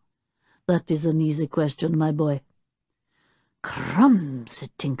bow. "That is an easy question, my boy." "Crumbs," said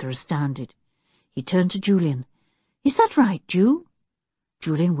Tinker, astounded. He turned to Julian. "Is that right, Ju?"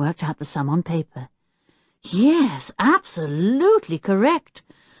 Julian worked out the sum on paper. "Yes, absolutely correct."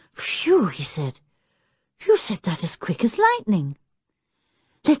 "Phew," he said. "You said that as quick as lightning."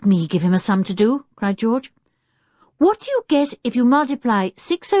 "Let me give him a sum to do," cried George. "What do you get if you multiply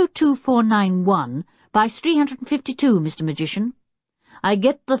 602491 by 352, Mr. Magician?" "I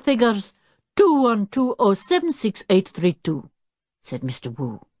get the figures 212076832, said Mr.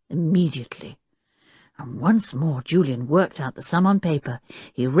 Wu immediately. And once more Julian worked out the sum on paper.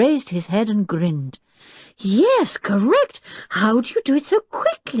 He raised his head and grinned. "Yes, correct. How do you do it so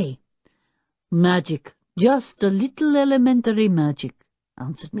quickly?" "Magic, just a little elementary magic,"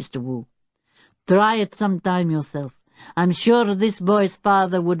 answered Mr. Wu. "Try it some time yourself. I'm sure this boy's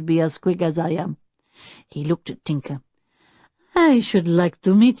father would be as quick as I am." He looked at Tinker. "I should like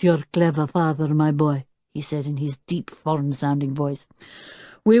to meet your clever father, my boy," he said in his deep, foreign-sounding voice.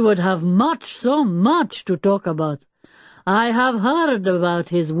 "We would have much, so much to talk about. I have heard about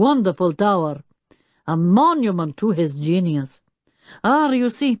his wonderful tower, a monument to his genius.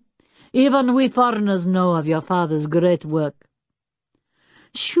 You see, even we foreigners know of your father's great work."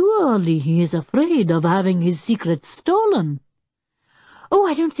 "Surely he is afraid of having his secrets stolen." "Oh,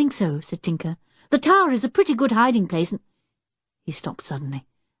 I don't think so," said Tinker. "The tower is a pretty good hiding place, and—" He stopped suddenly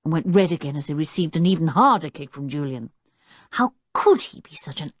and went red again as he received an even harder kick from Julian. How could he be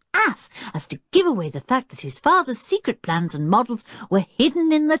such an ass as to give away the fact that his father's secret plans and models were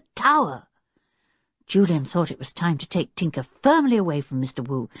hidden in the tower? Julian thought it was time to take Tinker firmly away from Mr.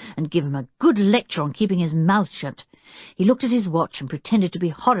 Wu and give him a good lecture on keeping his mouth shut. He looked at his watch and pretended to be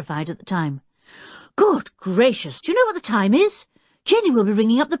horrified at the time. "Good gracious, do you know what the time is? Jenny will be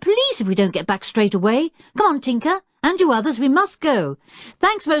ringing up the police if we don't get back straight away. Come on, Tinker, and you others, we must go.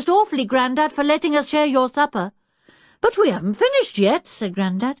 Thanks most awfully, Grandad, for letting us share your supper." "But we haven't finished yet," said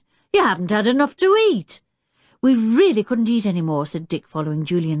Grandad. "You haven't had enough to eat." "We really couldn't eat any more," said Dick, following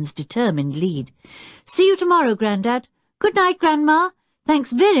Julian's determined lead. "See you tomorrow, Grandad. Good night, Grandma.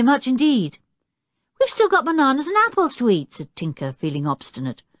 Thanks very much indeed." "We've still got bananas and apples to eat," said Tinker, feeling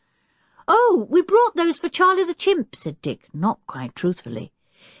obstinate. "Oh, we brought those for Charlie the Chimp," said Dick, not quite truthfully.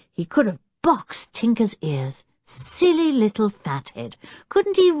 He could have boxed Tinker's ears. Silly little fathead.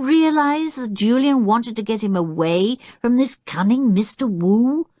 Couldn't he realize that Julian wanted to get him away from this cunning Mr.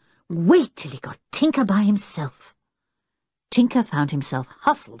 Wu? Wait till he got Tinker by himself. Tinker found himself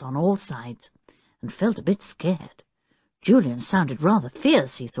hustled on all sides and felt a bit scared. Julian sounded rather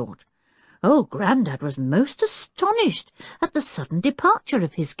fierce, he thought. Oh, Grandad was most astonished at the sudden departure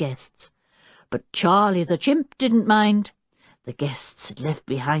of his guests. But Charlie the Chimp didn't mind. The guests had left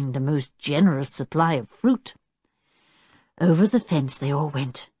behind a most generous supply of fruit. Over the fence they all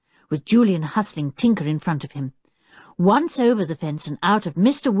went, with Julian hustling Tinker in front of him. Once over the fence and out of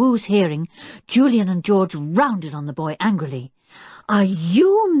Mr. Wu's hearing, Julian and George rounded on the boy angrily. "Are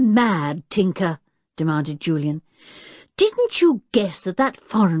you mad, Tinker?" demanded Julian. "Didn't you guess that that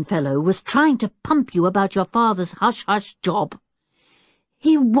foreign fellow was trying to pump you about your father's hush-hush job?"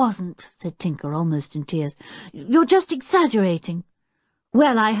 "He wasn't," said Tinker, almost in tears. "You're just exaggerating."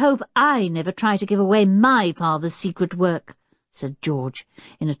 "Well, I hope I never try to give away my father's secret work," said George,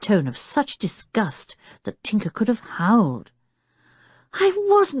 in a tone of such disgust that Tinker could have howled. "I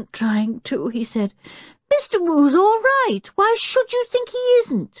wasn't trying to," he said. "Mr. Wu's all right. Why should you think he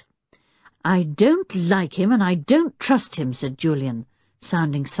isn't?" "I don't like him and I don't trust him," said Julian,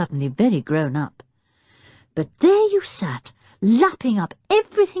 sounding suddenly very grown up. But there you sat, lapping up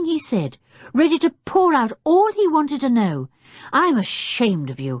everything he said, ready to pour out all he wanted to know. "I'm ashamed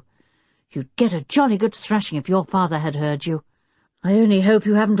of you. You'd get a jolly good thrashing if your father had heard you. I only hope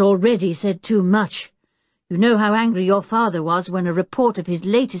you haven't already said too much. You know how angry your father was when a report of his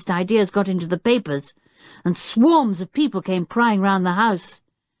latest ideas got into the papers, and swarms of people came prying round the house."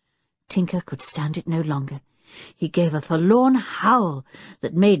 Tinker could stand it no longer. He gave a forlorn howl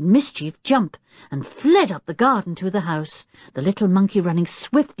that made Mischief jump, and fled up the garden to the house, the little monkey running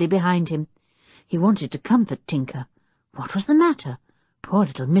swiftly behind him. He wanted to comfort Tinker. What was the matter? Poor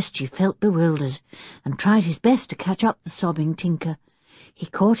little Mischief felt bewildered, and tried his best to catch up the sobbing Tinker. He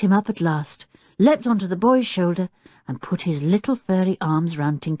caught him up at last, leapt onto the boy's shoulder, and put his little furry arms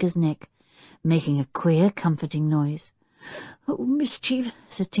round Tinker's neck, making a queer, comforting noise. "Oh, Mischief,"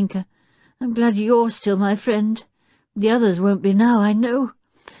 said Tinker, "I'm glad you're still my friend. The others won't be now, I know.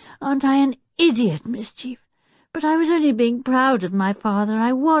 Aren't I an idiot, Mischief? But I was only being proud of my father.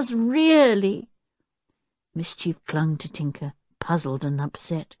 I was really." Mischief clung to Tinker, puzzled and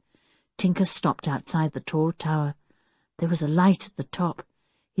upset. Tinker stopped outside the tall tower. There was a light at the top.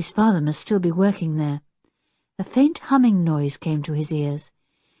 His father must still be working there. A faint humming noise came to his ears.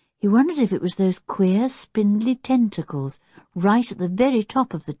 He wondered if it was those queer, spindly tentacles right at the very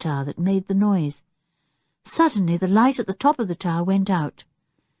top of the tower that made the noise. Suddenly the light at the top of the tower went out.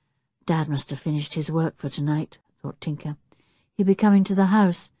 Dad must have finished his work for tonight, thought Tinker. He'll be coming to the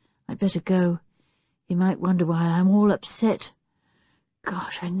house. I'd better go. He might wonder why I'm all upset.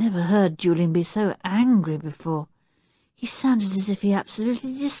 Gosh, I never heard Julian be so angry before. He sounded as if he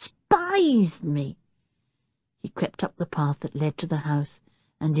absolutely despised me. He crept up the path that led to the house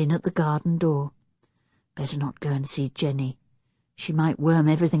and in at the garden door. Better not go and see Jenny. She might worm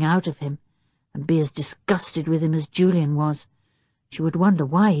everything out of him and be as disgusted with him as Julian was. She would wonder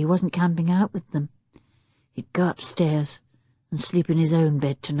why he wasn't camping out with them. He'd go upstairs and sleep in his own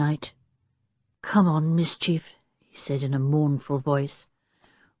bed tonight. "Come on, Mischief," he said in a mournful voice.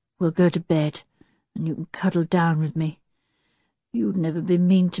 "We'll go to bed, and you can cuddle down with me. You'd never be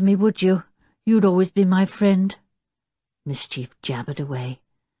mean to me, would you? You'd always be my friend." Mischief jabbered away,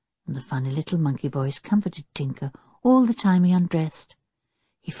 and the funny little monkey voice comforted Tinker all the time he undressed.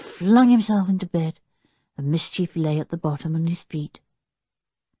 He flung himself into bed, and Mischief lay at the bottom on his feet.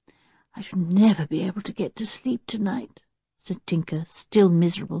 "I shall never be able to get to sleep tonight," said Tinker, still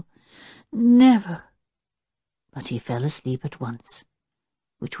miserable. "Never." But he fell asleep at once,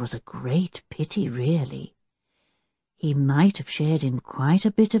 which was a great pity, really. He might have shared in quite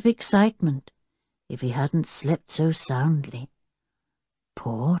a bit of excitement if he hadn't slept so soundly.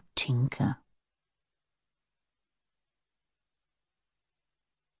 Poor Tinker.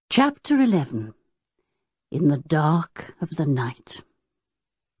 Chapter 11. In the Dark of the Night.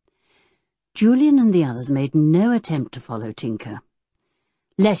 Julian and the others made no attempt to follow Tinker.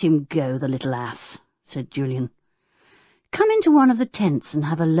 "Let him go, the little ass," said Julian. "Come into one of the tents and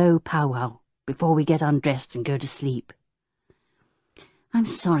have a low powwow before we get undressed and go to sleep." "I'm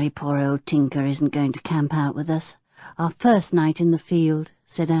sorry poor old Tinker isn't going to camp out with us, our first night in the field,"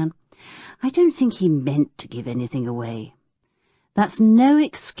 said Anne. "I don't think he meant to give anything away." "That's no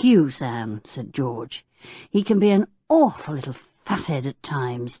excuse, Anne," said George. "He can be an awful little fathead at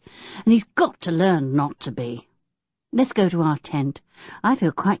times, and he's got to learn not to be. Let's go to our tent. I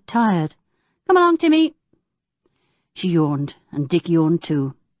feel quite tired. Come along, Timmy." She yawned, and Dick yawned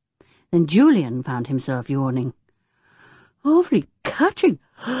too. Then Julian found himself yawning. "Awfully catching,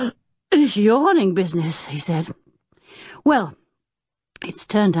 this yawning business," he said. "Well, it's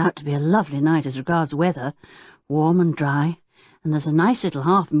turned out to be a lovely night as regards weather, warm and dry, and there's a nice little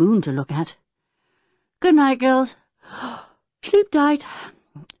half-moon to look at. Good night, girls. Sleep tight.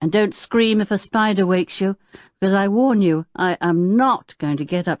 And don't scream if a spider wakes you, because I warn you, I am not going to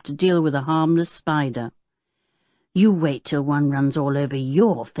get up to deal with a harmless spider." "You wait till one runs all over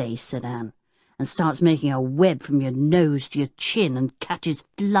your face," said Anne, "and starts making a web from your nose to your chin and catches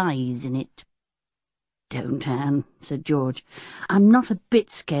flies in it." "Don't, Anne," said George. "I'm not a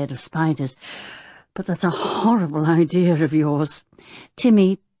bit scared of spiders, but that's a horrible idea of yours.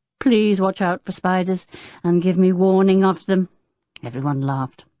 Timmy, please watch out for spiders and give me warning of them." Everyone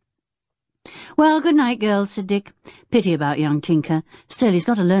laughed. "Well, good night, girls," said Dick. "Pity about young Tinker. Still, he's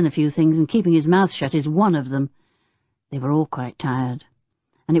got to learn a few things, and keeping his mouth shut is one of them." They were all quite tired,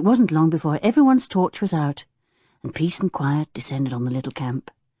 and it wasn't long before everyone's torch was out, and peace and quiet descended on the little camp.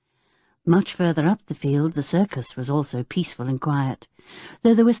 Much further up the field the circus was also peaceful and quiet,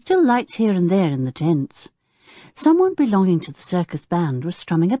 though there were still lights here and there in the tents. Someone belonging to the circus band was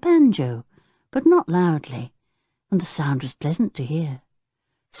strumming a banjo, but not loudly, and the sound was pleasant to hear.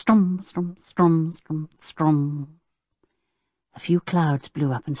 Strum, strum, strum, strum, strum. A few clouds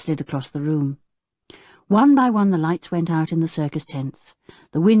blew up and slid across the room. One by one the lights went out in the circus tents,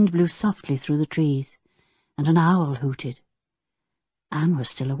 the wind blew softly through the trees, and an owl hooted. Anne was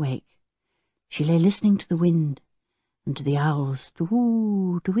still awake. She lay listening to the wind, and to the owls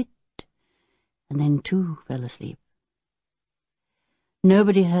to-woo, to-wit, and then too fell asleep.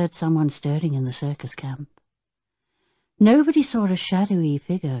 Nobody heard someone stirring in the circus camp. Nobody saw a shadowy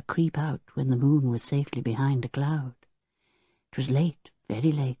figure creep out when the moon was safely behind a cloud. It was late,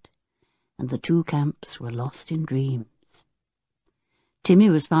 very late, and the two camps were lost in dreams. Timmy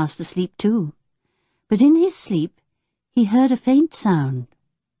was fast asleep too, but in his sleep he heard a faint sound,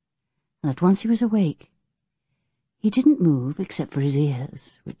 and at once he was awake. He didn't move except for his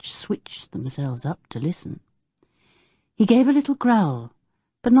ears, which switched themselves up to listen. He gave a little growl,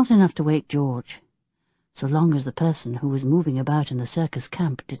 but not enough to wake George, so long as the person who was moving about in the circus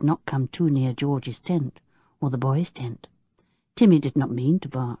camp did not come too near George's tent or the boys' tent. Timmy did not mean to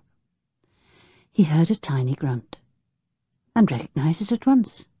bark. He heard a tiny grunt, and recognized it at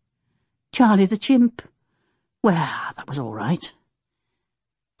once. Charlie the chimp. Well, that was all right.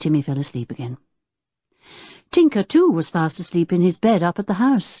 Timmy fell asleep again. Tinker, too, was fast asleep in his bed up at the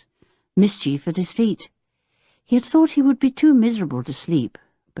house, Mischief at his feet. He had thought he would be too miserable to sleep,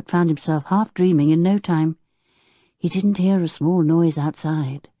 but found himself half dreaming in no time. He didn't hear a small noise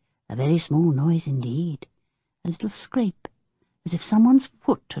outside, a very small noise indeed, a little scrape, as if someone's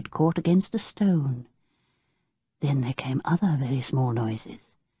foot had caught against a stone. Then there came other very small noises,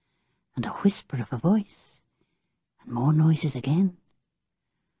 and a whisper of a voice, and more noises again.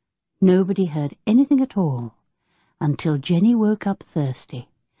 Nobody heard anything at all until Jenny woke up thirsty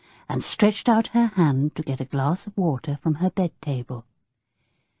and stretched out her hand to get a glass of water from her bed table.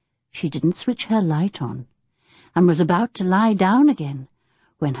 She didn't switch her light on, and was about to lie down again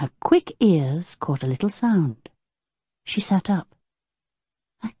when her quick ears caught a little sound. She sat up.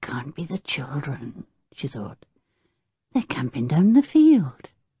 That can't be the children, she thought. They're camping down the field.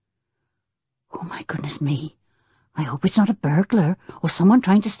 Oh, my goodness me. I hope it's not a burglar or someone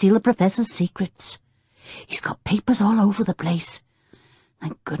trying to steal the professor's secrets. He's got papers all over the place.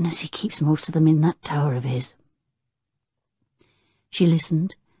 Thank goodness he keeps most of them in that tower of his. She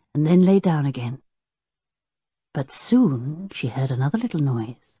listened and then lay down again. But soon she heard another little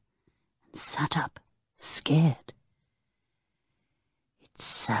noise and sat up, scared. It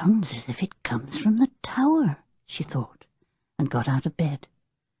sounds as if it comes from the tower, she thought, and got out of bed.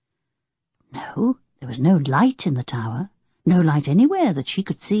 No, there was no light in the tower, no light anywhere that she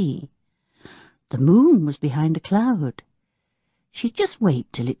could see. The moon was behind a cloud. She'd just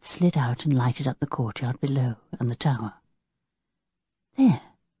wait till it slid out and lighted up the courtyard below and the tower. There,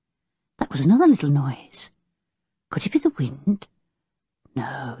 that was another little noise. Could it be the wind?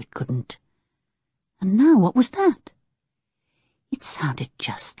 No, it couldn't. And now what was that? It sounded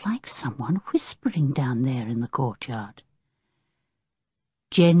just like someone whispering down there in the courtyard.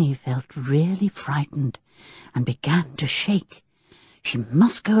 Jenny felt really frightened and began to shake. She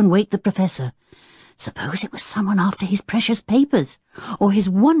must go and wake the professor. Suppose it was someone after his precious papers, or his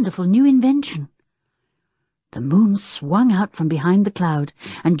wonderful new invention. The moon swung out from behind the cloud,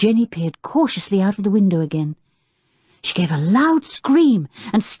 and Jenny peered cautiously out of the window again. She gave a loud scream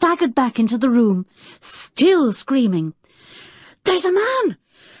and staggered back into the room, still screaming. "There's a man!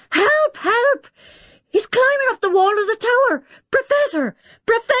 Help! Help! He's climbing up the wall of the tower! Professor!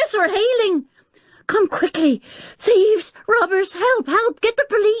 Professor Hailing! Come quickly! Thieves! Robbers! Help! Help! Get the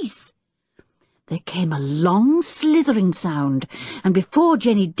police!" There came a long slithering sound, and before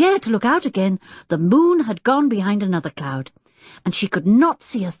Jenny dared to look out again, the moon had gone behind another cloud, and she could not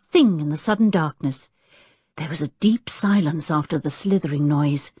see a thing in the sudden darkness. There was a deep silence after the slithering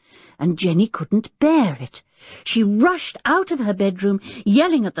noise, and Jenny couldn't bear it. She rushed out of her bedroom,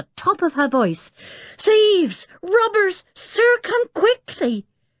 yelling at the top of her voice, "Thieves! Robbers! Sir, come quickly!"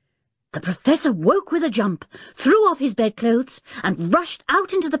 The professor woke with a jump, threw off his bedclothes, and rushed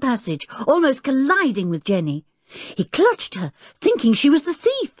out into the passage, almost colliding with Jenny. He clutched her, thinking she was the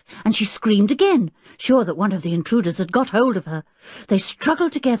thief, and she screamed again, sure that one of the intruders had got hold of her. They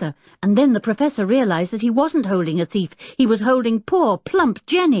struggled together, and then the professor realized that he wasn't holding a thief, he was holding poor, plump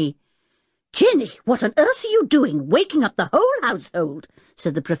Jenny. "Jenny, what on earth are you doing, waking up the whole household?"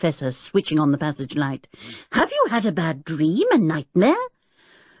 said the professor, switching on the passage light. "Have you had a bad dream, a nightmare?"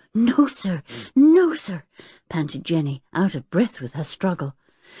 "No, sir, panted Jenny, out of breath with her struggle.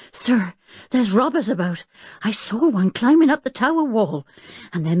 "Sir, there's robbers about. I saw one climbing up the tower wall,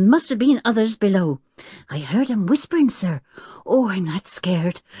 and there must have been others below. I heard 'em whispering, sir. Oh, I'm that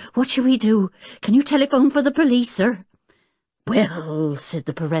scared. What shall we do? Can you telephone for the police, sir?" "Well," said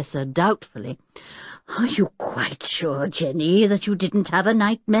the professor doubtfully, "are you quite sure, Jenny, that you didn't have a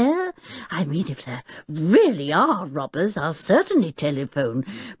nightmare? I mean, if there really are robbers, I'll certainly telephone,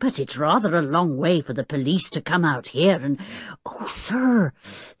 but it's rather a long way for the police to come out here and—" "Oh, sir,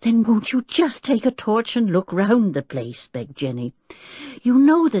 then won't you just take a torch and look round the place?" begged Jenny. You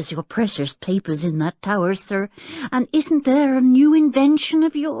know there's your precious papers in that tower, sir, and isn't there a new invention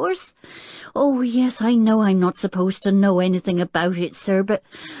of yours? Oh, yes, I know I'm not supposed to know anything about it, sir, but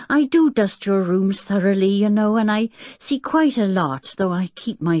I do dust your rooms thoroughly, you know, and I see quite a lot, though I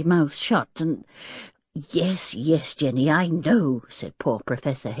keep my mouth shut, and— Yes, yes, Jenny, I know, said poor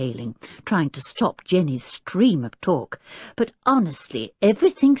Professor Hailing, trying to stop Jenny's stream of talk. But honestly,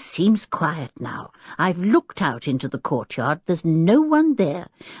 everything seems quiet now. I've looked out into the courtyard. There's no one there.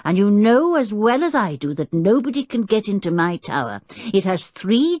 And you know as well as I do that nobody can get into my tower. It has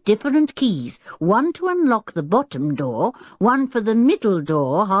 3 different keys, one to unlock the bottom door, one for the middle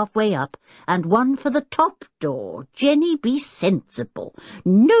door halfway up, and one for the top door. Jenny, be sensible.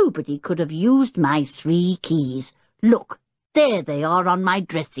 Nobody could have used my 3 keys. Look, there they are on my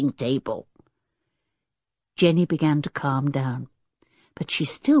dressing table. Jenny began to calm down, but she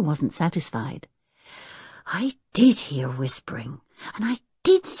still wasn't satisfied. I did hear whispering, and I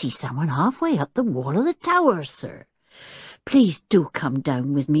did see someone halfway up the wall of the tower, sir. Please do come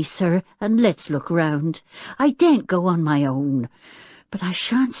down with me, sir, and let's look round. I daren't go on my own, but I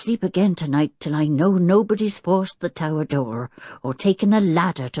shan't sleep again tonight till I know nobody's forced the tower door or taken a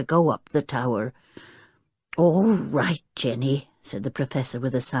ladder to go up the tower. All right, Jenny, said the Professor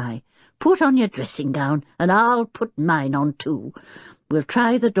with a sigh. Put on your dressing gown, and I'll put mine on too. We'll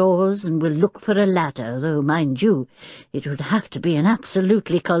try the doors, and we'll look for a ladder, though, mind you, it would have to be an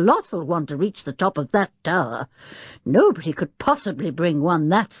absolutely colossal one to reach the top of that tower. Nobody could possibly bring one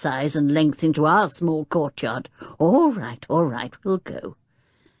that size and length into our small courtyard. All right, we'll go.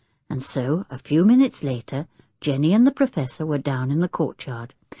 And so, a few minutes later, Jenny and the Professor were down in the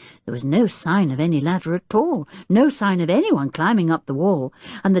courtyard. There was no sign of any ladder at all, no sign of anyone climbing up the wall,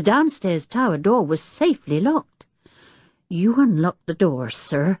 and the downstairs tower door was safely locked. You unlock the door,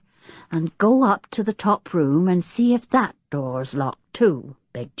 sir, and go up to the top room and see if that door's locked too,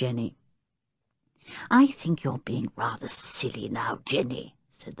 begged Jenny. I think you're being rather silly now, Jenny,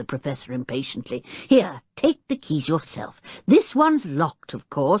 said the Professor impatiently. Here, take the keys yourself. This one's locked, of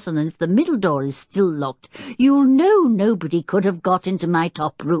course, and if the middle door is still locked, you'll know nobody could have got into my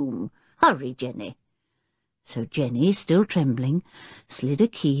top room. Hurry, Jenny. So Jenny, still trembling, slid a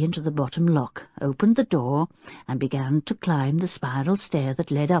key into the bottom lock, opened the door, and began to climb the spiral stair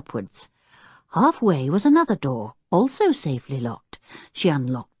that led upwards. Halfway was another door, also safely locked. She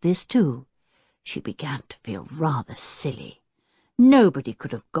unlocked this too. She began to feel rather silly. Nobody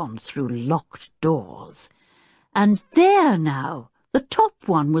could have gone through locked doors. And there now, the top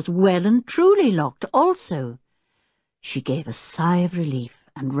one was well and truly locked also. She gave a sigh of relief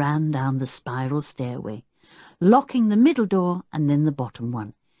and ran down the spiral stairway, locking the middle door and then the bottom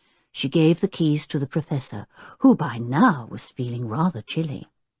one. She gave the keys to the Professor, who by now was feeling rather chilly.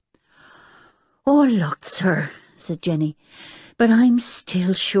 "All locked, sir," said Jenny, "but I'm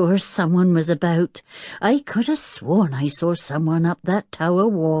still sure someone was about. I could have sworn I saw someone up that tower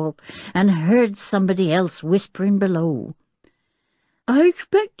wall and heard somebody else whispering below." "I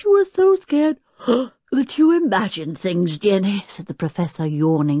expect you were so scared that you imagined things, Jenny," said the Professor,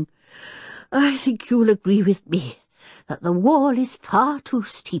 yawning. "I think you'll agree with me that the wall is far too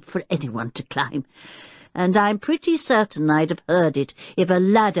steep for anyone to climb, and I'm pretty certain I'd have heard it if a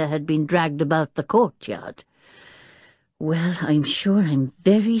ladder had been dragged about the courtyard." "Well, I'm sure I'm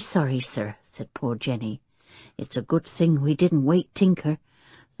very sorry, sir," said poor Jenny. "It's a good thing we didn't wake Tinker,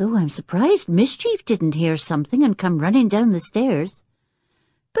 though I'm surprised Mischief didn't hear something and come running down the stairs."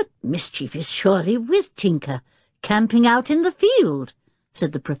 "But Mischief is surely with Tinker, camping out in the field,"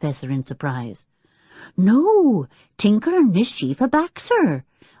 said the Professor in surprise. "No, Tinker and Mischief are back, sir.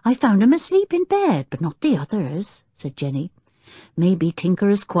 I found 'em asleep in bed, but not the others," said Jenny. "Maybe Tinker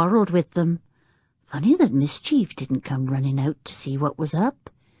has quarrelled with them. Funny that Mischief didn't come running out to see what was up.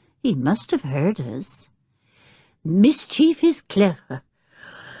 He must have heard us." "Mischief is clever,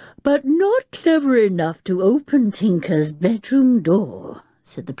 but not clever enough to open Tinker's bedroom door,"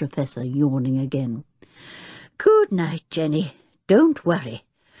 said the Professor, yawning again. "Good night, Jenny. Don't worry.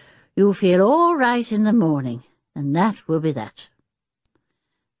 You'll feel all right in the morning, and that will be that."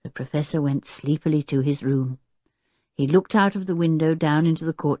 The Professor went sleepily to his room. He looked out of the window down into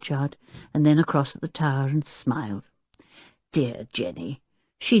the courtyard and then across at the tower and smiled. Dear Jenny,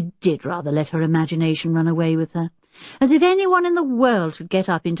 she did rather let her imagination run away with her, as if anyone in the world could get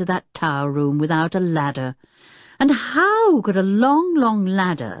up into that tower room without a ladder. And how could a long, long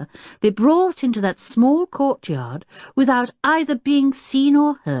ladder be brought into that small courtyard without either being seen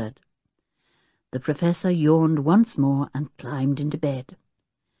or heard? The Professor yawned once more and climbed into bed.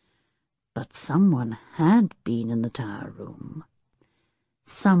 But someone had been in the tower room.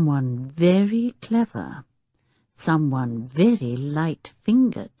 Someone very clever. someone very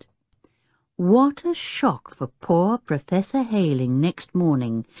light-fingered. What a shock for poor Professor Hayling next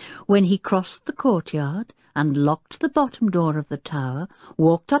morning, when he crossed the courtyard, unlocked the bottom door of the tower,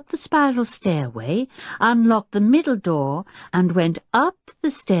 walked up the spiral stairway, unlocked the middle door, and went up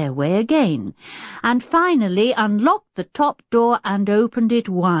the stairway again, and finally unlocked the top door and opened it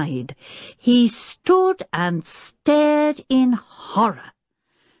wide. He stood and stared in horror.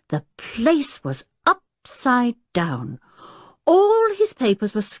 The place was upside down. All his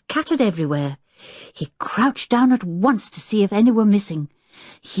papers were scattered everywhere. He crouched down at once to see if any were missing.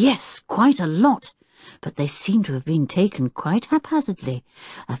 Yes, quite a lot, but they seemed to have been taken quite haphazardly.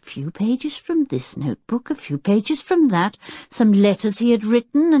 A few pages from this notebook, a few pages from that, some letters he had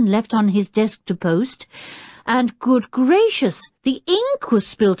written and left on his desk to post, and, good gracious, the ink was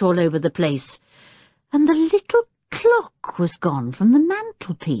spilt all over the place, and the little clock was gone from the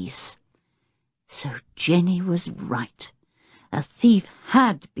mantelpiece. So Jenny was right. A thief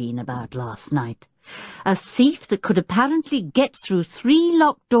had been about last night. A thief that could apparently get through 3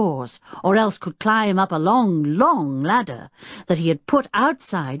 locked doors, or else could climb up a long, long ladder that he had put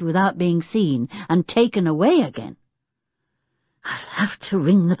outside without being seen and taken away again. "I'll have to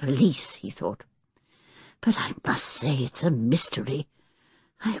ring the police," he thought. "But I must say it's a mystery.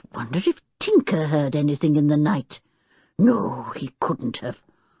 I wonder if Tinker heard anything in the night. No, he couldn't have,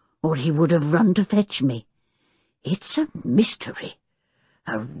 or he would have run to fetch me. It's a mystery,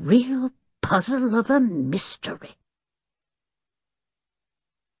 a real puzzle of a mystery."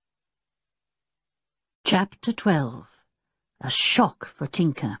 Chapter 12. A Shock for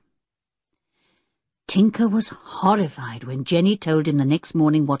Tinker. Tinker was horrified when Jenny told him the next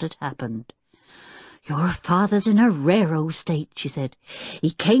morning what had happened. "Your father's in a rare old state," she said.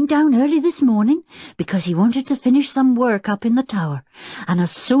 "He came down early this morning because he wanted to finish some work up in the tower, and as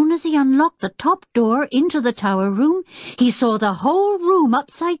soon as he unlocked the top door into the tower room, he saw the whole room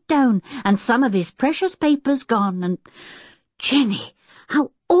upside down and some of his precious papers gone, and—" "Jenny, how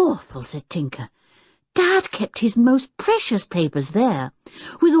awful," said Tinker. "Dad kept his most precious papers there,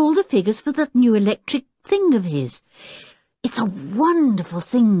 with all the figures for that new electric thing of his. It's a wonderful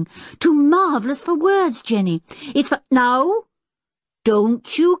thing, too marvellous for words, Jenny. It's for— Now,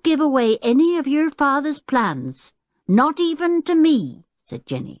 don't you give away any of your father's plans, not even to me," said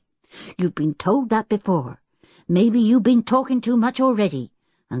Jenny. "You've been told that before. Maybe you've been talking too much already,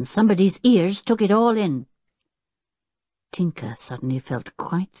 and somebody's ears took it all in." Tinker suddenly felt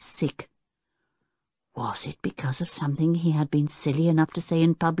quite sick. Was it because of something he had been silly enough to say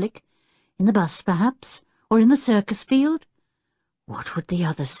in public? In the bus, perhaps, or in the circus field? What would the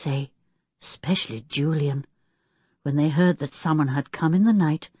others say, especially Julian, when they heard that someone had come in the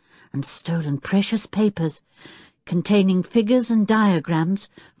night and stolen precious papers containing figures and diagrams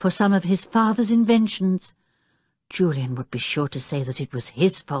for some of his father's inventions? Julian would be sure to say that it was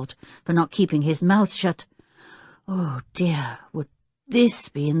his fault for not keeping his mouth shut. Oh dear, would this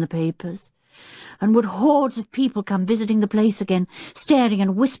be in the papers? And would hordes of people come visiting the place again, staring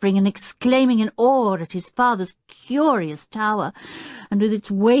and whispering and exclaiming in awe at his father's curious tower, and with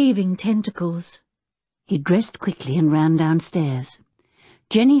its waving tentacles? He dressed quickly and ran downstairs.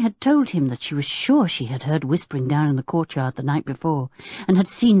 Jenny had told him that she was sure she had heard whispering down in the courtyard the night before, and had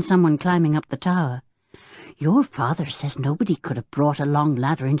seen someone climbing up the tower. "Your father says nobody could have brought a long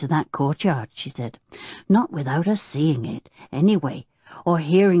ladder into that courtyard," she said. "Not without us seeing it, anyway, or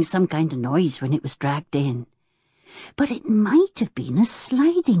hearing some kind of noise when it was dragged in. But it might have been a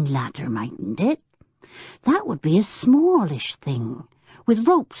sliding ladder, mightn't it? That would be a smallish thing, with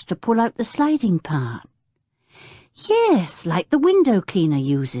ropes to pull out the sliding part." "Yes, like the window cleaner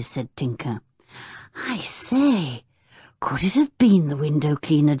uses," said Tinker. "I say, could it have been the window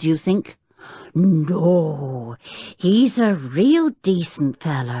cleaner, do you think?" "No, he's a real decent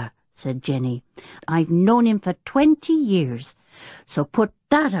feller," said Jenny. "I've known him for 20 years. So put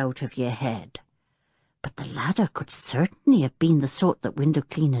that out of your head. But the ladder could certainly have been the sort that window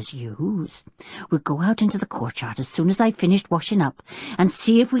cleaners use. We'll go out into the courtyard as soon as I've finished washing up, and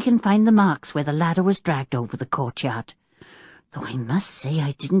see if we can find the marks where the ladder was dragged over the courtyard. Though I must say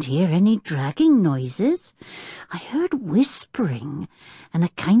I didn't hear any dragging noises. I heard whispering and a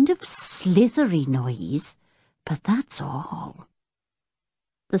kind of slithery noise, but that's all."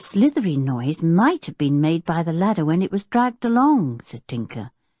 "The slithery noise might have been made by the ladder when it was dragged along," said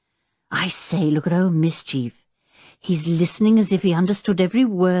Tinker. "I say, look at old Mischief. He's listening as if he understood every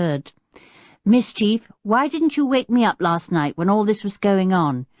word. Mischief, why didn't you wake me up last night when all this was going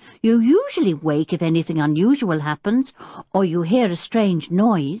on? You usually wake if anything unusual happens, or you hear a strange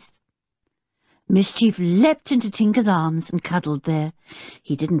noise." Mischief leapt into Tinker's arms and cuddled there.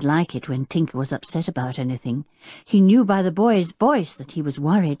 He didn't like it when Tinker was upset about anything. He knew by the boy's voice that he was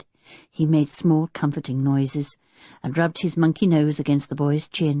worried. He made small comforting noises and rubbed his monkey nose against the boy's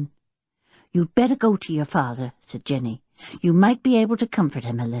chin. "You'd better go to your father," said Jenny. "You might be able to comfort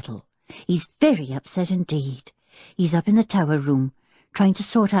him a little. He's very upset indeed. He's up in the tower room, trying to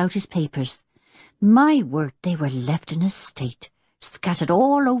sort out his papers. My word, they were left in a state, scattered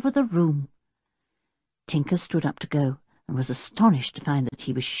all over the room." Tinker stood up to go, and was astonished to find that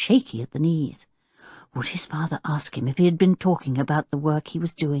he was shaky at the knees. Would his father ask him if he had been talking about the work he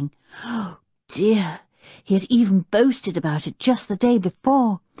was doing? Oh, dear! He had even boasted about it just the day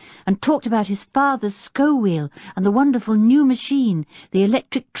before, and talked about his father's scow-wheel and the wonderful new machine, the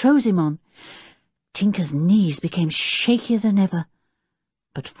electric Trosimon. Tinker's knees became shakier than ever.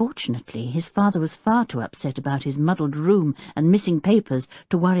 But fortunately his father was far too upset about his muddled room and missing papers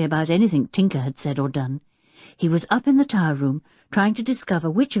to worry about anything Tinker had said or done. He was up in the tower room, trying to discover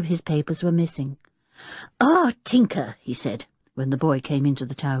which of his papers were missing. "Ah, Tinker," he said, when the boy came into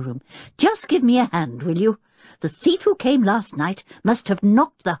the tower room, "just give me a hand, will you? The thief who came last night must have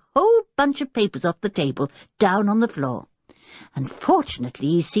knocked the whole bunch of papers off the table down on the floor. And fortunately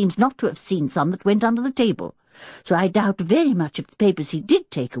he seems not to have seen some that went under the table, so I doubt very much if the papers he did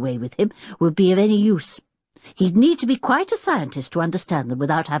take away with him will be of any use. He'd need to be quite a scientist to understand them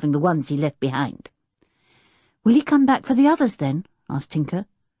without having the ones he left behind." "Will he come back for the others, then?" asked Tinker.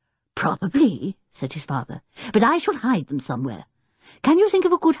 "Probably," said his father, "but I shall hide them somewhere. Can you think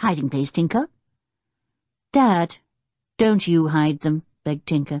of a good hiding place, Tinker?" "Dad, don't you hide them," begged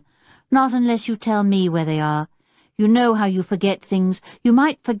Tinker. "Not unless you tell me where they are. You know how you forget things. You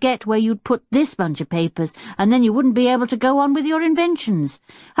might forget where you'd put this bunch of papers, and then you wouldn't be able to go on with your inventions.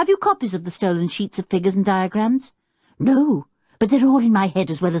 Have you copies of the stolen sheets of figures and diagrams?" "No, but they're all in my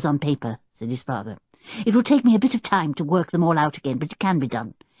head as well as on paper," said his father. "It will take me a bit of time to work them all out again, but it can be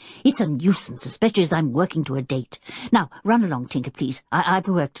done. It's a nuisance, especially as I'm working to a date. Now, run along, Tinker, please. I've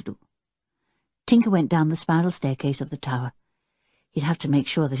work to do." Tinker went down the spiral staircase of the tower. He'd have to make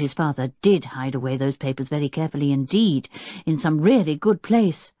sure that his father did hide away those papers very carefully indeed, in some really good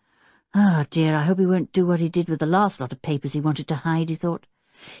place. "Oh, dear, I hope he won't do what he did with the last lot of papers he wanted to hide," he thought.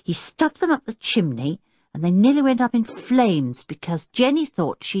 He stuffed them up the chimney, and they nearly went up in flames because Jenny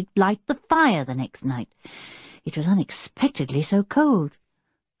thought she'd light the fire the next night. It was unexpectedly so cold.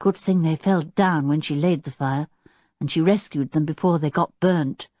 Good thing they fell down when she laid the fire, and she rescued them before they got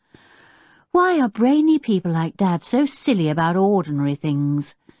burnt. Why are brainy people like Dad so silly about ordinary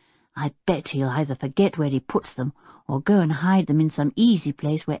things? I bet he'll either forget where he puts them or go and hide them in some easy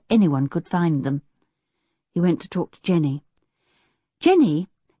place where anyone could find them. He went to talk to Jenny. "Jenny,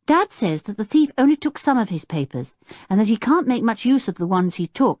 Dad says that the thief only took some of his papers, and that he can't make much use of the ones he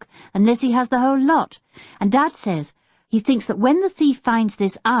took unless he has the whole lot. And Dad says he thinks that when the thief finds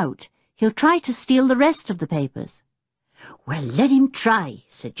this out, he'll try to steal the rest of the papers." "Well, let him try,"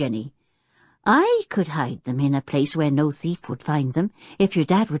 said Jenny. "I could hide them in a place where no thief would find them, if your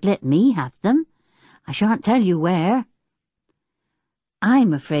dad would let me have them. I shan't tell you where."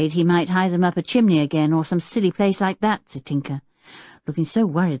 "I'm afraid he might hide them up a chimney again, or some silly place like that," said Tinker, looking so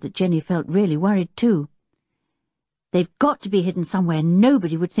worried that Jenny felt really worried too. "They've got to be hidden somewhere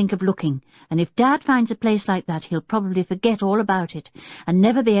nobody would think of looking, and if Dad finds a place like that, he'll probably forget all about it, and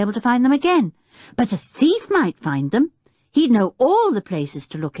never be able to find them again. But a thief might find them. He'd know all the places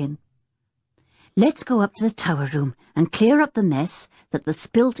to look in. Let's go up to the tower room and clear up the mess that the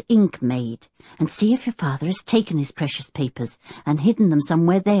spilt ink made, and see if your father has taken his precious papers and hidden them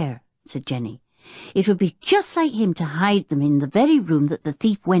somewhere there," said Jenny. "It would be just like him to hide them in the very room that the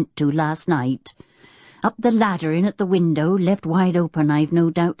thief went to last night. Up the ladder in at the window, left wide open, I've no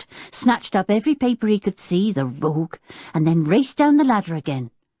doubt, snatched up every paper he could see, the rogue, and then raced down the ladder again."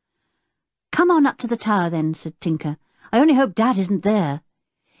 "Come on up to the tower then," said Tinker. "I only hope Dad isn't there."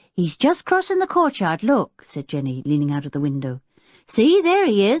 "He's just crossing the courtyard, look," said Jenny, leaning out of the window. "See, there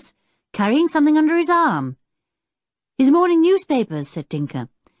he is, carrying something under his arm." "His morning newspapers," said Tinker.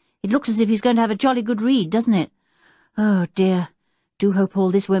 "It looks as if he's going to have a jolly good read, doesn't it? Oh, dear, do hope all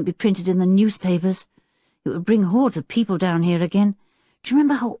this won't be printed in the newspapers. It would bring hordes of people down here again. Do you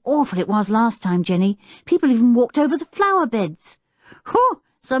remember how awful it was last time, Jenny? People even walked over the flower beds." "Oh,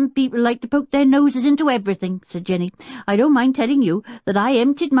 some people like to poke their noses into everything," said Jenny. "I don't mind telling you that I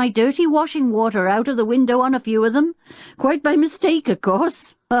emptied my dirty washing water out of the window on a few of them. Quite by mistake, of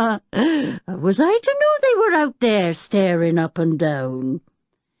course. Was I to know they were out there staring up and down?"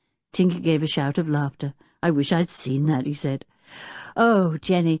 Tinker gave a shout of laughter. "I wish I'd seen that," he said. "Oh,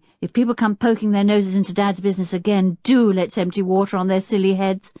 Jenny, if people come poking their noses into Dad's business again, do let's empty water on their silly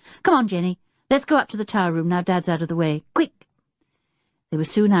heads. Come on, Jenny, Let's go up to the tower room now Dad's out of the way. Quick! They were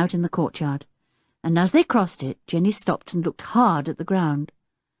soon out in the courtyard, and as they crossed it, Jenny stopped and looked hard at the ground.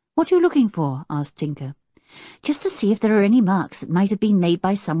 "What are you looking for?" asked Tinker. "Just to see if there are any marks that might have been made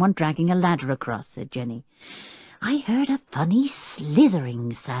by someone dragging a ladder across," said Jenny. "I heard a funny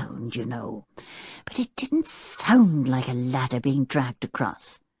slithering sound, you know, but it didn't sound like a ladder being dragged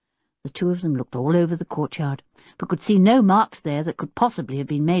across." The two of them looked all over the courtyard, but could see no marks there that could possibly have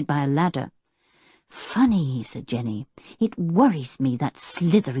been made by a ladder. "Funny," said Jenny. "It worries me, that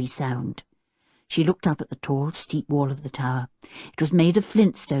slithery sound." She looked up at the tall, steep wall of the tower. It was made of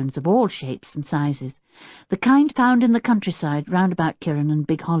flint stones of all shapes and sizes, the kind found in the countryside round about Kirrin and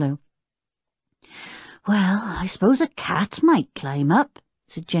Big Hollow. "Well, I suppose a cat might climb up,"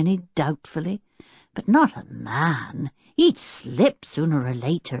 said Jenny doubtfully. "But not a man. He'd slip sooner or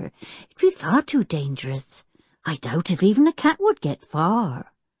later. It'd be far too dangerous. I doubt if even a cat would get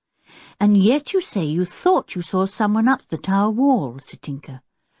far." "And yet you say you thought you saw someone up the tower wall," said Tinker.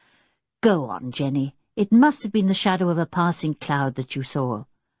 "Go on, Jenny. It must have been the shadow of a passing cloud that you saw.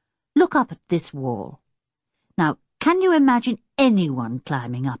 Look up at this wall. Now, can you imagine anyone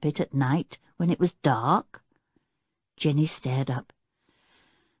climbing up it at night when it was dark?" Jenny stared up.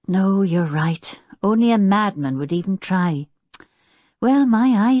 "No, you're right. Only a madman would even try. Well, my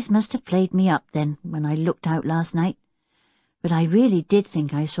eyes must have played me up then when I looked out last night. But I really did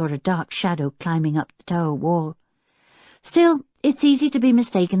think I saw a dark shadow climbing up the tower wall. Still, it's easy to be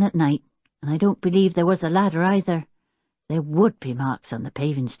mistaken at night, and I don't believe there was a ladder either. There would be marks on the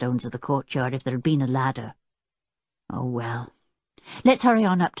paving stones of the courtyard if there had been a ladder. Oh, well. Let's hurry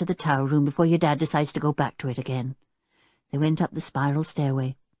on up to the tower room before your Dad decides to go back to it again." They went up the spiral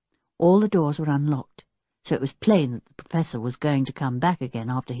stairway. All the doors were unlocked, so it was plain that the Professor was going to come back again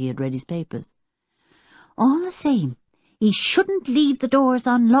after he had read his papers. "All the same, he shouldn't leave the doors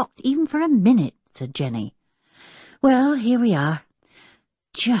unlocked even for a minute," said Jenny. "Well, here we are.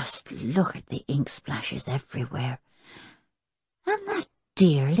 Just look at the ink splashes everywhere. And that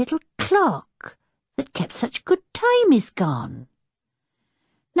dear little clock that kept such good time is gone.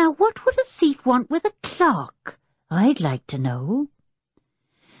 Now, what would a thief want with a clock, I'd like to know?"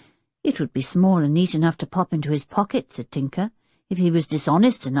 "It would be small and neat enough to pop into his pocket," said Tinker. "If he was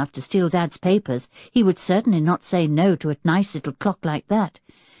dishonest enough to steal Dad's papers, he would certainly not say no to a nice little clock like that.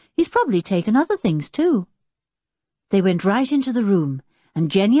 He's probably taken other things too." They went right into the room,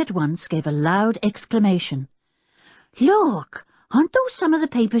 and Jenny at once gave a loud exclamation. "Look! Aren't those some of the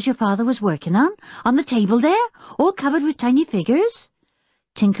papers your father was working on the table there, all covered with tiny figures?"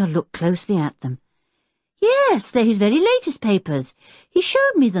 Tinker looked closely at them. "Yes, they're his very latest papers. He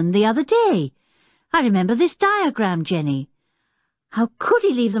showed me them the other day. I remember this diagram, Jenny. How could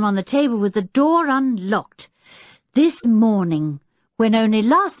he leave them on the table with the door unlocked? This morning, when only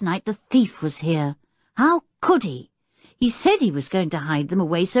last night the thief was here. How could he? He said he was going to hide them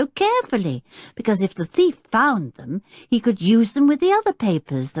away so carefully, because if the thief found them, he could use them with the other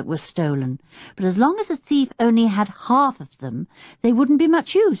papers that were stolen. But as long as the thief only had half of them, they wouldn't be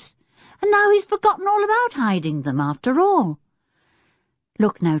much use. And now he's forgotten all about hiding them, after all."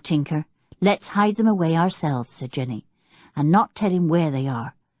 "Look now, Tinker, let's hide them away ourselves," said Jenny, "and not tell him where they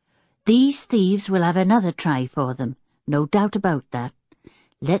are. These thieves will have another try for them, no doubt about that.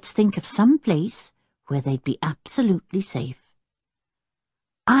 Let's think of some place where they'd be absolutely safe."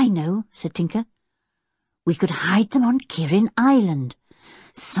 "I know," said Tinker. "We could hide them on Kirrin Island,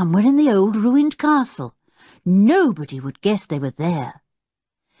 somewhere in the old ruined castle. Nobody would guess they were there."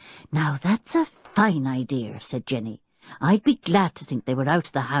 "Now that's a fine idea," said Jenny. "I'd be glad to think they were out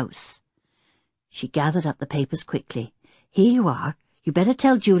of the house." She gathered up the papers quickly. "Here you are. You better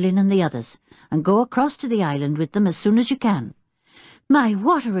tell Julian and the others, and go across to the island with them as soon as you can. My,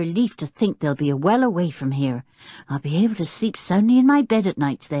 what a relief to think they'll be well away from here. I'll be able to sleep soundly in my bed at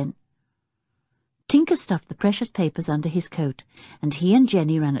nights then." Tinker stuffed the precious papers under his coat, and he and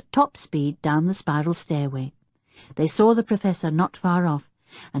Jenny ran at top speed down the spiral stairway. They saw the Professor not far off,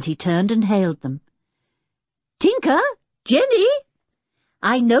 and he turned and hailed them. "Tinker! Jenny!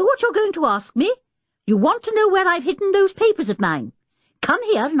 I know what you're going to ask me. You want to know where I've hidden those papers of mine. Come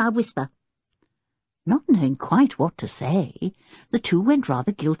here and I'll whisper." Not knowing quite what to say, the two went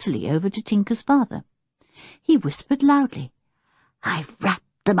rather guiltily over to Tinker's father. He whispered loudly, "I've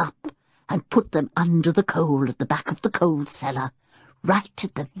wrapped them up and put them under the coal at the back of the coal cellar, right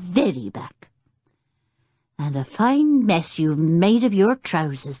at the very back." "And a fine mess you've made of your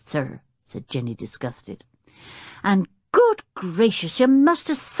trousers, sir," said Jenny, disgusted. "And good gracious, you must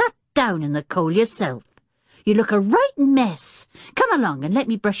have sat down in the coal yourself. You look a right mess. Come along and let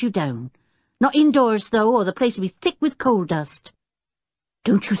me brush you down. Not indoors, though, or the place will be thick with coal dust."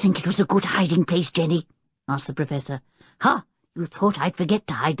 "Don't you think it was a good hiding place, Jenny?" asked the Professor. "Ha! You thought I'd forget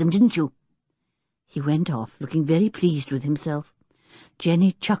to hide them, didn't you?" He went off, looking very pleased with himself.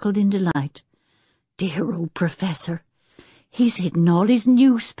 Jenny chuckled in delight. "Dear old Professor! He's hidden all his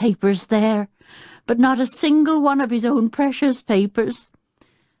newspapers there, but not a single one of his own precious papers.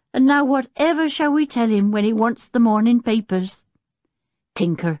 And now whatever shall we tell him when he wants the morning papers?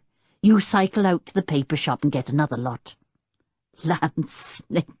 Tinker, you cycle out to the paper shop and get another lot." Land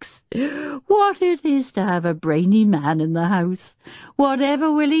snakes! What it is to have a brainy man in the house!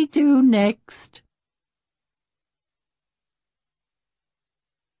 Whatever will he do next?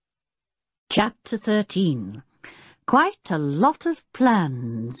 Chapter 13. Quite a lot of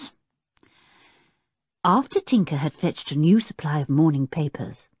plans. After Tinker had fetched a new supply of morning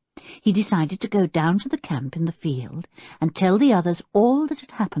papers, he decided to go down to the camp in the field and tell the others all that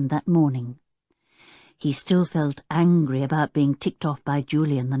had happened that morning. He still felt angry about being ticked off by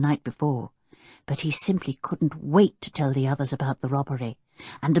Julian the night before, but he simply couldn't wait to tell the others about the robbery,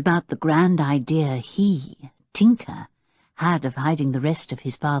 and about the grand idea he, Tinker, had of hiding the rest of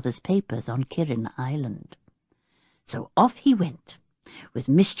his father's papers on Kirin Island. So off he went, with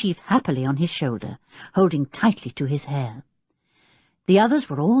Mischief happily on his shoulder, holding tightly to his hair. The others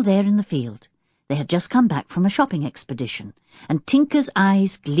were all there in the field. They had just come back from a shopping expedition, and Tinker's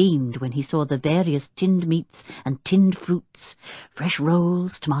eyes gleamed when he saw the various tinned meats and tinned fruits, fresh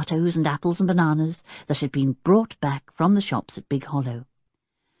rolls, tomatoes and apples and bananas that had been brought back from the shops at Big Hollow.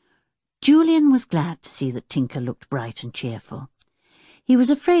 Julian was glad to see that Tinker looked bright and cheerful. He was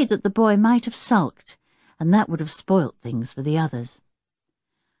afraid that the boy might have sulked, and that would have spoilt things for the others.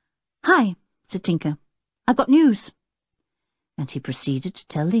 "Hi," said Tinker. "I've got news." And he proceeded to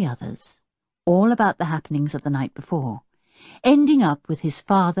tell the others all about the happenings of the night before, ending up with his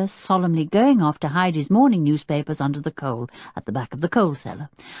father solemnly going off to hide his morning newspapers under the coal at the back of the coal cellar,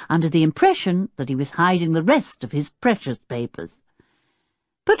 under the impression that he was hiding the rest of his precious papers.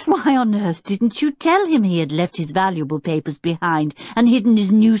 "But why on earth didn't you tell him he had left his valuable papers behind and hidden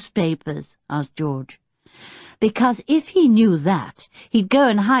his newspapers?" asked George. "Because if he knew that, he'd go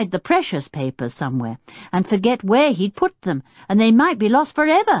and hide the precious papers somewhere, and forget where he'd put them, and they might be lost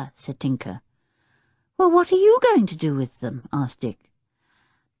forever," said Tinker. "Well, what are you going to do with them?" asked Dick.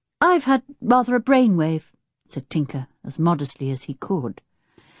 "I've had rather a brainwave," said Tinker, as modestly as he could.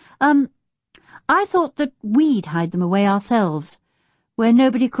 I thought that we'd hide them away ourselves, where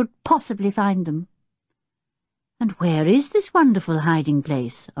nobody could possibly find them." "And where is this wonderful hiding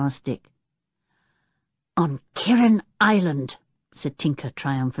place?" asked Dick. "On Kirin Island," said Tinker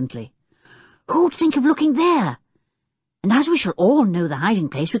triumphantly. "Who'd think of looking there? And as we shall all know the hiding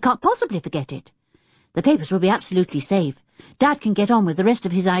place, we can't possibly forget it. The papers will be absolutely safe. Dad can get on with the rest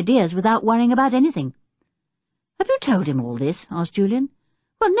of his ideas without worrying about anything." "Have you told him all this?" asked Julian.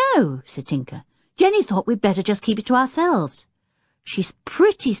 "Well, no," said Tinker. "Jenny thought we'd better just keep it to ourselves. She's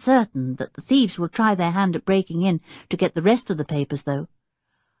pretty certain that the thieves will try their hand at breaking in to get the rest of the papers, though."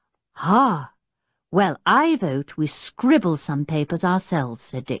 "Ah, well, I vote we scribble some papers ourselves,"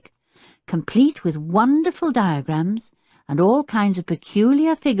 said Dick, "complete with wonderful diagrams and all kinds of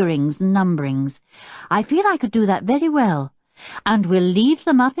peculiar figurings and numberings. I feel I could do that very well. And we'll leave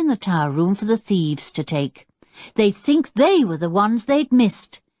them up in the tower room for the thieves to take. They'd think they were the ones they'd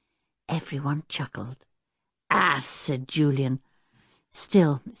missed." Everyone chuckled. "Ass," said Julian.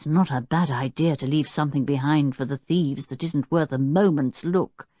 "Still, it's not a bad idea to leave something behind for the thieves that isn't worth a moment's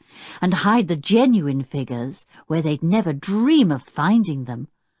look, and hide the genuine figures where they'd never dream of finding them,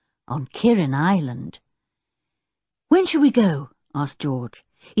 on Kirin Island." "When shall we go?" asked George.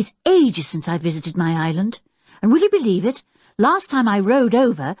 "It's ages since I visited my island, and will you believe it? Last time I rowed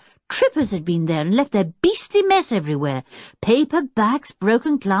over, trippers had been there and left their beastly mess everywhere. Paper bags,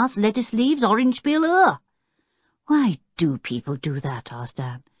 broken glass, lettuce leaves, orange peel, ugh!" "Why do people do that?" asked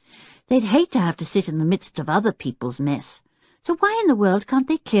Anne. "They'd hate to have to sit in the midst of other people's mess. So why in the world can't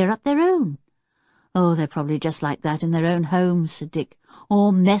they clear up their own?" "Oh, they're probably just like that in their own homes," said Dick.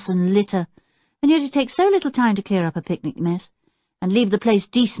 "All mess and litter. And yet it takes so little time to clear up a picnic mess, and leave the place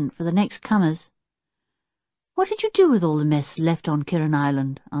decent for the next comers." "What did you do with all the mess left on Kirin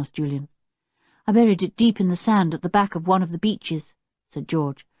Island?" asked Julian. "I buried it deep in the sand at the back of one of the beaches," said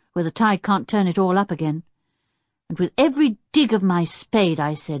George, "where the tide can't turn it all up again. And with every dig of my spade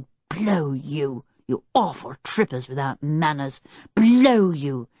I said, 'Blow you, you awful trippers without manners, blow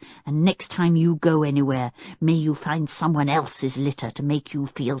you, and next time you go anywhere, may you find someone else's litter to make you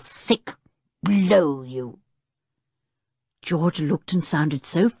feel sick. Blow you.'" George looked and sounded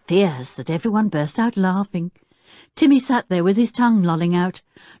so fierce that everyone burst out laughing. Timmy sat there with his tongue lolling out,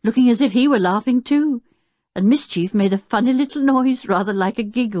 looking as if he were laughing too, and Mischief made a funny little noise, rather like a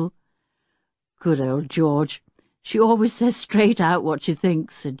giggle. "Good old George. She always says straight out what she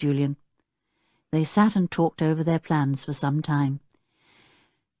thinks," said Julian. They sat and talked over their plans for some time.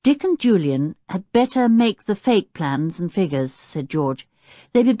 "Dick and Julian had better make the fake plans and figures," said George.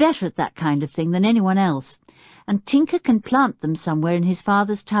 "They'd be better at that kind of thing than anyone else, and Tinker can plant them somewhere in his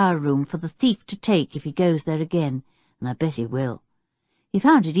father's tower room for the thief to take if he goes there again, and I bet he will. He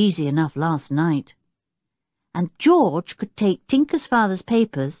found it easy enough last night." "And George could take Tinker's father's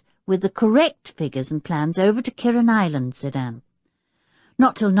papers with the correct figures and plans over to Kirin Island," said Anne.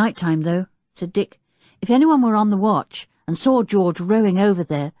 "Not till night time, though," said Dick. "If anyone were on the watch and saw George rowing over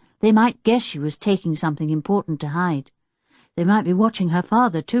there, they might guess she was taking something important to hide. They might be watching her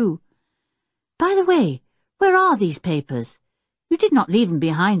father, too. By the way, where are these papers? You did not leave them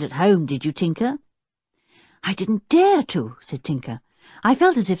behind at home, did you, Tinker?" "I didn't dare to," said Tinker. "I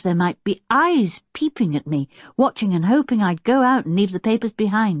felt as if there might be eyes peeping at me, watching and hoping I'd go out and leave the papers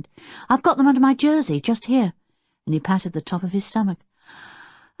behind. I've got them under my jersey, just here," and he patted the top of his stomach.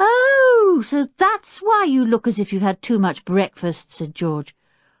 "Oh, so that's why you look as if you've had too much breakfast," said George.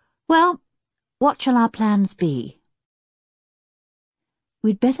 "Well, what shall our plans be?"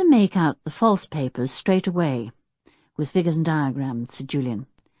 "We'd better make out the false papers straight away, with figures and diagrams," said Julian,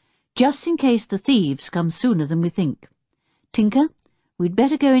 "just in case the thieves come sooner than we think. Tinker, we'd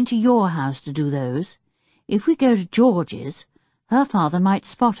better go into your house to do those. If we go to George's, her father might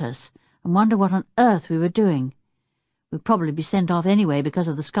spot us and wonder what on earth we were doing. We'd probably be sent off anyway because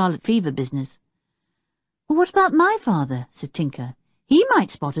of the scarlet fever business." "Well, what about my father?" said Tinker. "He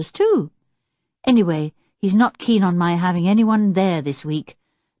might spot us too. Anyway, he's not keen on my having anyone there this week,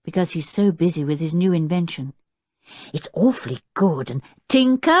 because he's so busy with his new invention. It's awfully good, and—"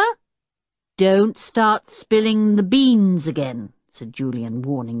 "Tinker, don't start spilling the beans again," said Julian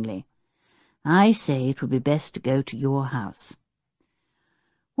warningly. "I say it would be best to go to your house."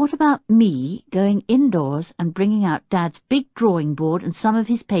 "What about me going indoors and bringing out Dad's big drawing board and some of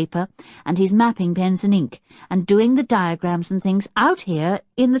his paper and his mapping pens and ink, and doing the diagrams and things out here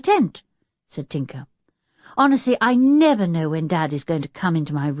in the tent?" said Tinker. "Honestly, I never know when Dad is going to come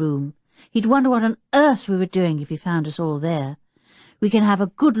into my room. He'd wonder what on earth we were doing if he found us all there. We can have a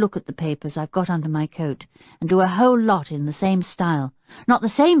good look at the papers I've got under my coat, and do a whole lot in the same style. Not the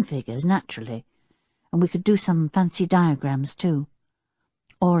same figures, naturally. And we could do some fancy diagrams, too."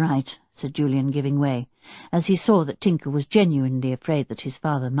 "All right," said Julian, giving way, as he saw that Tinker was genuinely afraid that his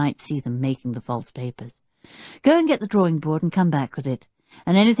father might see them making the false papers. "Go and get the drawing board and come back with it,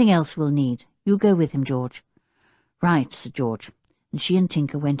 and anything else we'll need. You go with him, George." "Right," said George, and she and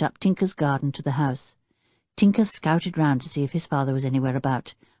Tinker went up Tinker's garden to the house. Tinker scouted round to see if his father was anywhere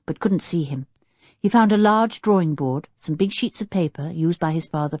about, but couldn't see him. He found a large drawing board, some big sheets of paper used by his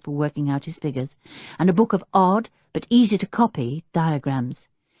father for working out his figures, and a book of odd, but easy-to-copy, diagrams.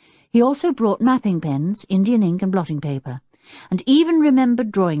 He also brought mapping pens, Indian ink and blotting paper, and even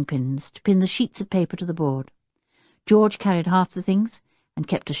remembered drawing pins to pin the sheets of paper to the board. George carried half the things, and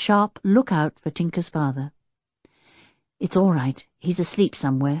kept a sharp look-out for Tinker's father. "It's all right. He's asleep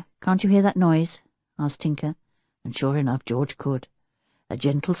somewhere. Can't you hear that noise?" asked Tinker, and sure enough George could. A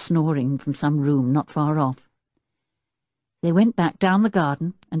gentle snoring from some room not far off. They went back down the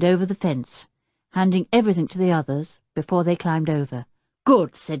garden and over the fence, handing everything to the others before they climbed over.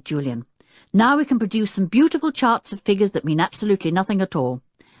 "Good," said Julian. "Now we can produce some beautiful charts of figures that mean absolutely nothing at all,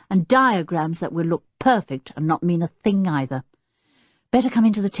 and diagrams that will look perfect and not mean a thing either." "Better come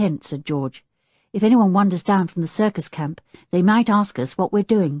into the tent," said George. "If anyone wanders down from the circus camp, they might ask us what we're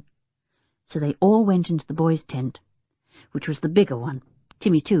doing." So they all went into the boys' tent, which was the bigger one,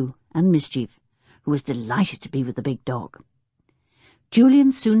 Timmy too, and Mischief, who was delighted to be with the big dog.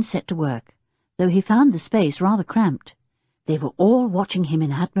 Julian soon set to work, though he found the space rather cramped. They were all watching him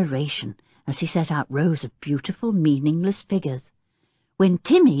in admiration as he set out rows of beautiful, meaningless figures, when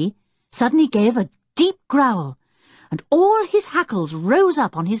Timmy suddenly gave a deep growl, and all his hackles rose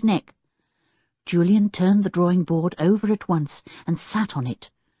up on his neck. Julian turned the drawing board over at once and sat on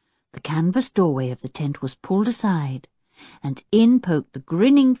it. The canvas doorway of the tent was pulled aside, and in poked the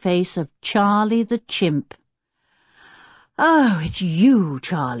grinning face of Charlie the chimp. "Oh, it's you,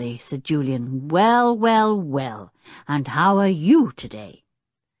 Charlie," said Julian. "Well, well, well, and how are you today?"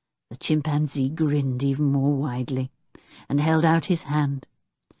 The chimpanzee grinned even more widely, and held out his hand.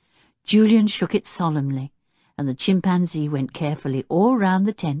 Julian shook it solemnly, and the chimpanzee went carefully all round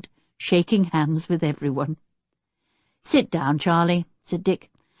the tent, shaking hands with everyone. "Sit down, Charlie," said Dick.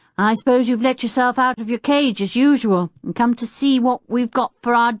 "I suppose you've let yourself out of your cage as usual, and come to see what we've got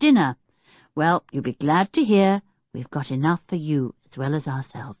for our dinner. Well, you'll be glad to hear we've got enough for you as well as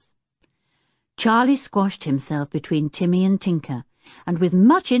ourselves." Charlie squashed himself between Timmy and Tinker, and with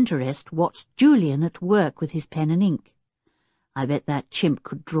much interest watched Julian at work with his pen and ink. "I bet that chimp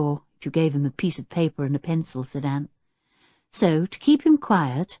could draw if you gave him a piece of paper and a pencil," said Anne. So, to keep him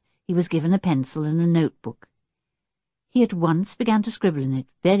quiet, he was given a pencil and a notebook. He at once began to scribble in it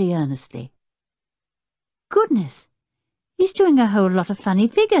very earnestly. "Goodness, he's doing a whole lot of funny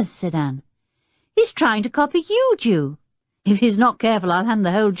figures," said Anne. "He's trying to copy you, Ju." "If he's not careful, I'll hand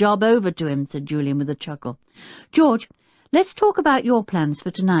the whole job over to him," said Julian with a chuckle. "George, let's talk about your plans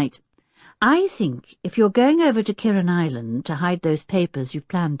for tonight. I think if you're going over to Kirin Island to hide those papers you've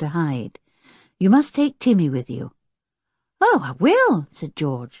planned to hide, you must take Timmy with you." "Oh, I will," said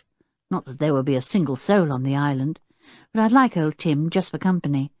George. "Not that there will be a single soul on the island, but I'd like old Tim just for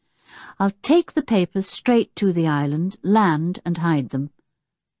company. I'll take the papers straight to the island, land and hide them."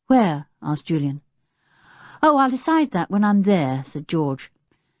 "Where?" asked Julian. "Oh, I'll decide that when I'm there," said George.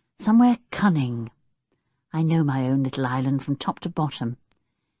 "Somewhere cunning. I know my own little island from top to bottom.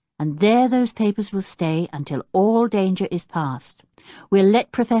 And there those papers will stay until all danger is past. We'll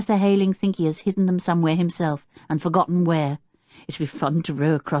let Professor Hayling think he has hidden them somewhere himself and forgotten where. It'll be fun to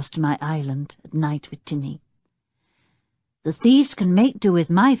row across to my island at night with Timmy." "The thieves can make do with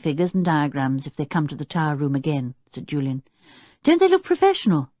my figures and diagrams if they come to the tower room again," said Julian. "Don't they look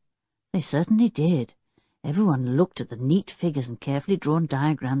professional?" They certainly did. Everyone looked at the neat figures and carefully drawn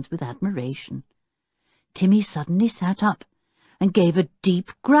diagrams with admiration. Timmy suddenly sat up and gave a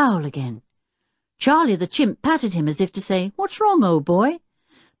deep growl again. Charlie the chimp patted him as if to say, "What's wrong, old boy?"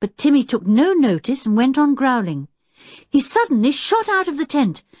 But Timmy took no notice and went on growling. He suddenly shot out of the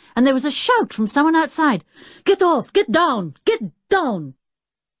tent, and there was a shout from someone outside. "Get off! Get down! Get down!"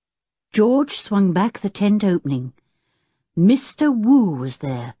 George swung back the tent opening. Mr. Wu was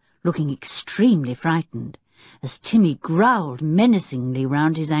there, looking extremely frightened, as Timmy growled menacingly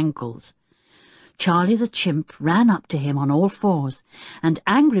round his ankles. Charlie the chimp ran up to him on all fours, and,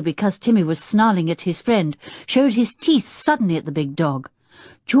 angry because Timmy was snarling at his friend, showed his teeth suddenly at the big dog.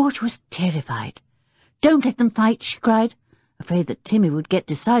 George was terrified. "Don't let them fight," she cried, afraid that Timmy would get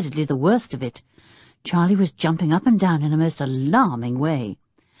decidedly the worst of it. Charlie was jumping up and down in a most alarming way.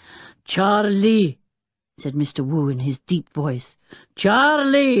 "Charlie," said Mr. Wu in his deep voice.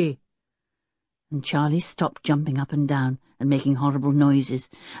 "Charlie!" And Charlie stopped jumping up and down and making horrible noises,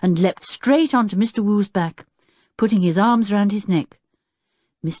 and leapt straight onto Mr. Wu's back, putting his arms round his neck.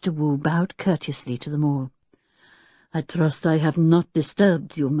 Mr. Wu bowed courteously to them all. "I trust I have not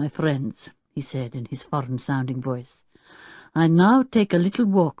disturbed you, my friends," he said in his foreign-sounding voice. "I now take a little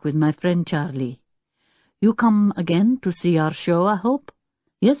walk with my friend Charlie. You come again to see our show, I hope?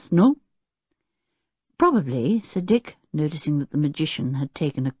 Yes, no?" "Probably," said Dick, noticing that the magician had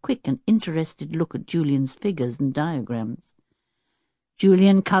taken a quick and interested look at Julian's figures and diagrams.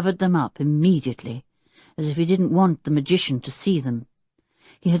 Julian covered them up immediately, as if he didn't want the magician to see them.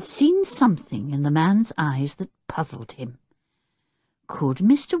 He had seen something in the man's eyes that puzzled him. Could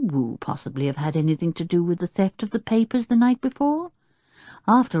Mr. Wu possibly have had anything to do with the theft of the papers the night before?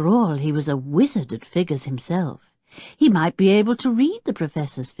 After all, he was a wizard at figures himself. He might be able to read the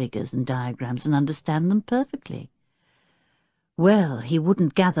professor's figures and diagrams and understand them perfectly. Well, he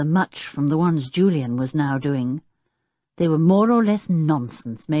wouldn't gather much from the ones Julian was now doing. They were more or less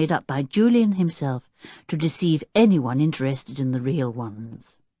nonsense made up by Julian himself to deceive anyone interested in the real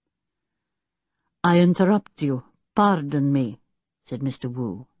ones. "I interrupt you. Pardon me," said Mr.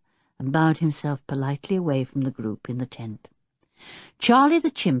 Wu, and bowed himself politely away from the group in the tent. Charlie the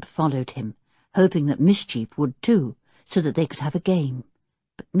chimp followed him, hoping that Mischief would too, so that they could have a game.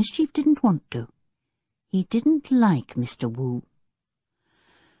 But Mischief didn't want to. He didn't like Mr. Wu.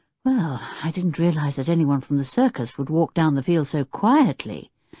 "Well, I didn't realize that anyone from the circus would walk down the field so quietly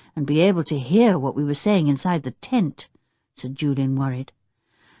and be able to hear what we were saying inside the tent," said Julian, worried.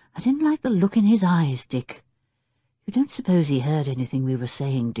 "I didn't like the look in his eyes, Dick. You don't suppose he heard anything we were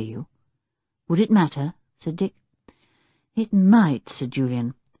saying, do you?" "Would it matter?" said Dick. "It might," said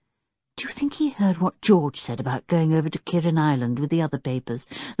Julian. "Do you think he heard what George said about going over to Kirin Island with the other papers,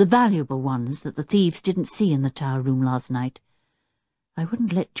 the valuable ones that the thieves didn't see in the tower room last night? I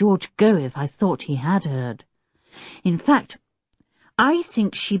wouldn't let George go if I thought he had heard. In fact, I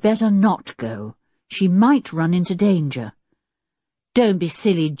think she better not go. She might run into danger." "Don't be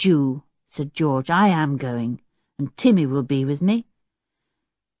silly, Ju," said George. "I am going, and Timmy will be with me."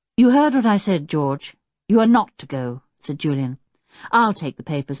 "You heard what I said, George. You are not to go," said Julian. "I'll take the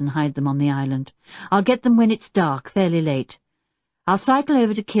papers and hide them on the island. I'll get them when it's dark, fairly late. I'll cycle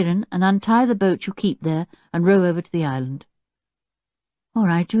over to Kirin and untie the boat you keep there and row over to the island." "All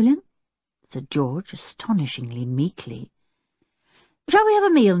right, Julian," said George, astonishingly meekly. "Shall we have a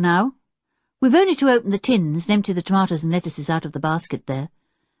meal now? We've only to open the tins and empty the tomatoes and lettuces out of the basket there,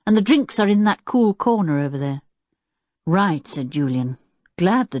 and the drinks are in that cool corner over there." "Right," said Julian,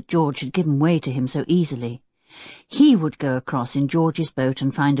 glad that George had given way to him so easily. He would go across in George's boat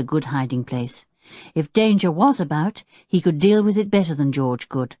and find a good hiding place. If danger was about, he could deal with it better than George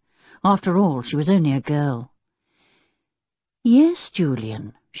could. After all, she was only a girl. "Yes,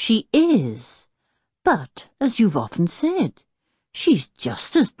 Julian, she is. But, as you've often said, she's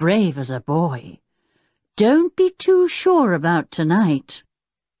just as brave as a boy. Don't be too sure about tonight."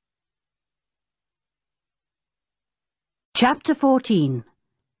 Chapter 14.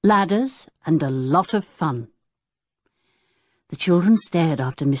 Ladders and a Lot of Fun. The children stared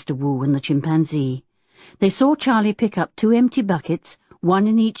after Mr. Wu and the chimpanzee. They saw Charlie pick up 2 empty buckets, 1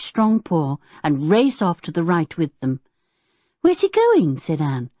 in each strong paw, and race off to the right with them. "Where's he going?" said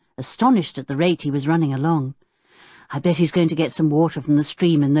Anne, astonished at the rate he was running along. "I bet he's going to get some water from the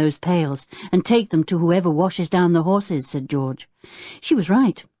stream in those pails and take them to whoever washes down the horses," said George. She was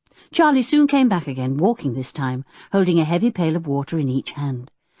right. Charlie soon came back again, walking this time, holding a heavy pail of water in each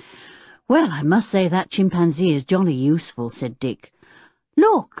hand. "Well, I must say that chimpanzee is jolly useful," said Dick.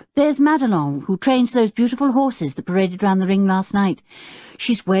 "Look, there's Madelon, who trains those beautiful horses that paraded round the ring last night.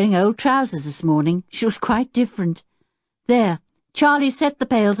 She's wearing old trousers this morning. She was quite different. There, Charlie set the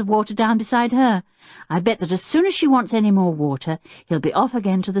pails of water down beside her. I bet that as soon as she wants any more water, he'll be off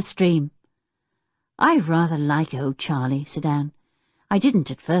again to the stream." "I rather like old Charlie," said Anne. "I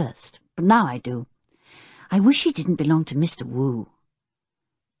didn't at first, but now I do. I wish he didn't belong to Mr. Wu."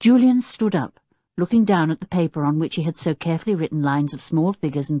 Julian stood up, looking down at the paper on which he had so carefully written lines of small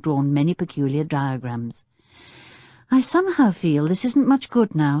figures and drawn many peculiar diagrams. "I somehow feel this isn't much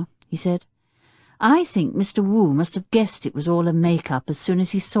good now," he said. "I think Mr. Wu must have guessed it was all a make-up as soon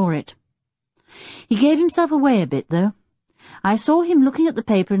as he saw it. He gave himself away a bit, though. I saw him looking at the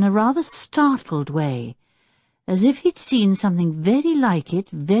paper in a rather startled way, as if he'd seen something very like it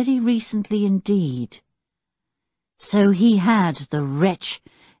very recently indeed." "So he had, the wretch,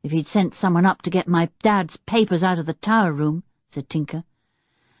 if he'd sent someone up to get my dad's papers out of the tower room," said Tinker.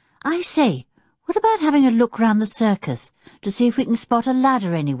 "I say, what about having a look round the circus to see if we can spot a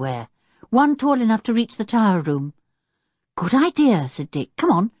ladder anywhere, one tall enough to reach the tower room?" "Good idea," said Dick.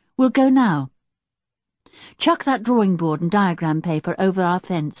 "Come on, we'll go now. Chuck that drawing board and diagram paper over our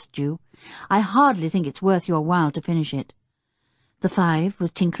fence, Ju. I hardly think it's worth your while to finish it." The 5,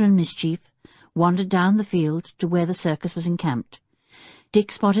 with Tinker and Mischief, wandered down the field to where the circus was encamped.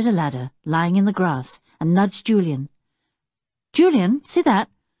 Dick spotted a ladder lying in the grass and nudged Julian. "Julian, see that?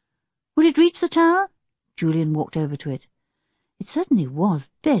 Would it reach the tower?" Julian walked over to it. It certainly was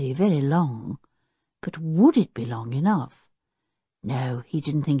very, very long, but would it be long enough? No, he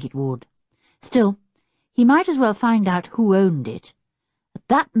didn't think it would. Still, he might as well find out who owned it. At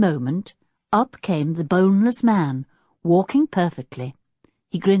that moment, up came the boneless man, walking perfectly.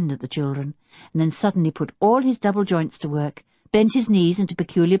 He grinned at the children, and then suddenly put all his double joints to work, bent his knees into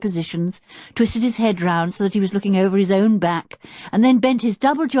peculiar positions, twisted his head round so that he was looking over his own back, and then bent his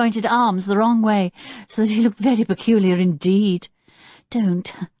double-jointed arms the wrong way, so that he looked very peculiar indeed.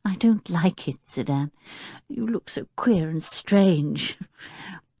 I don't like it," said Anne. "You look so queer and strange.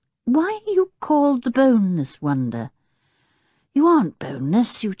 Why are you called the Boneless Wonder? You aren't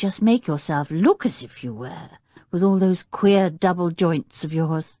boneless, you just make yourself look as if you were, with all those queer double joints of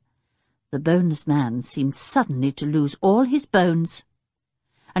yours." The boneless man seemed suddenly to lose all his bones,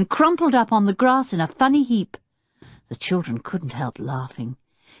 and crumpled up on the grass in a funny heap. The children couldn't help laughing.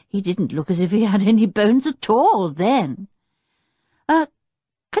 He didn't look as if he had any bones at all then.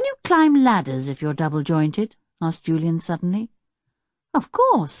 Can you climb ladders if you're double-jointed?" asked Julian suddenly. "Of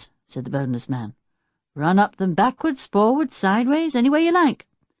course," said the boneless man. "Run up them backwards, forwards, sideways, any way you like."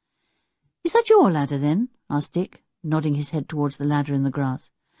 "Is that your ladder, then?" asked Dick, nodding his head towards the ladder in the grass.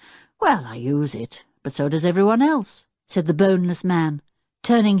 "Well, I use it, but so does everyone else," said the boneless man,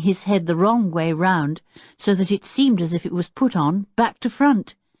 turning his head the wrong way round, so that it seemed as if it was put on back to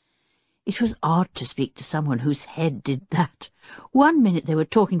front. It was odd to speak to someone whose head did that. One minute they were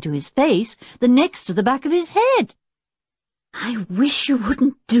talking to his face, the next to the back of his head. "I wish you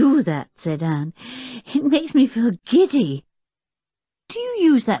wouldn't do that," said Anne. "It makes me feel giddy." "Do you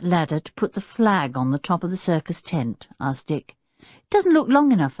use that ladder to put the flag on the top of the circus tent?" asked Dick. "It doesn't look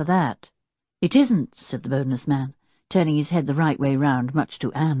long enough for that." "It isn't," said the boneless man, turning his head the right way round, much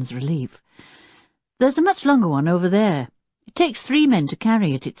to Anne's relief. "There's a much longer one over there. It takes 3 men to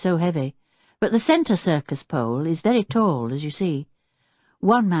carry it, it's so heavy. But the centre circus pole is very tall, as you see.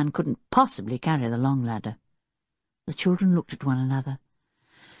 One man couldn't possibly carry the long ladder." The children looked at one another.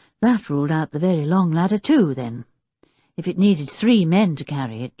 That ruled out the very long ladder too, then. If it needed 3 men to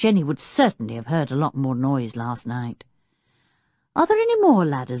carry it, Jenny would certainly have heard a lot more noise last night. "Are there any more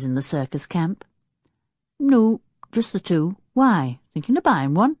ladders in the circus camp?" "No, just the 2. Why, thinking of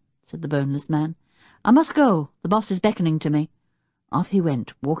buying one?" said the boneless man. "I must go. The boss is beckoning to me." Off he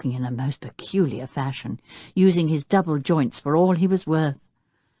went, walking in a most peculiar fashion, using his double joints for all he was worth.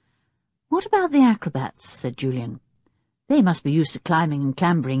 "What about the acrobats?" said Julian. "They must be used to climbing and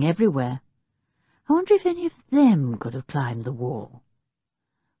clambering everywhere. I wonder if any of them could have climbed the wall."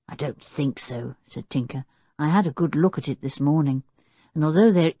 "I don't think so," said Tinker. "I had a good look at it this morning, and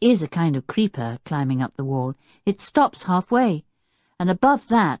although there is a kind of creeper climbing up the wall, it stops halfway, and above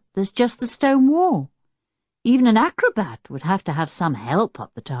that there's just the stone wall. Even an acrobat would have to have some help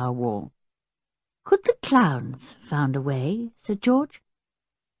up the tower wall." "Could the clowns found a way?" said George.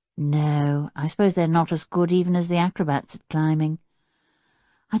 "No, I suppose they're not as good even as the acrobats at climbing.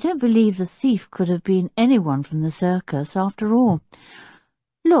 I don't believe the thief could have been anyone from the circus after all.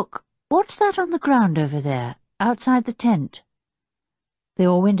 Look, what's that on the ground over there, outside the tent?" They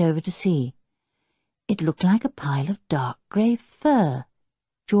all went over to see. It looked like a pile of dark grey fur.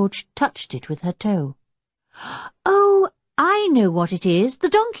 George touched it with her toe. "Oh, I know what it is, the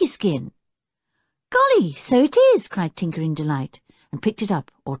donkey skin." "Golly, so it is!" cried Tinker in delight, and picked it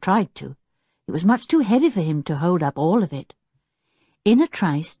up, or tried to. It was much too heavy for him to hold up all of it. In a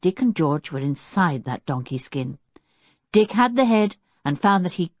trice, Dick and George were inside that donkey skin. Dick had the head, and found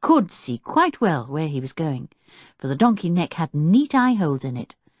that he could see quite well where he was going, for the donkey neck had neat eye holes in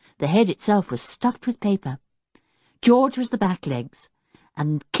it. The head itself was stuffed with paper. George was the back legs,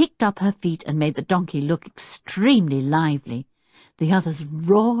 and kicked up her feet and made the donkey look extremely lively. The others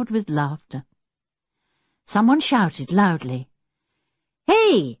roared with laughter. Someone shouted loudly,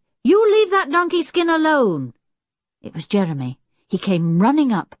 "Hey, you leave that donkey skin alone!" It was Jeremy. He came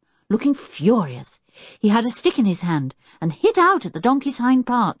running up, looking furious. He had a stick in his hand and hit out at the donkey's hind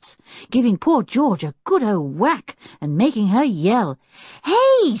parts, giving poor George a good old whack and making her yell,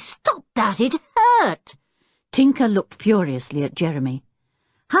 "Hey, stop that, it hurt!" Tinker looked furiously at Jeremy.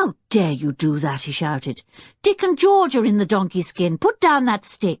 "How dare you do that?" he shouted. "Dick and George are in the donkey skin. Put down that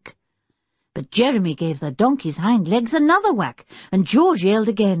stick." But Jeremy gave the donkey's hind legs another whack, and George yelled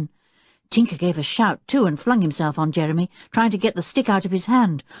again. Tinker gave a shout too and flung himself on Jeremy, trying to get the stick out of his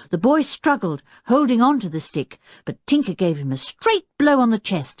hand. The boy struggled, holding on to the stick, but Tinker gave him a straight blow on the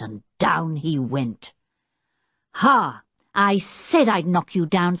chest, and down he went. "Ha! I said I'd knock you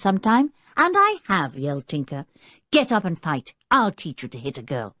down sometime, and I have," yelled Tinker. "Get up and fight. I'll teach you to hit a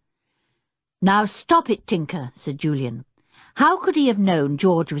girl." "Now stop it, Tinker," said Julian. "How could he have known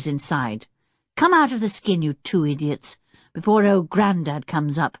George was inside? Come out of the skin, you 2 idiots, before old Grandad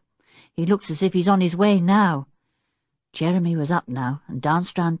comes up. He looks as if he's on his way now." Jeremy was up now and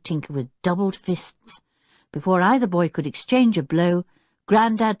danced round Tinker with doubled fists. Before either boy could exchange a blow,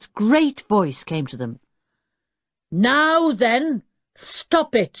 Grandad's great voice came to them. "Now then,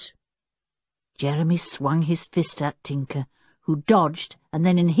 stop it!" Jeremy swung his fist at Tinker, who dodged, and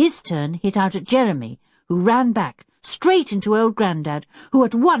then in his turn hit out at Jeremy, who ran back, straight into old Grandad, who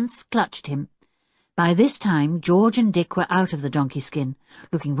at once clutched him. By this time George and Dick were out of the donkey skin,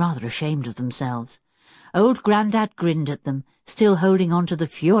 looking rather ashamed of themselves. Old Grandad grinned at them, still holding on to the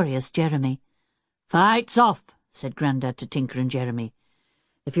furious Jeremy. "Fight's off," said Grandad to Tinker and Jeremy.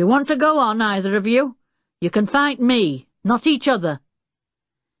 "If you want to go on, either of you, you can fight me, not each other."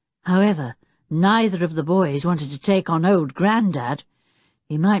 However, neither of the boys wanted to take on old Grandad.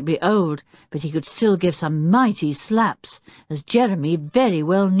 He might be old, but he could still give some mighty slaps, as Jeremy very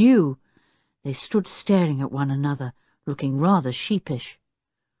well knew. They stood staring at one another, looking rather sheepish.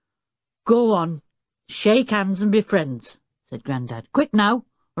 "Go on, shake hands and be friends," said Grandad. "Quick now,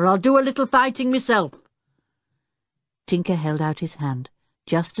 or I'll do a little fighting myself." Tinker held out his hand,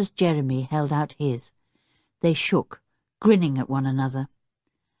 just as Jeremy held out his. They shook, grinning at one another.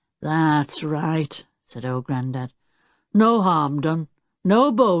 "That's right," said old Grandad. "No harm done,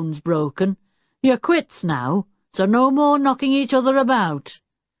 no bones broken. You're quits now, so no more knocking each other about."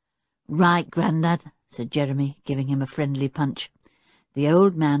 "Right, Grandad," said Jeremy, giving him a friendly punch. The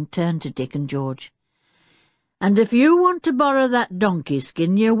old man turned to Dick and George. "And if you want to borrow that donkey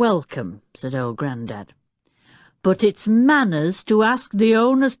skin, you're welcome," said old Grandad. "But it's manners to ask the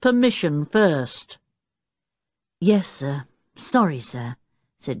owner's permission first." "Yes, sir. Sorry, sir,"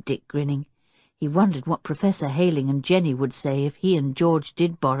 said Dick, grinning. He wondered what Professor Hayling and Jenny would say if he and George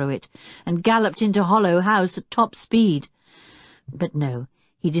did borrow it, and galloped into Hollow House at top speed. But no,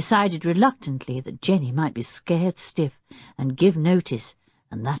 he decided reluctantly that Jenny might be scared stiff and give notice,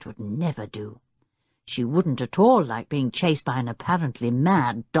 and that would never do. She wouldn't at all like being chased by an apparently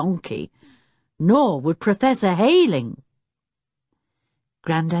mad donkey. nor would Professor Hayling.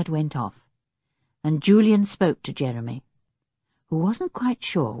 Grandad went off, and Julian spoke to Jeremy, who wasn't quite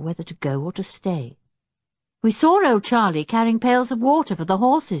sure whether to go or to stay. "We saw old Charlie carrying pails of water for the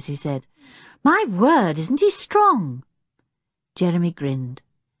horses," he said. "My word, isn't he strong?" Jeremy grinned,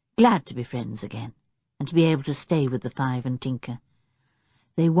 glad to be friends again, and to be able to stay with the five and Tinker.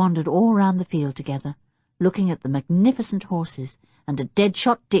 They wandered all round the field together, looking at the magnificent horses, and at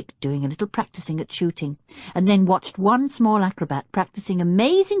Deadshot Dick doing a little practising at shooting, and then watched one small acrobat practising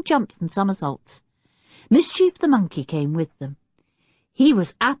amazing jumps and somersaults. Mischief the monkey came with them. He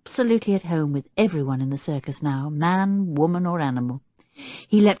was absolutely at home with everyone in the circus now, man, woman, or animal.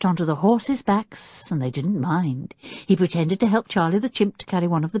 He leapt onto the horses' backs, and they didn't mind. He pretended to help Charlie the chimp to carry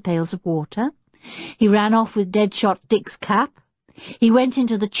one of the pails of water. He ran off with Deadshot Dick's cap. He went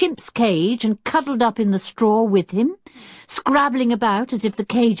into the chimp's cage and cuddled up in the straw with him, scrabbling about as if the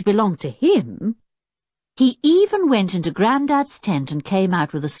cage belonged to him. He even went into Grandad's tent and came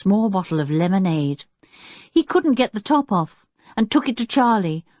out with a small bottle of lemonade. He couldn't get the top off, and took it to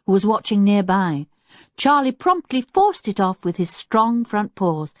Charlie, who was watching nearby. Charlie promptly forced it off with his strong front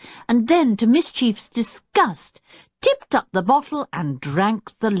paws, and then, to Mischief's disgust, tipped up the bottle and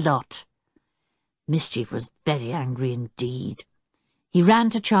drank the lot. Mischief was very angry indeed. He ran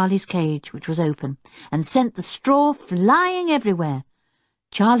to Charlie's cage, which was open, and sent the straw flying everywhere.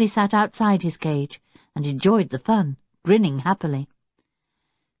 Charlie sat outside his cage and enjoyed the fun, grinning happily.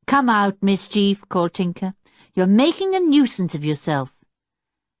 "Come out, Mischief," called Tinker. "You're making a nuisance of yourself."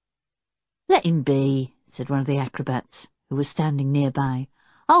 "Let him be," said one of the acrobats, who was standing nearby.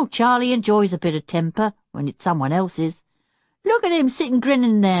 "Oh, Charlie enjoys a bit of temper when it's someone else's. Look at him sitting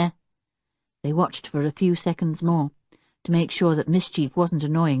grinning there." They watched for a few seconds more, to make sure that Mischief wasn't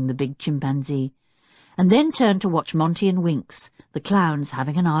annoying the big chimpanzee, and then turned to watch Monty and Winks, the clowns,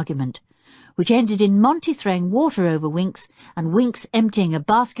 having an argument, which ended in Monty throwing water over Winks and Winks emptying a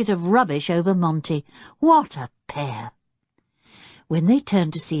basket of rubbish over Monty. What a pair! When they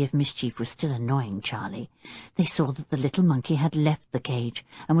turned to see if Mischief was still annoying Charlie, they saw that the little monkey had left the cage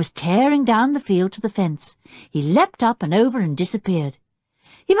and was tearing down the field to the fence. He leapt up and over and disappeared.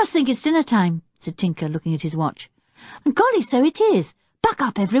 "He must think it's dinner time," said Tinker, looking at his watch. "And golly, so it is! Buck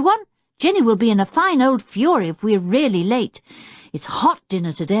up, everyone! Jenny will be in a fine old fury if we're really late. It's hot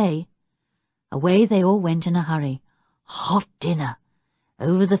dinner today." Away they all went in a hurry. Hot dinner!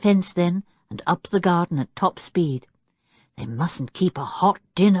 Over the fence then, and up the garden at top speed. They mustn't keep a hot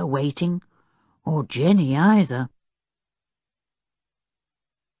dinner waiting, or Jenny either.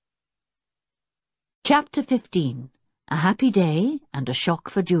 Chapter 15. A Happy Day and a Shock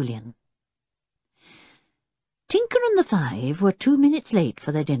for Julian. Tinker and the five were 2 minutes late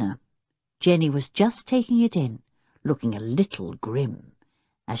for their dinner. Jenny was just taking it in, looking a little grim,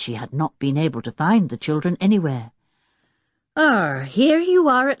 as she had not been able to find the children anywhere. "Here you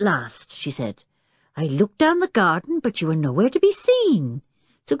are at last," she said. "I looked down the garden, but you were nowhere to be seen.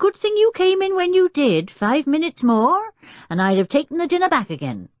 It's a good thing you came in when you did. 5 minutes more, and I'd have taken the dinner back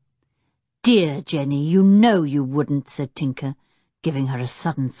again." "Dear Jenny, you know you wouldn't," said Tinker, giving her a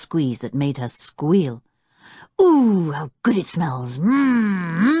sudden squeeze that made her squeal. "Ooh, how good it smells!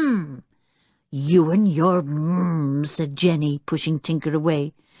 Mmm!" "You and your mmm," said Jenny, pushing Tinker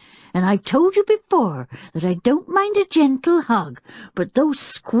away. "And I've told you before that I don't mind a gentle hug, but those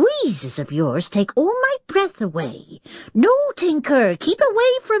squeezes of yours take all my breath away. No, Tinker, keep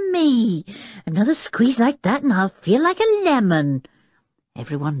away from me. Another squeeze like that and I'll feel like a lemon."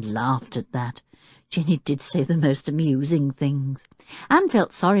 Everyone laughed at that. Jenny did say the most amusing things. Anne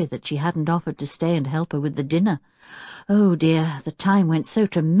felt sorry that she hadn't offered to stay and help her with the dinner. Oh dear, the time went so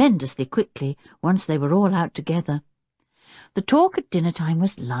tremendously quickly once they were all out together. The talk at dinner-time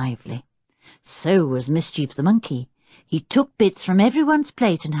was lively. So was Mischief the monkey. He took bits from everyone's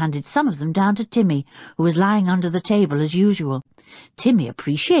plate and handed some of them down to Timmy, who was lying under the table as usual. Timmy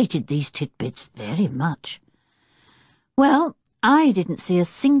appreciated these tidbits very much. "Well, I didn't see a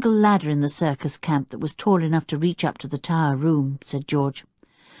single ladder in the circus camp that was tall enough to reach up to the tower room," said George.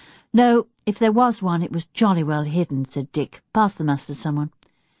 "No, if there was one, it was jolly well hidden," said Dick. "Pass the mustard, someone."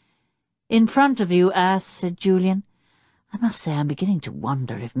 "In front of you, ass," said Julian. "I must say I'm beginning to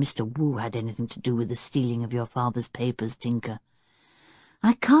wonder if Mr. Wu had anything to do with the stealing of your father's papers, Tinker.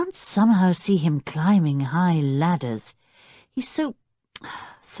 I can't somehow see him climbing high ladders. He's so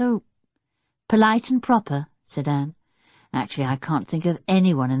polite and proper," said Anne. "Actually, I can't think of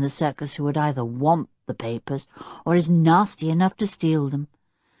anyone in the circus who would either want the papers or is nasty enough to steal them.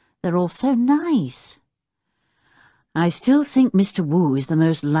 They're all so nice." "I still think Mr. Wu is the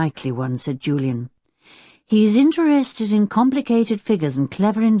most likely one," said Julian. "He's interested in complicated figures and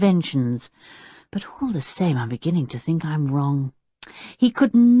clever inventions, But all the same, I'm beginning to think I'm wrong. He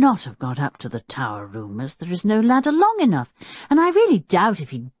could not have got up to the tower room, as there is no ladder long enough, and I really doubt if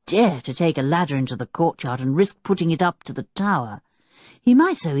he'd dare to take a ladder into the courtyard and risk putting it up to the tower. He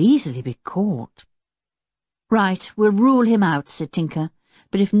might so easily be caught. Right, we'll rule him out, said Tinker.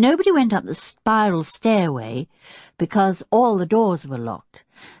 But if nobody went up the spiral stairway, because all the doors were locked,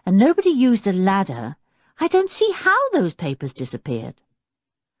 and nobody used a ladder, I don't see how those papers disappeared.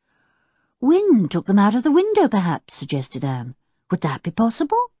 Wind took them out of the window, perhaps, suggested Anne. Would that be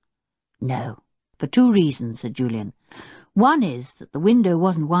possible? No, for 2 reasons, said Julian. One is that the window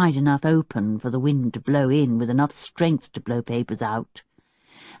wasn't wide enough open for the wind to blow in with enough strength to blow papers out.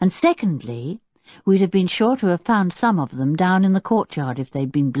 And secondly, we'd have been sure to have found some of them down in the courtyard if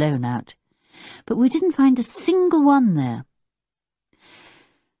they'd been blown out. But we didn't find a single one there.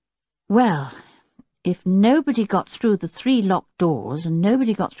 Well, if nobody got through the 3 locked doors and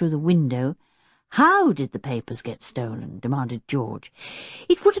nobody got through the window, how did the papers get stolen? Demanded George.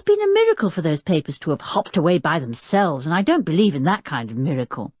 It would have been a miracle for those papers to have hopped away by themselves, and I don't believe in that kind of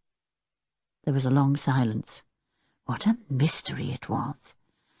miracle. There was a long silence. What a mystery it was.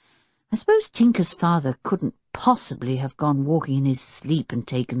 I suppose Tinker's father couldn't possibly have gone walking in his sleep and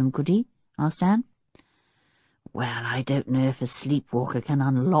taken them, could he? Asked Anne. Well, I don't know if a sleepwalker can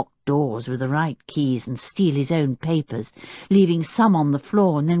unlock doors with the right keys and steal his own papers, leaving some on the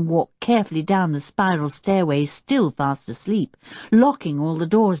floor, and then walk carefully down the spiral stairway still fast asleep, locking all the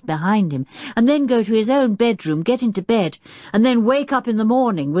doors behind him, and then go to his own bedroom, get into bed, and then wake up in the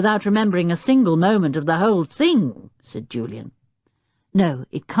morning without remembering a single moment of the whole thing, said Julian. No,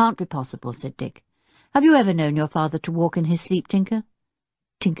 it can't be possible, said Dick. Have you ever known your father to walk in his sleep, Tinker?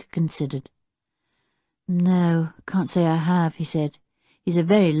 Tinker considered. No, can't say I have, he said. He's a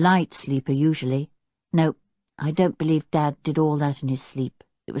very light sleeper usually. No, I don't believe Dad did all that in his sleep.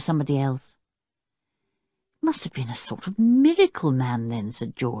 It was somebody else. Must have been a sort of miracle man then,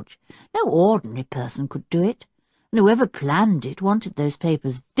 said George. No ordinary person could do it. And whoever planned it wanted those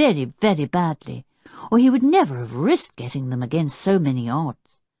papers very, very badly, or he would never have risked getting them against so many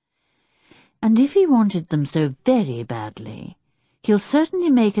odds. And if he wanted them so very badly, he'll certainly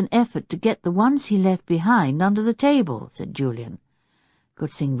make an effort to get the ones he left behind under the table, said Julian.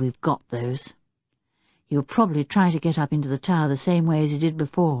 Good thing we've got those. He'll probably try to get up into the tower the same way as he did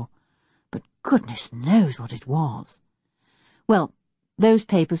before, but goodness knows what it was. Well, those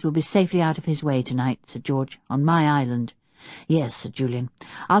papers will be safely out of his way tonight, said George, on my island. Yes, said Julian.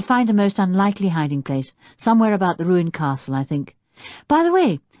 I'll find a most unlikely hiding place, somewhere about the ruined castle, I think. By the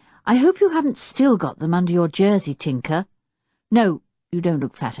way, I hope you haven't still got them under your jersey, Tinker. No, you don't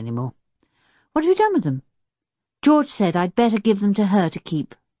look fat any more. What have you done with them? George said I'd better give them to her to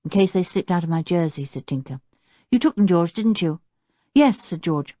keep, in case they slipped out of my jersey, said Tinker. You took them, George, didn't you? Yes, said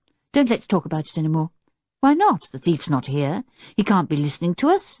George. Don't let's talk about it any more. Why not? The thief's not here. He can't be listening to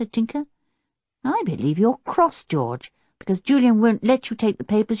us, said Tinker. I believe you're cross, George, because Julian won't let you take the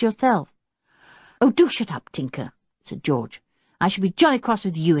papers yourself. Oh, do shut up, Tinker, said George. I shall be jolly cross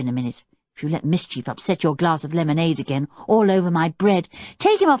with you in a minute. If you let Mischief upset your glass of lemonade again, all over my bread,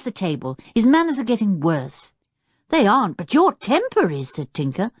 take him off the table. His manners are getting worse. They aren't, but your temper is, said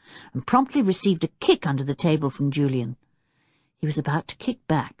Tinker, and promptly received a kick under the table from Julian. He was about to kick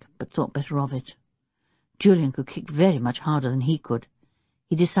back, but thought better of it. Julian could kick very much harder than he could.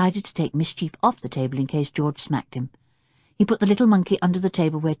 He decided to take Mischief off the table in case George smacked him. He put the little monkey under the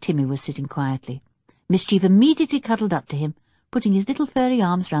table where Timmy was sitting quietly. Mischief immediately cuddled up to him, putting his little furry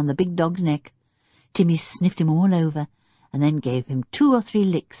arms round the big dog's neck. Timmy sniffed him all over, and then gave him 2 or 3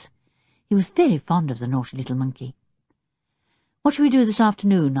 licks. He was very fond of the naughty little monkey. "What shall we do this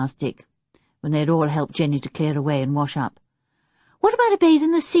afternoon?" asked Dick, when they had all helped Jenny to clear away and wash up. "What about a bathe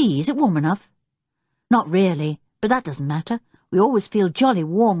in the sea? Is it warm enough?" "Not really, but that doesn't matter. We always feel jolly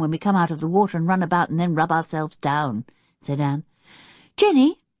warm when we come out of the water and run about and then rub ourselves down," said Anne.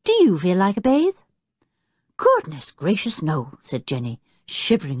 "Jenny, do you feel like a bathe?" "Goodness gracious, no," said Jenny,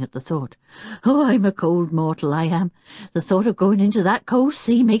 shivering at the thought. "Oh, I'm a cold mortal, I am. The thought of going into that cold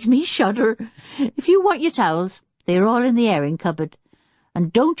sea makes me shudder. If you want your towels, they are all in the airing cupboard.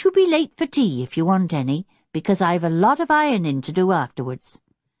 And don't you be late for tea if you want any, because I've a lot of ironing to do afterwards."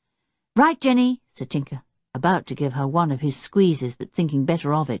 "Right, Jenny," said Tinker, about to give her one of his squeezes, but thinking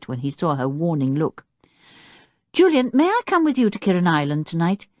better of it when he saw her warning look. "Julian, may I come with you to Kirin Island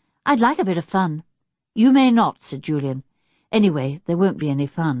tonight? I'd like a bit of fun." "You may not," said Julian. "Anyway, there won't be any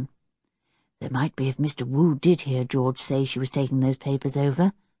fun." "There might be if Mr. Wu did hear George say she was taking those papers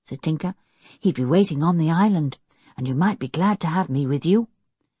over," said Tinker. "He'd be waiting on the island, and you might be glad to have me with you."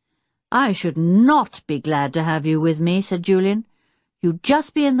 "I should not be glad to have you with me," said Julian. "You'd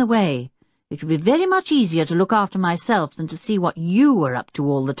just be in the way. It would be very much easier to look after myself than to see what you were up to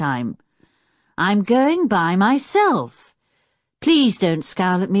all the time. I'm going by myself. Please don't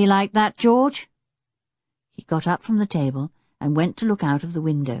scowl at me like that, George." He got up from the table and went to look out of the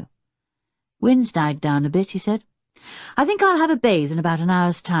window. "Wind's died down a bit," he said. "I think I'll have a bathe in about an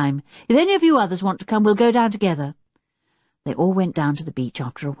hour's time. If any of you others want to come, we'll go down together." They all went down to the beach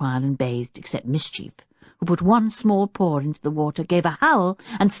after a while and bathed, except Mischief, who put one small paw into the water, gave a howl,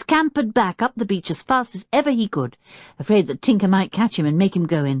 and scampered back up the beach as fast as ever he could, afraid that Tinker might catch him and make him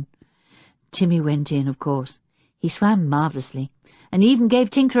go in. Timmy went in, of course. He swam marvellously, and even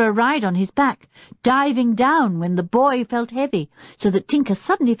gave Tinker a ride on his back, diving down when the boy felt heavy, so that Tinker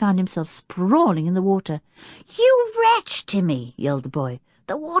suddenly found himself sprawling in the water. "You wretch, Timmy!" yelled the boy.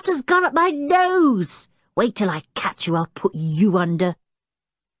 "The water's gone up my nose! Wait till I catch you, I'll put you under."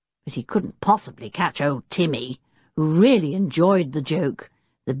 But he couldn't possibly catch old Timmy, who really enjoyed the joke.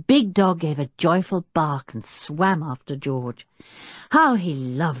 The big dog gave a joyful bark and swam after George. How he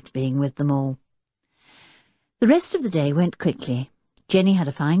loved being with them all! The rest of the day went quickly. Jenny had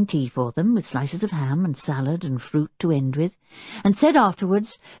a fine tea for them, with slices of ham and salad and fruit to end with, and said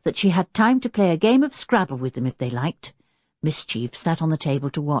afterwards that she had time to play a game of Scrabble with them if they liked. Mischief sat on the table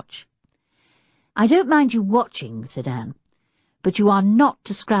to watch. "I don't mind you watching," said Anne, "but you are not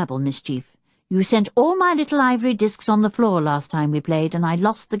to Scrabble, Mischief. You sent all my little ivory discs on the floor last time we played, and I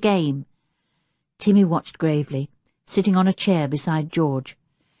lost the game." Timmy watched gravely, sitting on a chair beside George.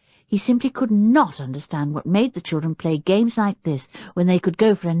 He simply could not understand what made the children play games like this when they could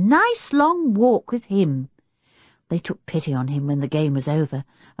go for a nice long walk with him. They took pity on him when the game was over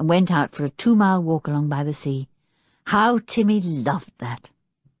and went out for a 2-mile walk along by the sea. How Timmy loved that!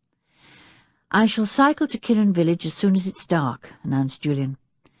 "I shall cycle to Kirrin village as soon as it's dark," announced Julian.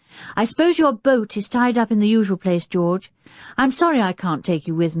 "I suppose your boat is tied up in the usual place, George. I'm sorry I can't take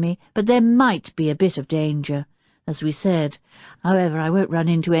you with me, but there might be a bit of danger, as we said. However, I won't run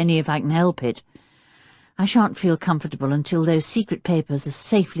into any if I can help it. I shan't feel comfortable until those secret papers are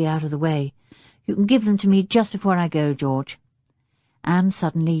safely out of the way. You can give them to me just before I go, George." Anne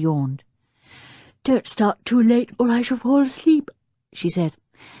suddenly yawned. "Don't start too late or I shall fall asleep," she said.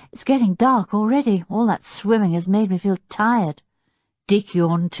 "It's getting dark already. All that swimming has made me feel tired." Dick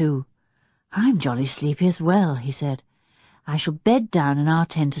yawned too. "I'm jolly sleepy as well," he said. "I shall bed down in our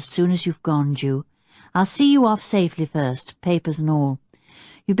tent as soon as you've gone, Ju. I'll see you off safely first, papers and all.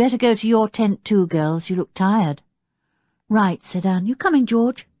 You'd better go to your tent too, girls. You look tired." "Right," said Anne. "You coming,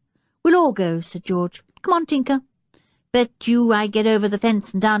 George?" "We'll all go," said George. "Come on, Tinker." "Bet you I get over the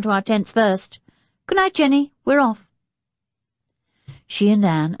fence and down to our tents first. Good night, Jenny. We're off." She and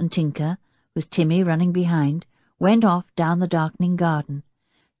Anne and Tinker, with Timmy running behind, went off down the darkening garden.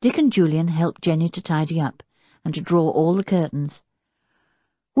 Dick and Julian helped Jenny to tidy up and to draw all the curtains.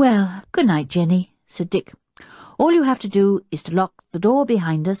 "Well, good night, Jenny," said Dick. "All you have to do is to lock the door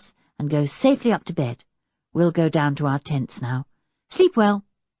behind us and go safely up to bed. We'll go down to our tents now. Sleep well."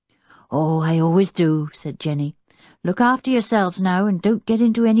 "Oh, I always do," said Jenny. "Look after yourselves now and don't get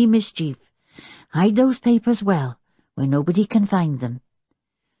into any mischief. Hide those papers well, where nobody can find them."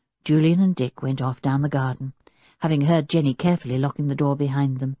 Julian and Dick went off down the garden, having heard Jenny carefully locking the door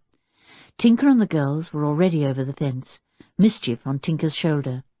behind them. Tinker and the girls were already over the fence, Mischief on Tinker's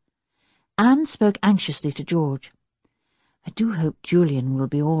shoulder. Anne spoke anxiously to George. "I do hope Julian will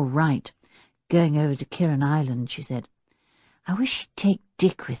be all right, going over to Kirrin Island," she said. "I wish he'd take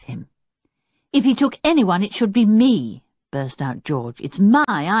Dick with him." "If he took anyone, it should be me," burst out George. "It's my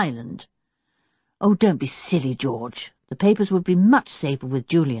island." "Oh, don't be silly, George. The papers would be much safer with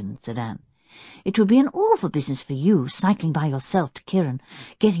Julian," said Anne. "It would be an awful business for you, cycling by yourself to Kirrin,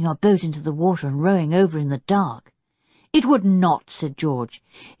 getting your boat into the water and rowing over in the dark." "It would not," said George.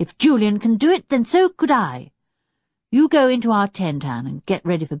 "If Julian can do it, then so could I. You go into our tent, Anne, and get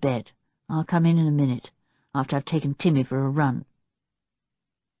ready for bed. I'll come in a minute, after I've taken Timmy for a run."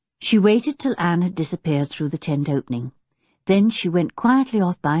 She waited till Anne had disappeared through the tent opening. Then she went quietly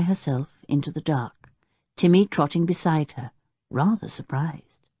off by herself into the dark, Timmy trotting beside her, rather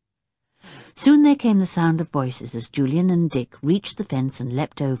surprised. Soon there came the sound of voices as Julian and Dick reached the fence and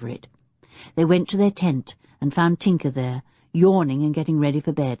leapt over it. They went to their tent and found Tinker there, yawning and getting ready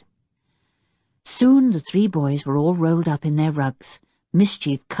for bed. Soon the 3 boys were all rolled up in their rugs,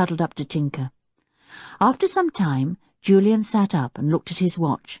 Mischief cuddled up to Tinker. After some time, Julian sat up and looked at his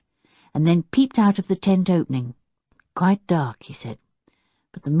watch, and then peeped out of the tent opening. "Quite dark," he said,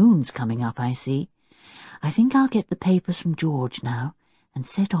 "but the moon's coming up, I see. I think I'll get the papers from George now and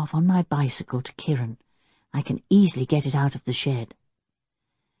set off on my bicycle to Kirrin. I can easily get it out of the shed."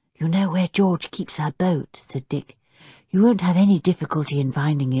 "You know where George keeps our boat," said Dick. You won't have any difficulty in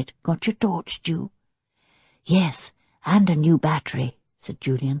finding it. Got your torch, Ju?" "Yes, and a new battery," said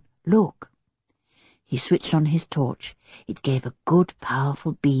Julian. "Look." He switched on his torch. It gave a good,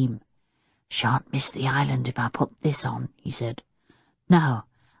 powerful beam. "Shan't miss the island if I put this on," he said. "Now,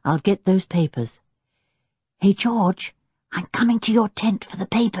 I'll get those papers." "Hey, George, I'm coming to your tent for the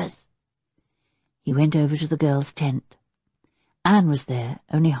papers." He went over to the girls' tent. Anne was there,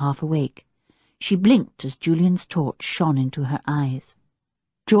 only half awake. She blinked as Julian's torch shone into her eyes.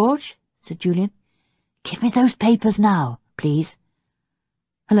 "George," said Julian, "give me those papers now, please."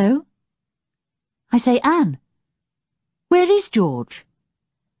 "Hello? I say, Anne, where is George?"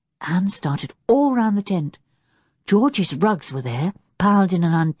 Anne started all round the tent. George's rugs were there, piled in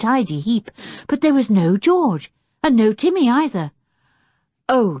an untidy heap, but there was no George, and no Timmy either.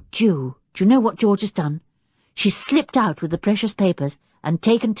 "Oh, Ju, do you know what George has done? She's slipped out with the precious papers and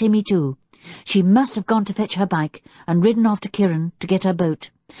taken Timmy too. She must have gone to fetch her bike and ridden off to Kirrin to get her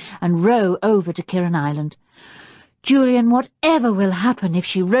boat, and row over to Kirrin Island. Julian, whatever will happen if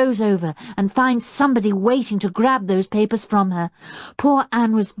she rows over and finds somebody waiting to grab those papers from her? Poor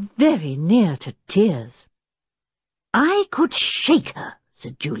Anne was very near to tears." "I could shake her,"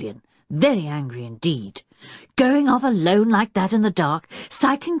 said Julian, very angry indeed. "Going off alone like that in the dark,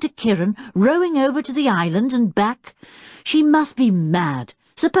 cycling to Kirrin, rowing over to the island and back. She must be mad.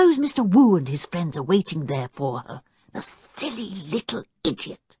 Suppose Mr. Wu and his friends are waiting there for her. The silly little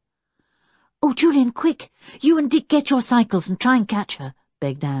idiot." "Oh, Julian, quick! You and Dick get your cycles and try and catch her,"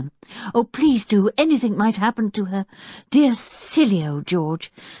 begged Anne. "Oh, please do. Anything might happen to her. Dear silly old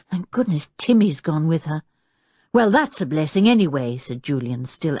George. Thank goodness Timmy's gone with her." "Well, that's a blessing anyway," said Julian,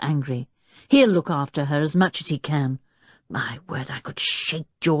 still angry. "He'll look after her as much as he can. My word, I could shake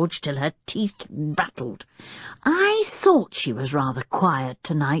George till her teeth rattled. I thought she was rather quiet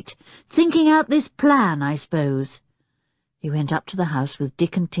tonight, thinking out this plan, I suppose." He went up to the house with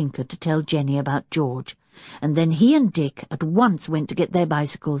Dick and Tinker to tell Jenny about George, and then he and Dick at once went to get their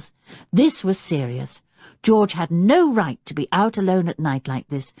bicycles. This was serious. George had no right to be out alone at night like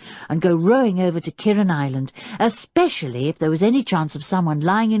this and go rowing over to Kirrin Island, especially if there was any chance of someone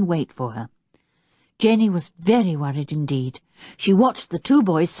lying in wait for her. Jenny was very worried indeed. She watched the two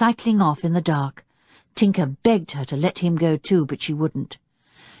boys cycling off in the dark. Tinker begged her to let him go too, but she wouldn't.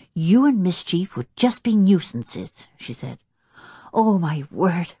 "You and Mischief would just be nuisances," she said. "Oh, my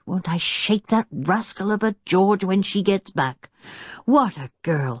word, won't I shake that rascal of a George when she gets back. What a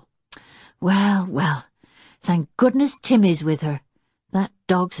girl! Well, well, thank goodness Timmy's with her. That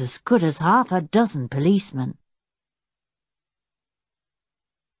dog's as good as half a dozen policemen."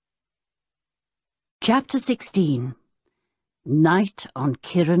 Chapter 16. Night on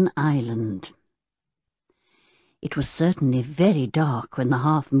Kirrin Island. It was certainly very dark when the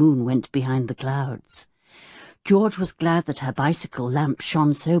half-moon went behind the clouds. George was glad that her bicycle lamp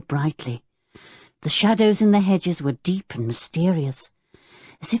shone so brightly. The shadows in the hedges were deep and mysterious,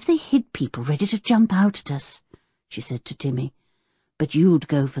 as if they hid people ready to jump out at us, she said to Timmy. "But you'd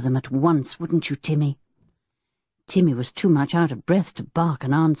go for them at once, wouldn't you, Timmy?" Timmy was too much out of breath to bark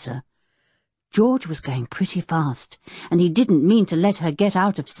an answer. George was going pretty fast, and he didn't mean to let her get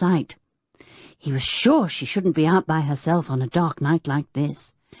out of sight. He was sure she shouldn't be out by herself on a dark night like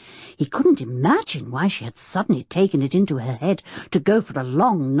this. He couldn't imagine why she had suddenly taken it into her head to go for a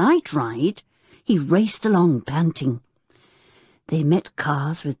long night ride. He raced along, panting. They met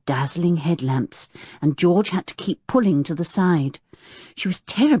cars with dazzling headlamps, and George had to keep pulling to the side. She was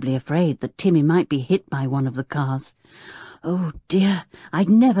terribly afraid that Timmy might be hit by one of the cars. "Oh, dear, I'd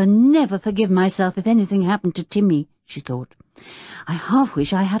never forgive myself if anything happened to Timmy," she thought. "I half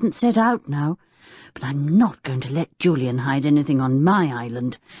wish I hadn't set out now. But I'm not going to let Julian hide anything on my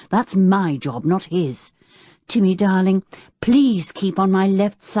island. That's my job, not his. Timmy, darling, please keep on my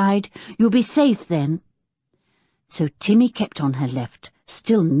left side. You'll be safe then." So Timmy kept on her left,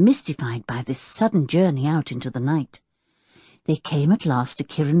 still mystified by this sudden journey out into the night. They came at last to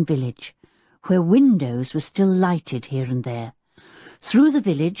Kirrin village, where windows were still lighted here and there. Through the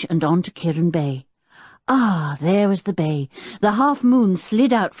village and on to Kirrin Bay. Ah, there was the bay. The half-moon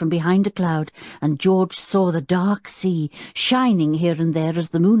slid out from behind a cloud, and George saw the dark sea shining here and there as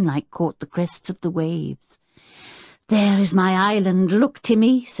the moonlight caught the crests of the waves. "There is my island, look,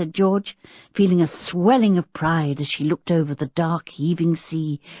 Timmy," said George, feeling a swelling of pride as she looked over the dark, heaving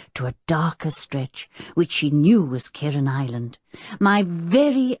sea to a darker stretch, which she knew was Kirrin Island. "My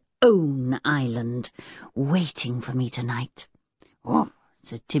very own island, waiting for me tonight." "Oh,"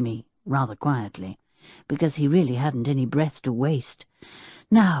 said Timmy, rather quietly, because he really hadn't any breath to waste.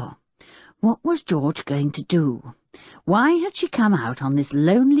 Now, what was George going to do? Why had she come out on this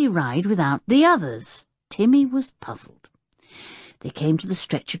lonely ride without the others? Timmy was puzzled. They came to the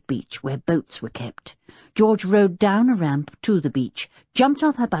stretch of beach where boats were kept. George rode down a ramp to the beach, jumped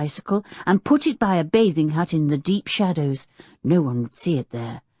off her bicycle, and put it by a bathing hut in the deep shadows. No one would see it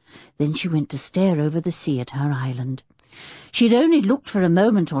there. Then she went to stare over the sea at her island. She had only looked for a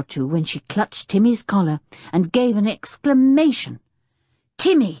moment or two when she clutched Timmy's collar and gave an exclamation.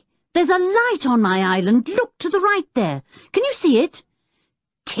 "Timmy, there's a light on my island. Look to the right there. Can you see it?"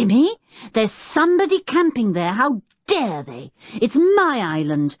 "Timmy, there's somebody camping there. How dare they? It's my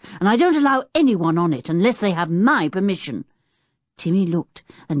island, and I don't allow anyone on it unless they have my permission." Timmy looked,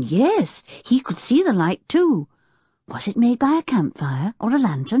 and yes, he could see the light too. Was it made by a campfire or a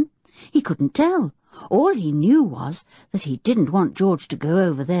lantern? He couldn't tell. All he knew was that he didn't want George to go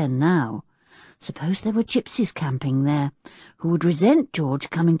over there now. Suppose there were gypsies camping there, who would resent George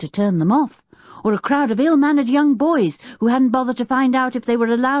coming to turn them off, or a crowd of ill-mannered young boys who hadn't bothered to find out if they were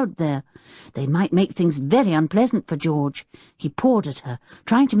allowed there. They might make things very unpleasant for George. He pawed at her,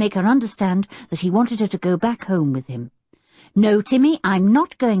 trying to make her understand that he wanted her to go back home with him. "No, Timmy, I'm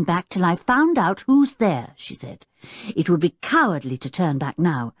not going back till I've found out who's there," she said. "It would be cowardly to turn back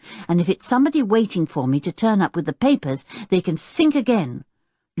now, and if it's somebody waiting for me to turn up with the papers, they can sink again.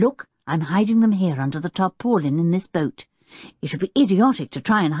 Look, I'm hiding them here under the tarpaulin in this boat. It would be idiotic to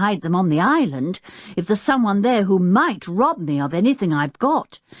try and hide them on the island. If there's someone there who might rob me of anything I've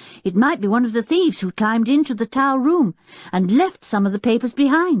got, it might be one of the thieves who climbed into the tower room and left some of the papers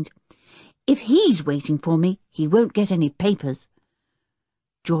behind. If he's waiting for me, he won't get any papers."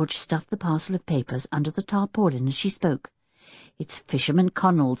 George stuffed the parcel of papers under the tarpaulin as she spoke. "It's Fisherman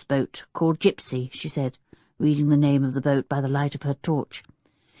Connell's boat, called Gypsy," she said, reading the name of the boat by the light of her torch.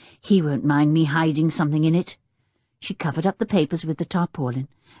 "He won't mind me hiding something in it." She covered up the papers with the tarpaulin,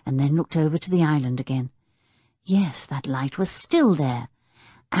 and then looked over to the island again. Yes, that light was still there.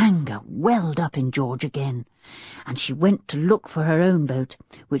 Anger welled up in George again, and she went to look for her own boat,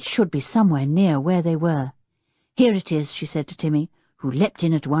 which should be somewhere near where they were. "Here it is," she said to Timmy, who leapt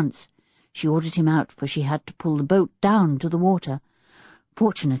in at once. She ordered him out, for she had to pull the boat down to the water.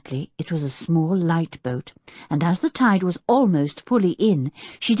 Fortunately, it was a small, light boat, and as the tide was almost fully in,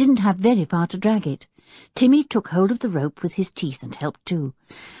 she didn't have very far to drag it. Timmy took hold of the rope with his teeth and helped too.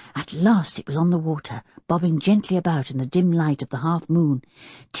 At last it was on the water, bobbing gently about in the dim light of the half-moon.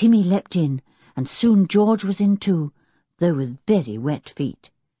 Timmy leapt in, and soon George was in too, though with very wet feet.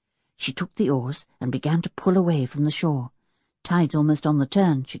 She took the oars and began to pull away from the shore. "Tide's almost on the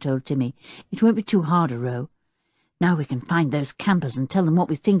turn," she told Timmy. "It won't be too hard a row. Now we can find those campers and tell them what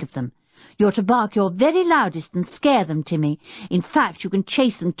we think of them. You're to bark your very loudest and scare them, Timmy. In fact, you can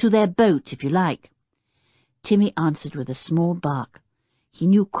chase them to their boat if you like." Timmy answered with a small bark. He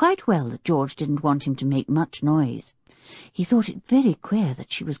knew quite well that George didn't want him to make much noise. He thought it very queer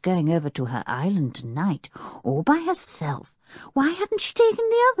that she was going over to her island tonight, all by herself. Why hadn't she taken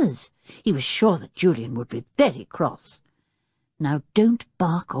the others? He was sure that Julian would be very cross. "Now don't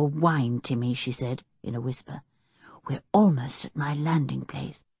bark or whine, Timmy," she said in a whisper. "We're almost at my landing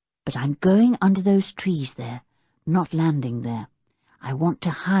place, but I'm going under those trees there, not landing there. I want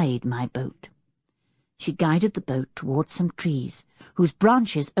to hide my boat." She guided the boat towards some trees, whose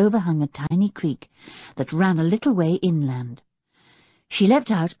branches overhung a tiny creek that ran a little way inland. She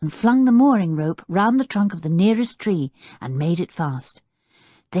leapt out and flung the mooring rope round the trunk of the nearest tree and made it fast.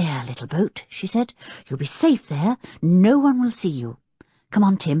 "There, little boat," she said. "You'll be safe there. No one will see you. Come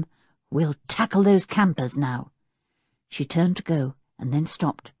on, Tim. We'll tackle those campers now." She turned to go, and then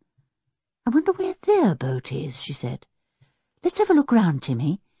stopped. "I wonder where their boat is," she said. "Let's have a look round,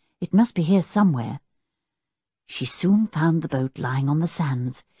 Timmy. It must be here somewhere." She soon found the boat lying on the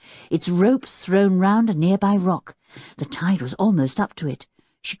sands, its ropes thrown round a nearby rock. The tide was almost up to it.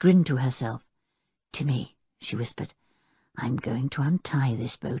 She grinned to herself. "Timmy," she whispered, "I'm going to untie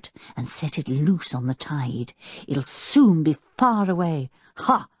this boat and set it loose on the tide. It'll soon be far away.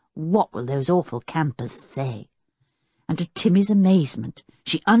 Ha! What will those awful campers say?" And to Timmy's amazement,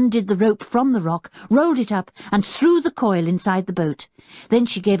 she undid the rope from the rock, rolled it up, and threw the coil inside the boat. Then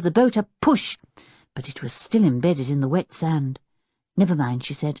she gave the boat a push, but it was still embedded in the wet sand. "Never mind,"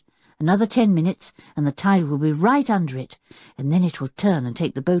 she said. "Another 10 minutes, and the tide will be right under it, and then it will turn and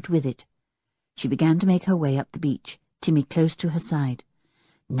take the boat with it." She began to make her way up the beach, Timmy close to her side.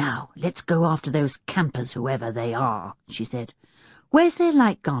 "Now, let's go after those campers, whoever they are," she said. "Where's their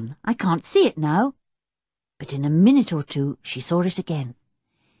light gone? I can't see it now." But in a minute or two she saw it again.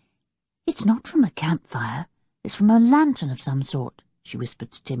 "It's not from a campfire. It's from a lantern of some sort," she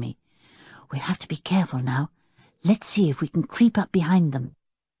whispered to Timmy. "We'll have to be careful now. Let's see if we can creep up behind them."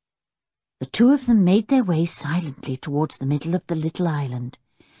 The two of them made their way silently towards the middle of the little island.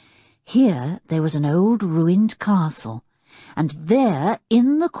 Here there was an old ruined castle, and there,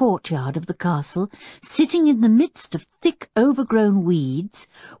 in the courtyard of the castle, sitting in the midst of thick overgrown weeds,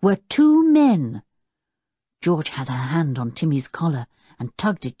 were two men. George had a hand on Timmy's collar and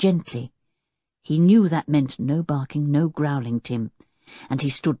tugged it gently. He knew that meant no barking, no growling, Tim, and he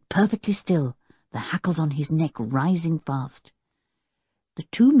stood perfectly still, the hackles on his neck rising fast. The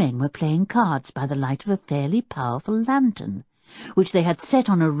two men were playing cards by the light of a fairly powerful lantern, which they had set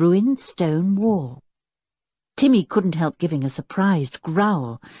on a ruined stone wall. Timmy couldn't help giving a surprised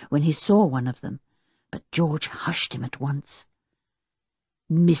growl when he saw one of them, but George hushed him at once.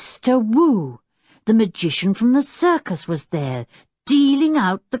 Mr. Wu, the magician from the circus, was there, dealing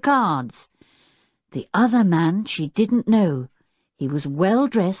out the cards. The other man she didn't know. He was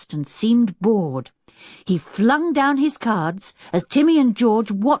well-dressed and seemed bored. He flung down his cards as Timmy and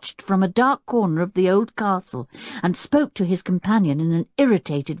George watched from a dark corner of the old castle and spoke to his companion in an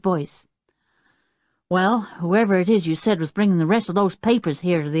irritated voice. "Well, whoever it is you said was bringing the rest of those papers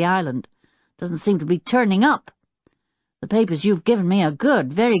here to the island doesn't seem to be turning up. The papers you've given me are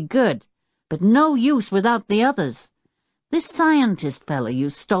good, very good, but no use without the others. This scientist fellow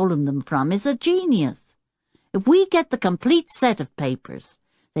you've stolen them from is a genius. If we get the complete set of papers,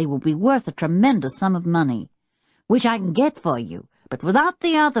 they will be worth a tremendous sum of money, which I can get for you, but without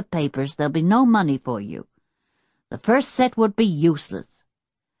the other papers there'll be no money for you. The first set would be useless.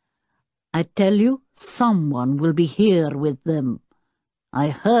 I tell you, someone will be here with them. I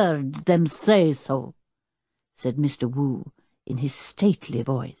heard them say so," said Mr. Wu in his stately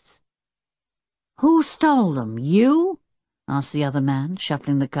voice. "Who stole them, you?" asked the other man,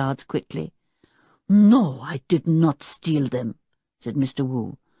 shuffling the cards quickly. "No, I did not steal them," said Mr.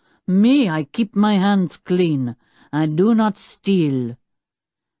 Wu. "Me, I keep my hands clean. I do not steal."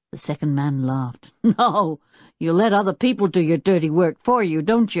 The second man laughed. "No, you let other people do your dirty work for you,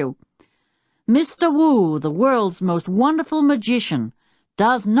 don't you? Mr. Wu, the world's most wonderful magician,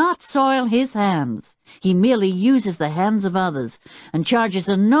 does not soil his hands. He merely uses the hands of others and charges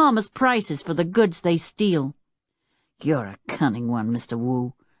enormous prices for the goods they steal. You're a cunning one, Mr.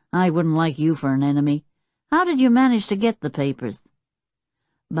 Wu. I wouldn't like you for an enemy. How did you manage to get the papers?"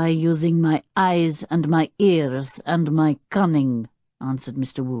 "By using my eyes and my ears and my cunning," answered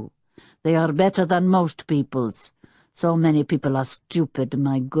Mr. Wu. "They are better than most people's. So many people are stupid,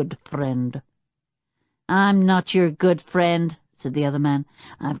 my good friend." "I'm not your good friend," said the other man.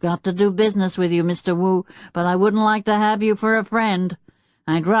 "I've got to do business with you, Mr. Wu, but I wouldn't like to have you for a friend.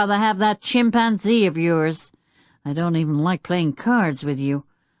 I'd rather have that chimpanzee of yours. I don't even like playing cards with you.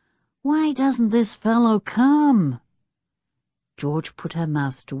 Why doesn't this fellow come?" George put her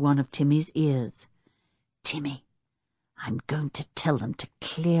mouth to one of Timmy's ears. "Timmy, I'm going to tell them to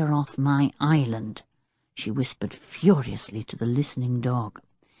clear off my island," she whispered furiously to the listening dog.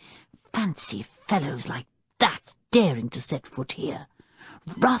 "Fancy fellows like that daring to set foot here.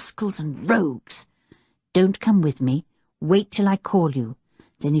 Rascals and rogues. Don't come with me. Wait till I call you.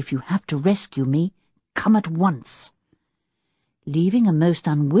 Then if you have to rescue me, come at once." Leaving a most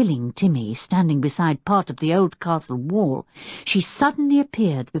unwilling Timmy standing beside part of the old castle wall, she suddenly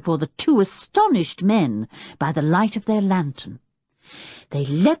appeared before the two astonished men by the light of their lantern. They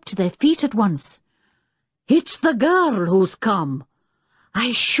leapt to their feet at once. "It's the girl who's come."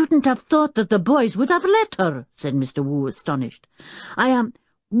 "I shouldn't have thought that the boys would have let her," said Mr. Wu, astonished.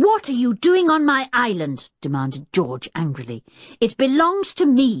 "What are you doing on my island?" demanded George angrily. "It belongs to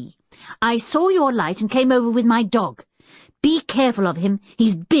me. I saw your light and came over with my dog. Be careful of him.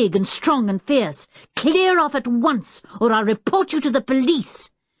 He's big and strong and fierce. Clear off at once, or I'll report you to the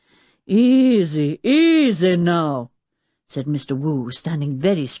police." "Easy, easy now," said Mr. Wu, standing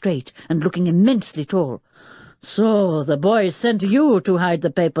very straight and looking immensely tall. "So the boys sent you to hide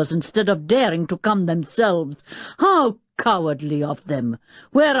the papers instead of daring to come themselves. How cowardly of them!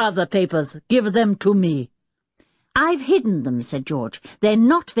 Where are the papers? Give them to me." "I've hidden them," said George. "They're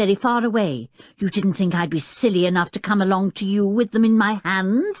not very far away. You didn't think I'd be silly enough to come along to you with them in my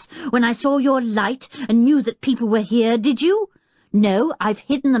hands when I saw your light and knew that people were here, did you? No, I've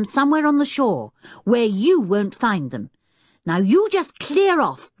hidden them somewhere on the shore, where you won't find them. Now you just clear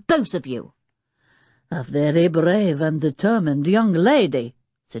off, both of you." "A very brave and determined young lady,"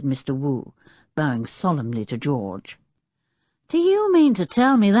 said Mr. Wu, bowing solemnly to George. "Do you mean to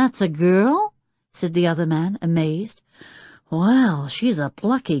tell me that's a girl?" said the other man, amazed. "Well, she's a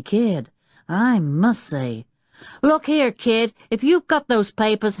plucky kid, I must say." "Look here, kid, if you've got those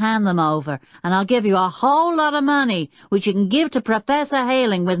papers, hand them over, and I'll give you a whole lot of money, which you can give to Professor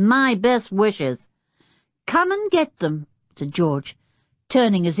Hailing with my best wishes." "Come and get them," said George,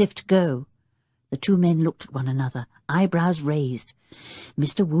 turning as if to go. The two men looked at one another, eyebrows raised.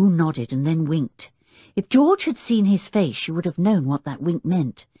 Mr. Wu nodded and then winked. If George had seen his face, she would have known what that wink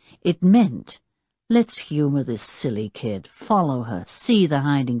meant. It meant, let's humour this silly kid, follow her, see the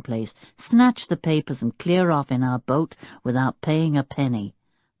hiding place, snatch the papers and clear off in our boat without paying a penny.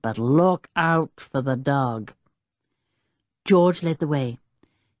 But look out for the dog. George led the way,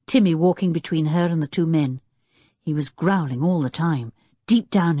 Timmy walking between her and the two men. He was growling all the time, deep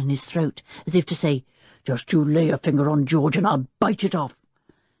down in his throat, as if to say, "Just you lay a finger on George and I'll bite it off."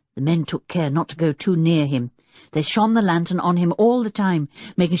 The men took care not to go too near him. They shone the lantern on him all the time,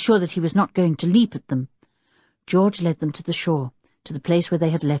 making sure that he was not going to leap at them. George led them to the shore, to the place where they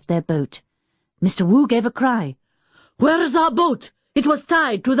had left their boat. Mr. Wu gave a cry. "Where is our boat? It was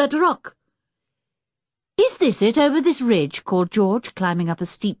tied to that rock." "Is this it, over this ridge?" called George, climbing up a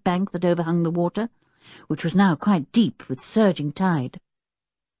steep bank that overhung the water, which was now quite deep with surging tide.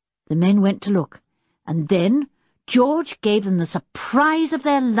 The men went to look, and then George gave them the surprise of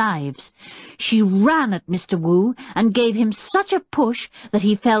their lives. She ran at Mr. Wu and gave him such a push that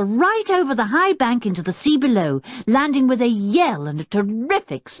he fell right over the high bank into the sea below, landing with a yell and a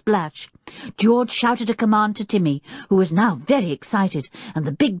terrific splash. George shouted a command to Timmy, who was now very excited, and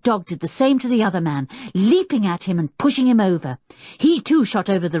the big dog did the same to the other man, leaping at him and pushing him over. He too shot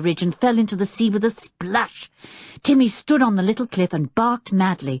over the ridge and fell into the sea with a splash. Timmy stood on the little cliff and barked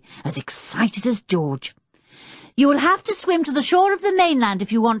madly, as excited as George. "You will have to swim to the shore of the mainland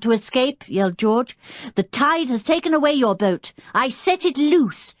if you want to escape," yelled George. "The tide has taken away your boat. I set it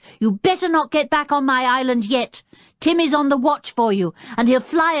loose. You better not get back on my island yet. Timmy's on the watch for you, and he'll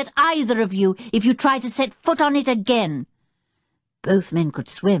fly at either of you if you try to set foot on it again." Both men could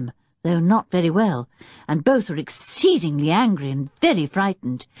swim, though not very well, and both were exceedingly angry and very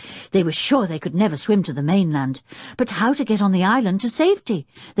frightened. They were sure they could never swim to the mainland, but how to get on the island to safety?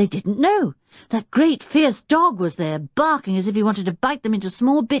 They didn't know. That great fierce dog was there, barking as if he wanted to bite them into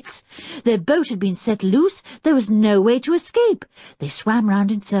small bits. Their boat had been set loose. There was no way to escape. They swam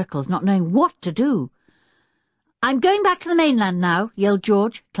round in circles, not knowing what to do. "I'm going back to the mainland now," yelled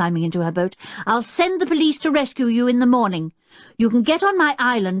George, climbing into her boat. "I'll send the police to rescue you in the morning. You can get on my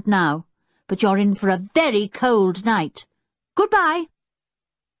island now, but you're in for a very cold night. Goodbye."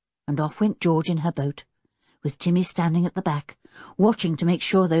 And off went George in her boat, with Timmy standing at the back, watching to make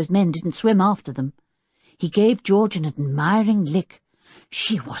sure those men didn't swim after them. He gave George an admiring lick.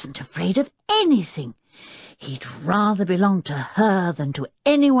 She wasn't afraid of anything. He'd rather belong to her than to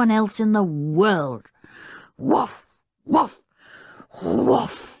anyone else in the world. Woof, woof,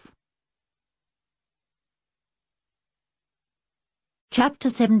 woof. Chapter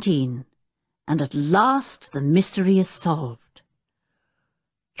 17. And at last the mystery is solved.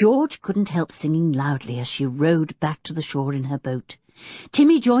 George couldn't help singing loudly as she rowed back to the shore in her boat.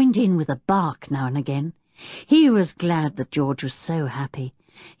 Timmy joined in with a bark now and again. He was glad that George was so happy.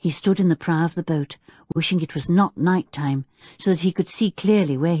 He stood in the prow of the boat, wishing it was not night-time, so that he could see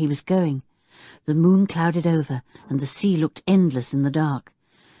clearly where he was going. The moon clouded over, and the sea looked endless in the dark.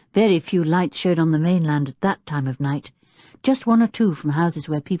 Very few lights showed on the mainland at that time of night, just one or two from houses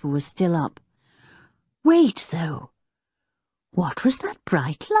where people were still up. Wait, though! What was that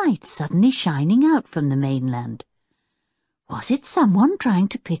bright light suddenly shining out from the mainland? Was it someone trying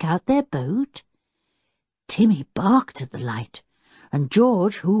to pick out their boat? Timmy barked at the light, and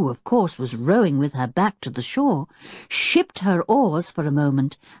George, who, of course, was rowing with her back to the shore, shipped her oars for a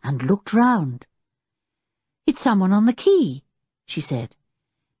moment and looked round. "It's someone on the quay," she said.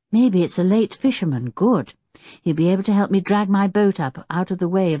 "Maybe it's a late fisherman. Good. He'll be able to help me drag my boat up out of the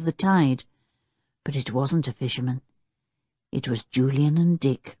way of the tide." But it wasn't a fisherman. It was Julian and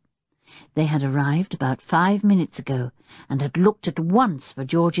Dick. They had arrived about 5 minutes ago and had looked at once for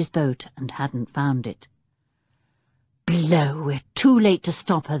George's boat and hadn't found it. "Blow, we're too late to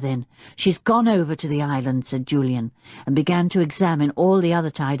stop her then. She's gone over to the island," said Julian, and began to examine all the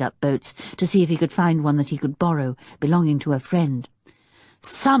other tied-up boats to see if he could find one that he could borrow, belonging to a friend.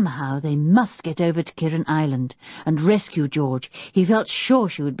 Somehow they must get over to Kirin Island and rescue George. He felt sure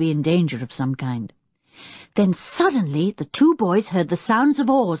she would be in danger of some kind. Then suddenly the two boys heard the sounds of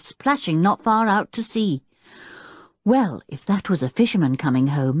oars splashing not far out to sea. Well, if that was a fisherman coming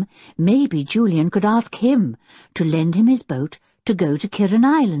home, maybe Julian could ask him to lend him his boat to go to Kirin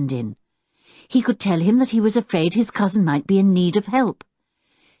Island in. He could tell him that he was afraid his cousin might be in need of help.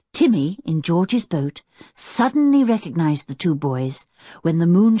 Timmy, in George's boat, suddenly recognized the two boys when the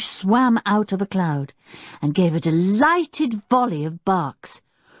moon swam out of a cloud and gave a delighted volley of barks.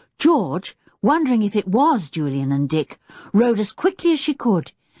 George, wondering if it was Julian and Dick, rowed as quickly as she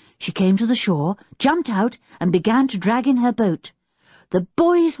could. She came to the shore, jumped out, and began to drag in her boat. The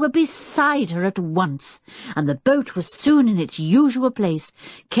boys were beside her at once, and the boat was soon in its usual place,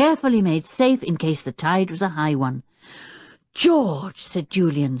 carefully made safe in case the tide was a high one. "George," said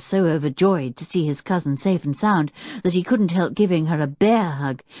Julian, so overjoyed to see his cousin safe and sound that he couldn't help giving her a bear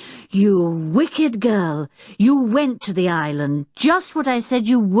hug. "You wicked girl! You went to the island, just what I said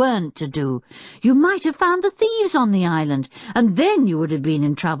you weren't to do. You might have found the thieves on the island, and then you would have been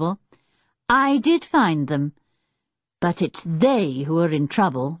in trouble." "I did find them, but it's they who are in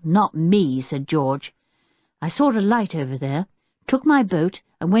trouble, not me," said George. "I saw a light over there, took my boat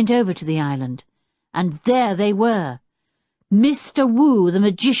and went over to the island, and there they were. Mr. Wu, the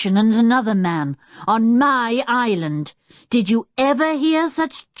magician, and another man, on my island. Did you ever hear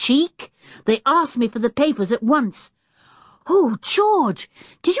such cheek? They asked me for the papers at once." "Oh, George,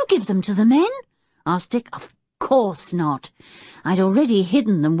 did you give them to the men?" asked Dick. "Of course not. I'd already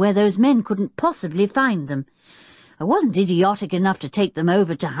hidden them where those men couldn't possibly find them. I wasn't idiotic enough to take them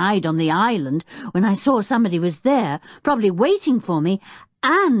over to hide on the island when I saw somebody was there, probably waiting for me,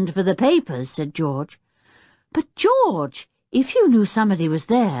 and for the papers," said George. "But, George, if you knew somebody was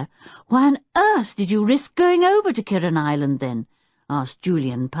there, why on earth did you risk going over to Kirin Island then?" asked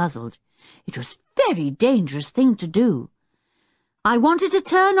Julian, puzzled. "It was a very dangerous thing to do." "I wanted to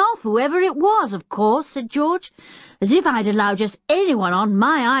turn off whoever it was, of course," said George, "as if I'd allow just anyone on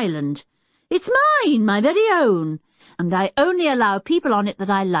my island. It's mine, my very own, and I only allow people on it that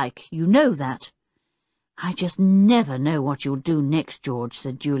I like. You know that." "I just never know what you'll do next, George,"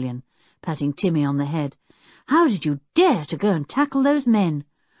 said Julian, patting Timmy on the head. "How did you dare to go and tackle those men?"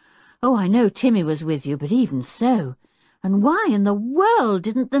 "Oh, I know Timmy was with you, but even so. And why in the world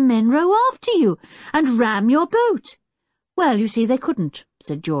didn't the men row after you and ram your boat?" "Well, you see, they couldn't,"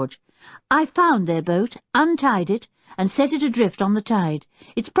 said George. "I found their boat, untied it, and set it adrift on the tide.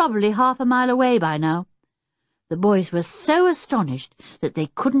 It's probably 1/2 a mile away by now." The boys were so astonished that they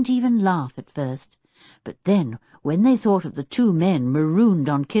couldn't even laugh at first. But then, when they thought of the 2 men marooned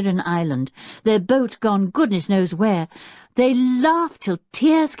on Kirin Island, their boat gone goodness knows where, they laughed till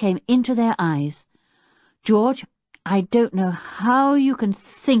tears came into their eyes. "George, I don't know how you can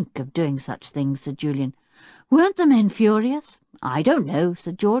think of doing such things," said Julian. "Weren't the men furious?" "I don't know,"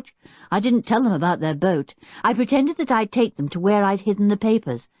 said George. "I didn't tell them about their boat. I pretended that I'd take them to where I'd hidden the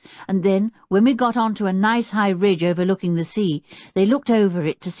papers, and then, when we got on to a nice high ridge overlooking the sea, they looked over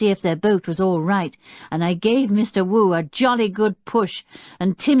it to see if their boat was all right, and I gave Mr. Wu a jolly good push,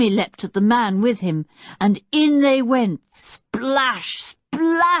 and Timmy leapt at the man with him, and in they went, splash,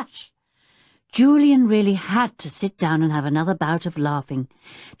 splash!" Julian really had to sit down and have another bout of laughing,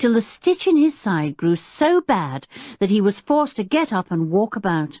 till the stitch in his side grew so bad that he was forced to get up and walk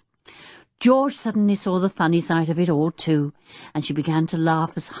about. George suddenly saw the funny side of it all too, and she began to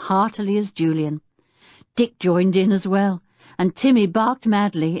laugh as heartily as Julian. Dick joined in as well, and Timmy barked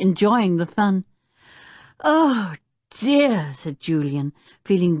madly, enjoying the fun. "Oh, dear," said Julian,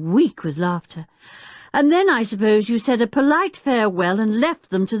 feeling weak with laughter. "And then I suppose you said a polite farewell and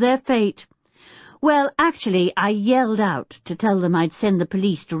left them to their fate." "Well, actually, I yelled out to tell them I'd send the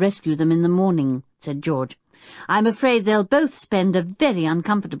police to rescue them in the morning," said George. "I'm afraid they'll both spend a very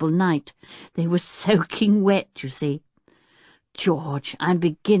uncomfortable night. They were soaking wet, you see." "George, I'm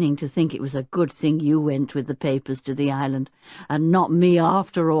beginning to think it was a good thing you went with the papers to the island, and not me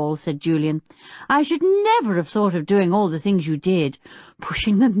after all," said Julian. "I should never have thought of doing all the things you did,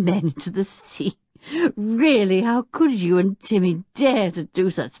 pushing the men into the sea. Really, how could you and Timmy dare to do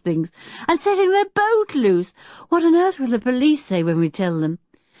such things, and setting their boat loose? What on earth will the police say when we tell them?"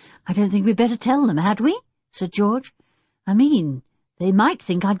 "I don't think we'd better tell them, had we?" said George. "I mean, they might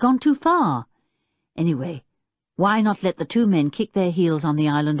think I'd gone too far. Anyway, why not let the 2 men kick their heels on the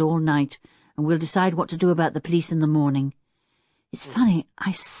island all night, and we'll decide what to do about the police in the morning. It's funny,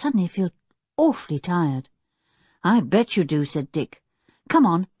 I suddenly feel awfully tired." "I bet you do," said Dick. "Come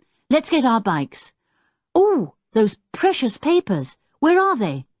on. Let's get our bikes. Oh, those precious papers! Where are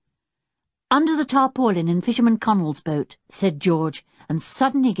they?" "Under the tarpaulin in Fisherman Connell's boat," said George, and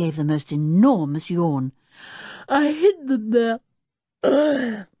suddenly gave the most enormous yawn. "I hid them there."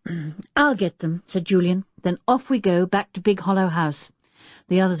 "I'll get them," said Julian. "Then off we go back to Big Hollow House.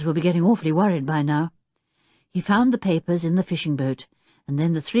 The others will be getting awfully worried by now." He found the papers in the fishing boat, and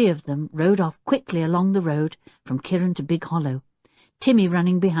then the 3 of them rowed off quickly along the road from Kirin to Big Hollow, Timmy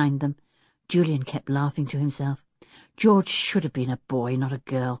running behind them. Julian kept laughing to himself. George should have been a boy, not a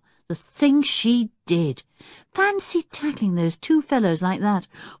girl. The things she did! Fancy tackling those 2 fellows like that,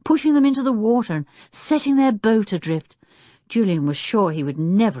 pushing them into the water and setting their boat adrift. Julian was sure he would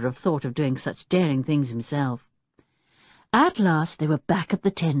never have thought of doing such daring things himself. At last they were back at the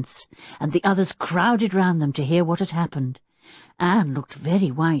tents, and the others crowded round them to hear what had happened. Anne looked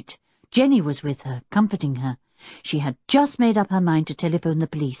very white. Jenny was with her, comforting her. She had just made up her mind to telephone the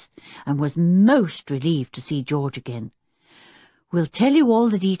police, and was most relieved to see George again. "We'll tell you all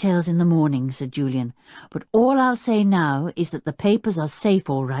the details in the morning," said Julian, "but all I'll say now is that the papers are safe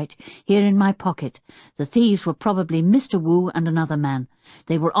all right, here in my pocket. The thieves were probably Mr. Wu and another man.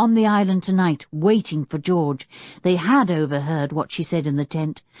 They were on the island tonight, waiting for George. They had overheard what she said in the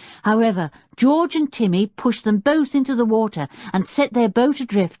tent. However, George and Timmy pushed them both into the water and set their boat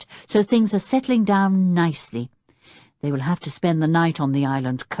adrift, so things are settling down nicely. They will have to spend the night on the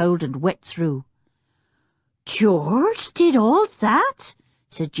island, cold and wet through." "George did all that?"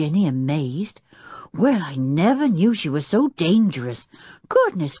 said Jenny, amazed. "Well, I never knew she was so dangerous.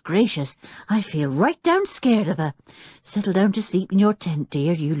 Goodness gracious, I feel right down scared of her. Settle down to sleep in your tent,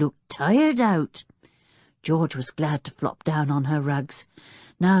 dear. You look tired out." George was glad to flop down on her rugs.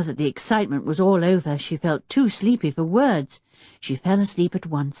 Now that the excitement was all over, she felt too sleepy for words. She fell asleep at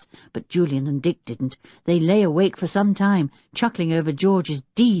once, but Julian and Dick didn't. They lay awake for some time, chuckling over George's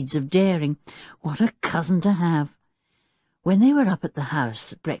deeds of daring. What a cousin to have! When they were up at the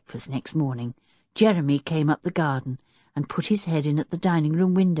house at breakfast next morning, Jeremy came up the garden and put his head in at the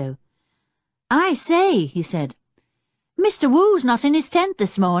dining-room window. "I say," he said, "Mr. Wu's not in his tent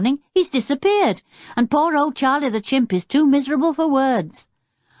this morning. He's disappeared, and poor old Charlie the chimp is too miserable for words."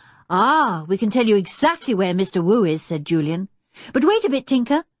 "Ah, we can tell you exactly where Mr. Wu is," said Julian. "But wait a bit,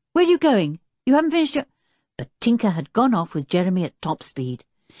 Tinker. Where are you going? You haven't finished your—" But Tinker had gone off with Jeremy at top speed.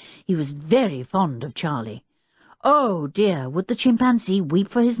 He was very fond of Charlie. Oh dear, would the chimpanzee weep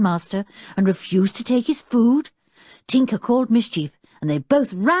for his master and refuse to take his food? Tinker called mischief, and they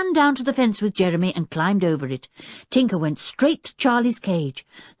both ran down to the fence with Jeremy and climbed over it. Tinker went straight to Charlie's cage.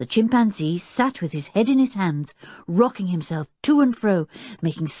 The chimpanzee sat with his head in his hands, rocking himself to and fro,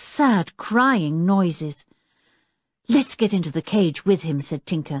 making sad crying noises. "Let's get into the cage with him," said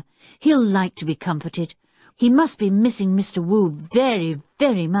Tinker. "He'll like to be comforted. He must be missing Mr. Wu very,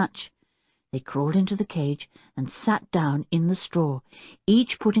 very much." They crawled into the cage and sat down in the straw,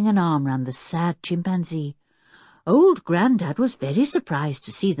 each putting an arm round the sad chimpanzee. Old Grandad was very surprised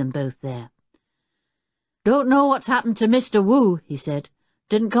to see them both there. "Don't know what's happened to Mr. Wu," he said.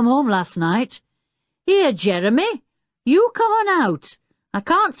 "Didn't come home last night. Here, Jeremy, you come on out. I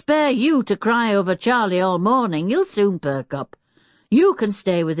can't spare you to cry over Charlie all morning. He'll soon perk up. You can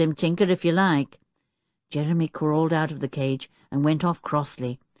stay with him, Tinker, if you like." Jeremy crawled out of the cage and went off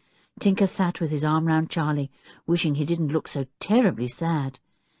crossly. Tinker sat with his arm round Charlie, wishing he didn't look so terribly sad.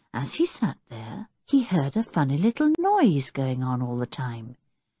 As he sat there, he heard a funny little noise going on all the time.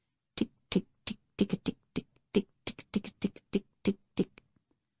 Tick, tick, tick, tick, tick, tick, tick, tick, tick, tick, tick, tick, tick.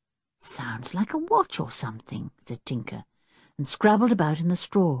 "Sounds like a watch or something," said Tinker, and scrabbled about in the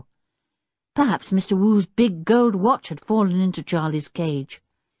straw. Perhaps Mr. Wu's big gold watch had fallen into Charlie's cage.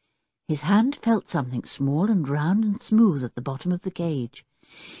 His hand felt something small and round and smooth at the bottom of the cage.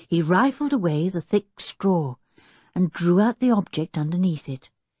 He rifled away the thick straw and drew out the object underneath it.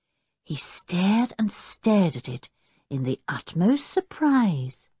 He stared and stared at it in the utmost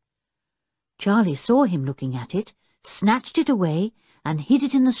surprise. Charlie saw him looking at it, snatched it away, and hid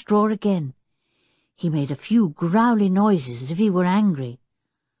it in the straw again. He made a few growly noises as if he were angry.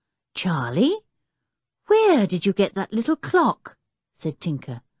 "Charlie, where did you get that little clock?" said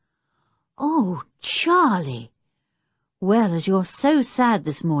Tinker. "Oh, Charlie! Well, as you're so sad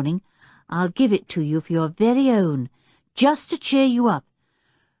this morning, I'll give it to you for your very own, just to cheer you up.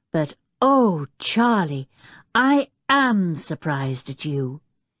 But, oh, Charlie, I am surprised at you."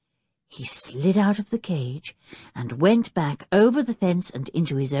 He slid out of the cage and went back over the fence and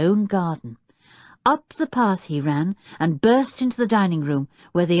into his own garden. Up the path he ran and burst into the dining-room,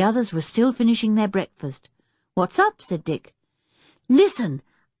 where the others were still finishing their breakfast. "What's up?" said Dick. "Listen!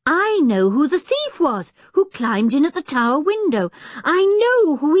 I know who the thief was, who climbed in at the tower window. I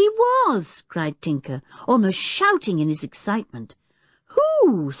know who he was!" cried Tinker, almost shouting in his excitement.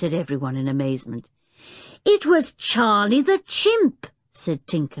 "Who?" said everyone in amazement. "It was Charlie the chimp," said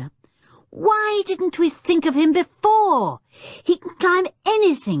Tinker. "Why didn't we think of him before? He can climb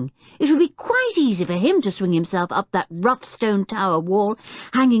anything. It would be quite easy for him to swing himself up that rough stone tower wall,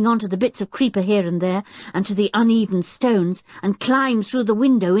 hanging on to the bits of creeper here and there, and to the uneven stones, and climb through the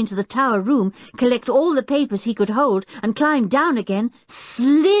window into the tower room, collect all the papers he could hold, and climb down again,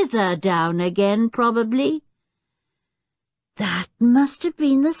 slither down again, probably." "That must have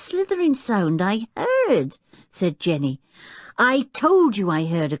been the slithering sound I heard," said Jenny. "I told you I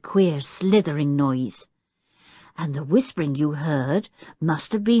heard a queer slithering noise." "And the whispering you heard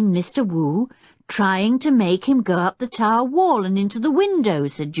must have been Mr. Wu trying to make him go up the tower wall and into the window,"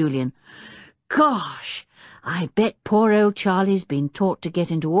 said Julian. "Gosh, I bet poor old Charlie's been taught to get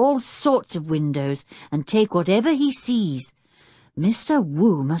into all sorts of windows and take whatever he sees. Mr.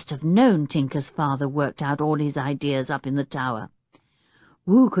 Wu must have known Tinker's father worked out all his ideas up in the tower.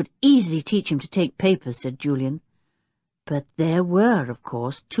 Wu could easily teach him to take papers, said Julian. But there were, of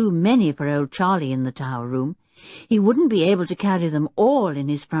course, too many for old Charlie in the tower room. He wouldn't be able to carry them all in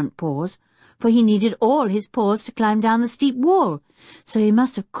his front paws, for he needed all his paws to climb down the steep wall, so he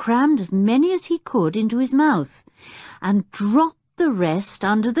must have crammed as many as he could into his mouth, and dropped the rest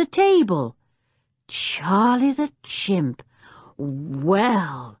under the table. Charlie the chimp!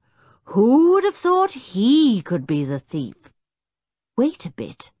 Well, who would have thought he could be the thief? Wait a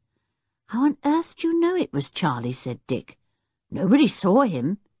bit. How on earth do you know it was Charlie? Said Dick. Nobody saw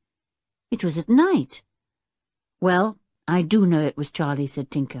him. It was at night. Well, I do know it was Charlie,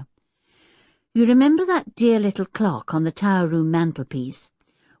 said Tinker. You remember that dear little clock on the tower room mantelpiece?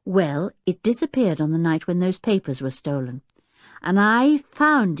 Well, it disappeared on the night when those papers were stolen, and I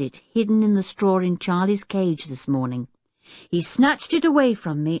found it hidden in the straw in Charlie's cage this morning. He snatched it away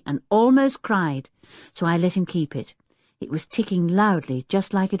from me and almost cried, so I let him keep it. It was ticking loudly,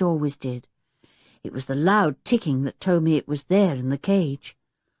 just like it always did. It was the loud ticking that told me it was there in the cage.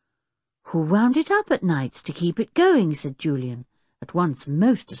 Who wound it up at nights to keep it going? Said Julian, at once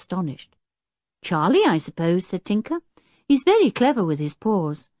most astonished. Charlie, I suppose, said Tinker. He's very clever with his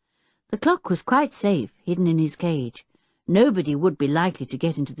paws. The clock was quite safe, hidden in his cage. Nobody would be likely to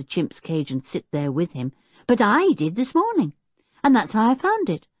get into the chimp's cage and sit there with him, but I did this morning, and that's how I found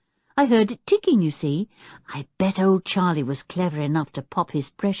it. I heard it ticking, you see. I bet old Charlie was clever enough to pop his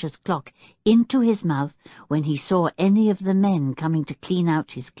precious clock into his mouth when he saw any of the men coming to clean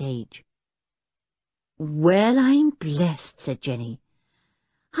out his cage. Well, I'm blessed, said Jenny.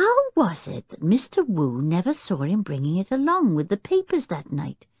 How was it that Mr. Wu never saw him bringing it along with the papers that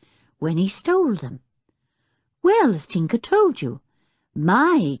night, when he stole them? Well, as Tinker told you,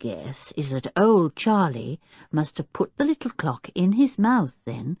 my guess is that old Charlie must have put the little clock in his mouth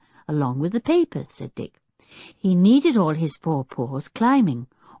then, along with the papers, said Dick. He needed all his forepaws climbing,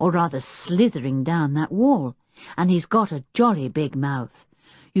 or rather slithering down that wall, and he's got a jolly big mouth.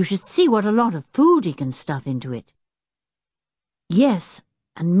 You should see what a lot of food he can stuff into it. Yes,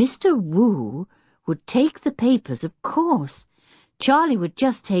 and Mr. Wu would take the papers, of course. Charlie would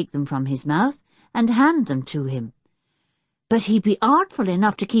just take them from his mouth and hand them to him. But he'd be artful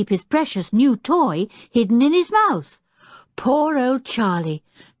enough to keep his precious new toy hidden in his mouth. Poor old Charlie!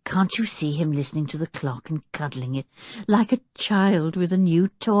 Can't you see him listening to the clock and cuddling it, like a child with a new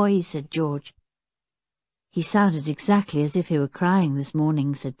toy? Said George. He sounded exactly as if he were crying this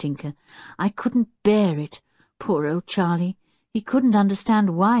morning, said Tinker. I couldn't bear it. Poor old Charlie. He couldn't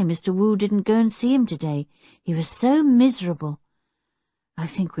understand why Mr. Wu didn't go and see him today. He was so miserable. I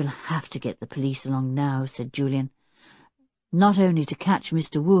think we'll have to get the police along now, said Julian. Not only to catch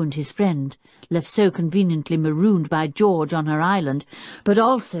Mr. Wu and his friend, left so conveniently marooned by George on her island, but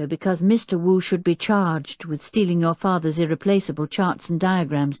also because Mr. Wu should be charged with stealing your father's irreplaceable charts and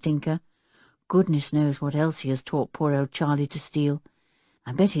diagrams, Tinker. Goodness knows what else he has taught poor old Charlie to steal.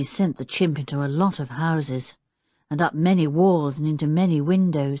 I bet he's sent the chimp into a lot of houses, and up many walls and into many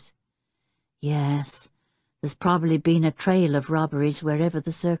windows. Yes, there's probably been a trail of robberies wherever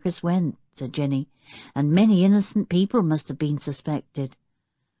the circus went, said Jenny, and many innocent people must have been suspected.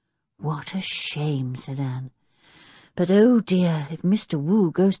 What a shame, said Anne. But oh dear, if Mr.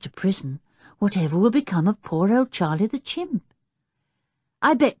 Wu goes to prison, whatever will become of poor old Charlie the chimp?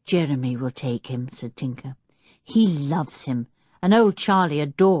 I bet Jeremy will take him, said Tinker. He loves him, and old Charlie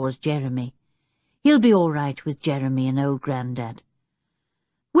adores Jeremy. He'll be all right with Jeremy and old Grandad.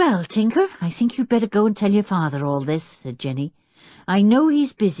 Well, Tinker, I think you'd better go and tell your father all this, said Jenny. I know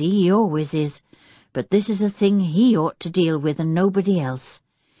he's busy, he always is, but this is a thing he ought to deal with and nobody else.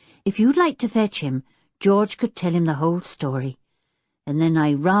 If you'd like to fetch him, George could tell him the whole story, and then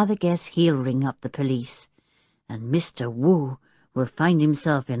I rather guess he'll ring up the police, and Mr. Wu will find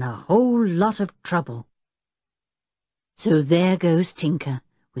himself in a whole lot of trouble. So there goes Tinker,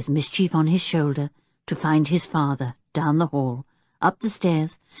 with mischief on his shoulder, to find his father down the hall, up the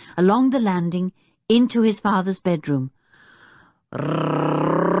stairs, along the landing, into his father's bedroom.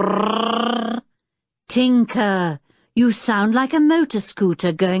 Rrrr! Tinker, you sound like a motor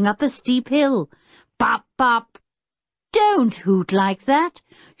scooter going up a steep hill. Pop, pop! Don't hoot like that.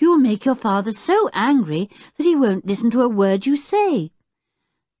 You'll make your father so angry that he won't listen to a word you say.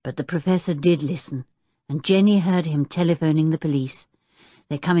 But the Professor did listen, and Jenny heard him telephoning the police.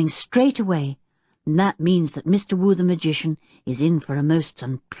 They're coming straight away, and that means that Mr. Wu the magician is in for a most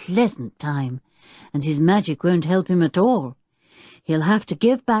unpleasant time, and his magic won't help him at all. He'll have to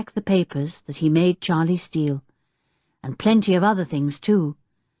give back the papers that he made Charlie steal, and plenty of other things too.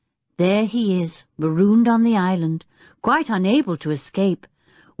 There he is, marooned on the island, quite unable to escape,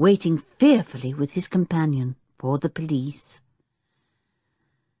 waiting fearfully with his companion for the police."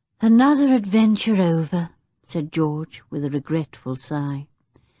 "Another adventure over," said George, with a regretful sigh.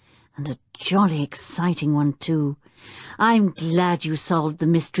 "And a jolly exciting one, too. I'm glad you solved the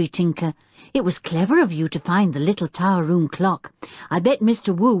mystery, Tinker. It was clever of you to find the little tower-room clock. I bet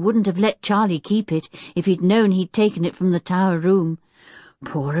Mr. Wu wouldn't have let Charlie keep it if he'd known he'd taken it from the tower-room.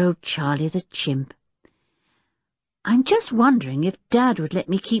 Poor old Charlie the chimp. I'm just wondering if Dad would let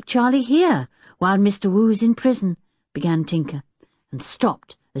me keep Charlie here while Mr. Wu's in prison," began Tinker, and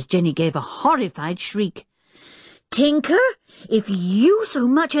stopped as Jenny gave a horrified shriek. "Tinker, if you so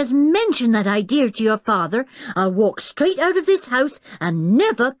much as mention that idea to your father, I'll walk straight out of this house and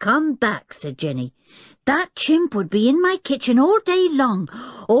never come back," said Jenny. "That chimp would be in my kitchen all day long.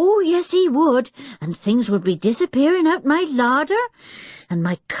 Oh, yes, he would, and things would be disappearing out my larder, and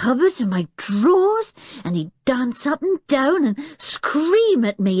my cupboards and my drawers, and he'd dance up and down and scream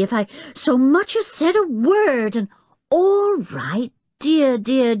at me if I so much as said a word, and—" "All right, dear,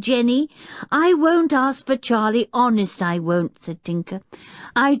 dear Jenny, I won't ask for Charlie, honest I won't," said Tinker.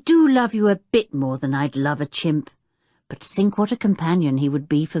 "I do love you a bit more than I'd love a chimp, but think what a companion he would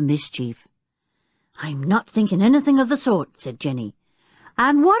be for mischief." "I'm not thinking anything of the sort," said Jenny.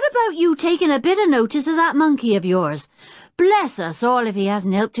 "And what about you taking a bit of notice of that monkey of yours? Bless us all if he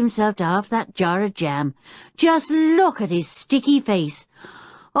hasn't helped himself to half that jar of jam. Just look at his sticky face.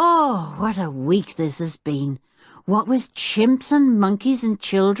 Oh, what a week this has been. What with chimps and monkeys and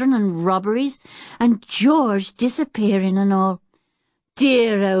children and robberies, and George disappearing and all."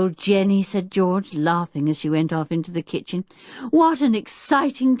 "Dear old Jenny," said George, laughing as she went off into the kitchen. "What an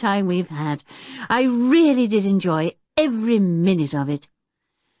exciting time we've had. I really did enjoy every minute of it."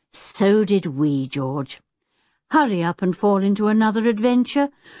 "So did we, George. Hurry up and fall into another adventure.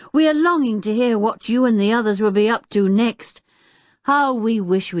 We are longing to hear what you and the others will be up to next. How we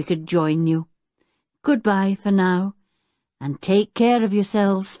wish we could join you. Goodbye for now, and take care of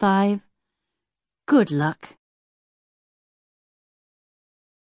yourselves, Five. Good luck."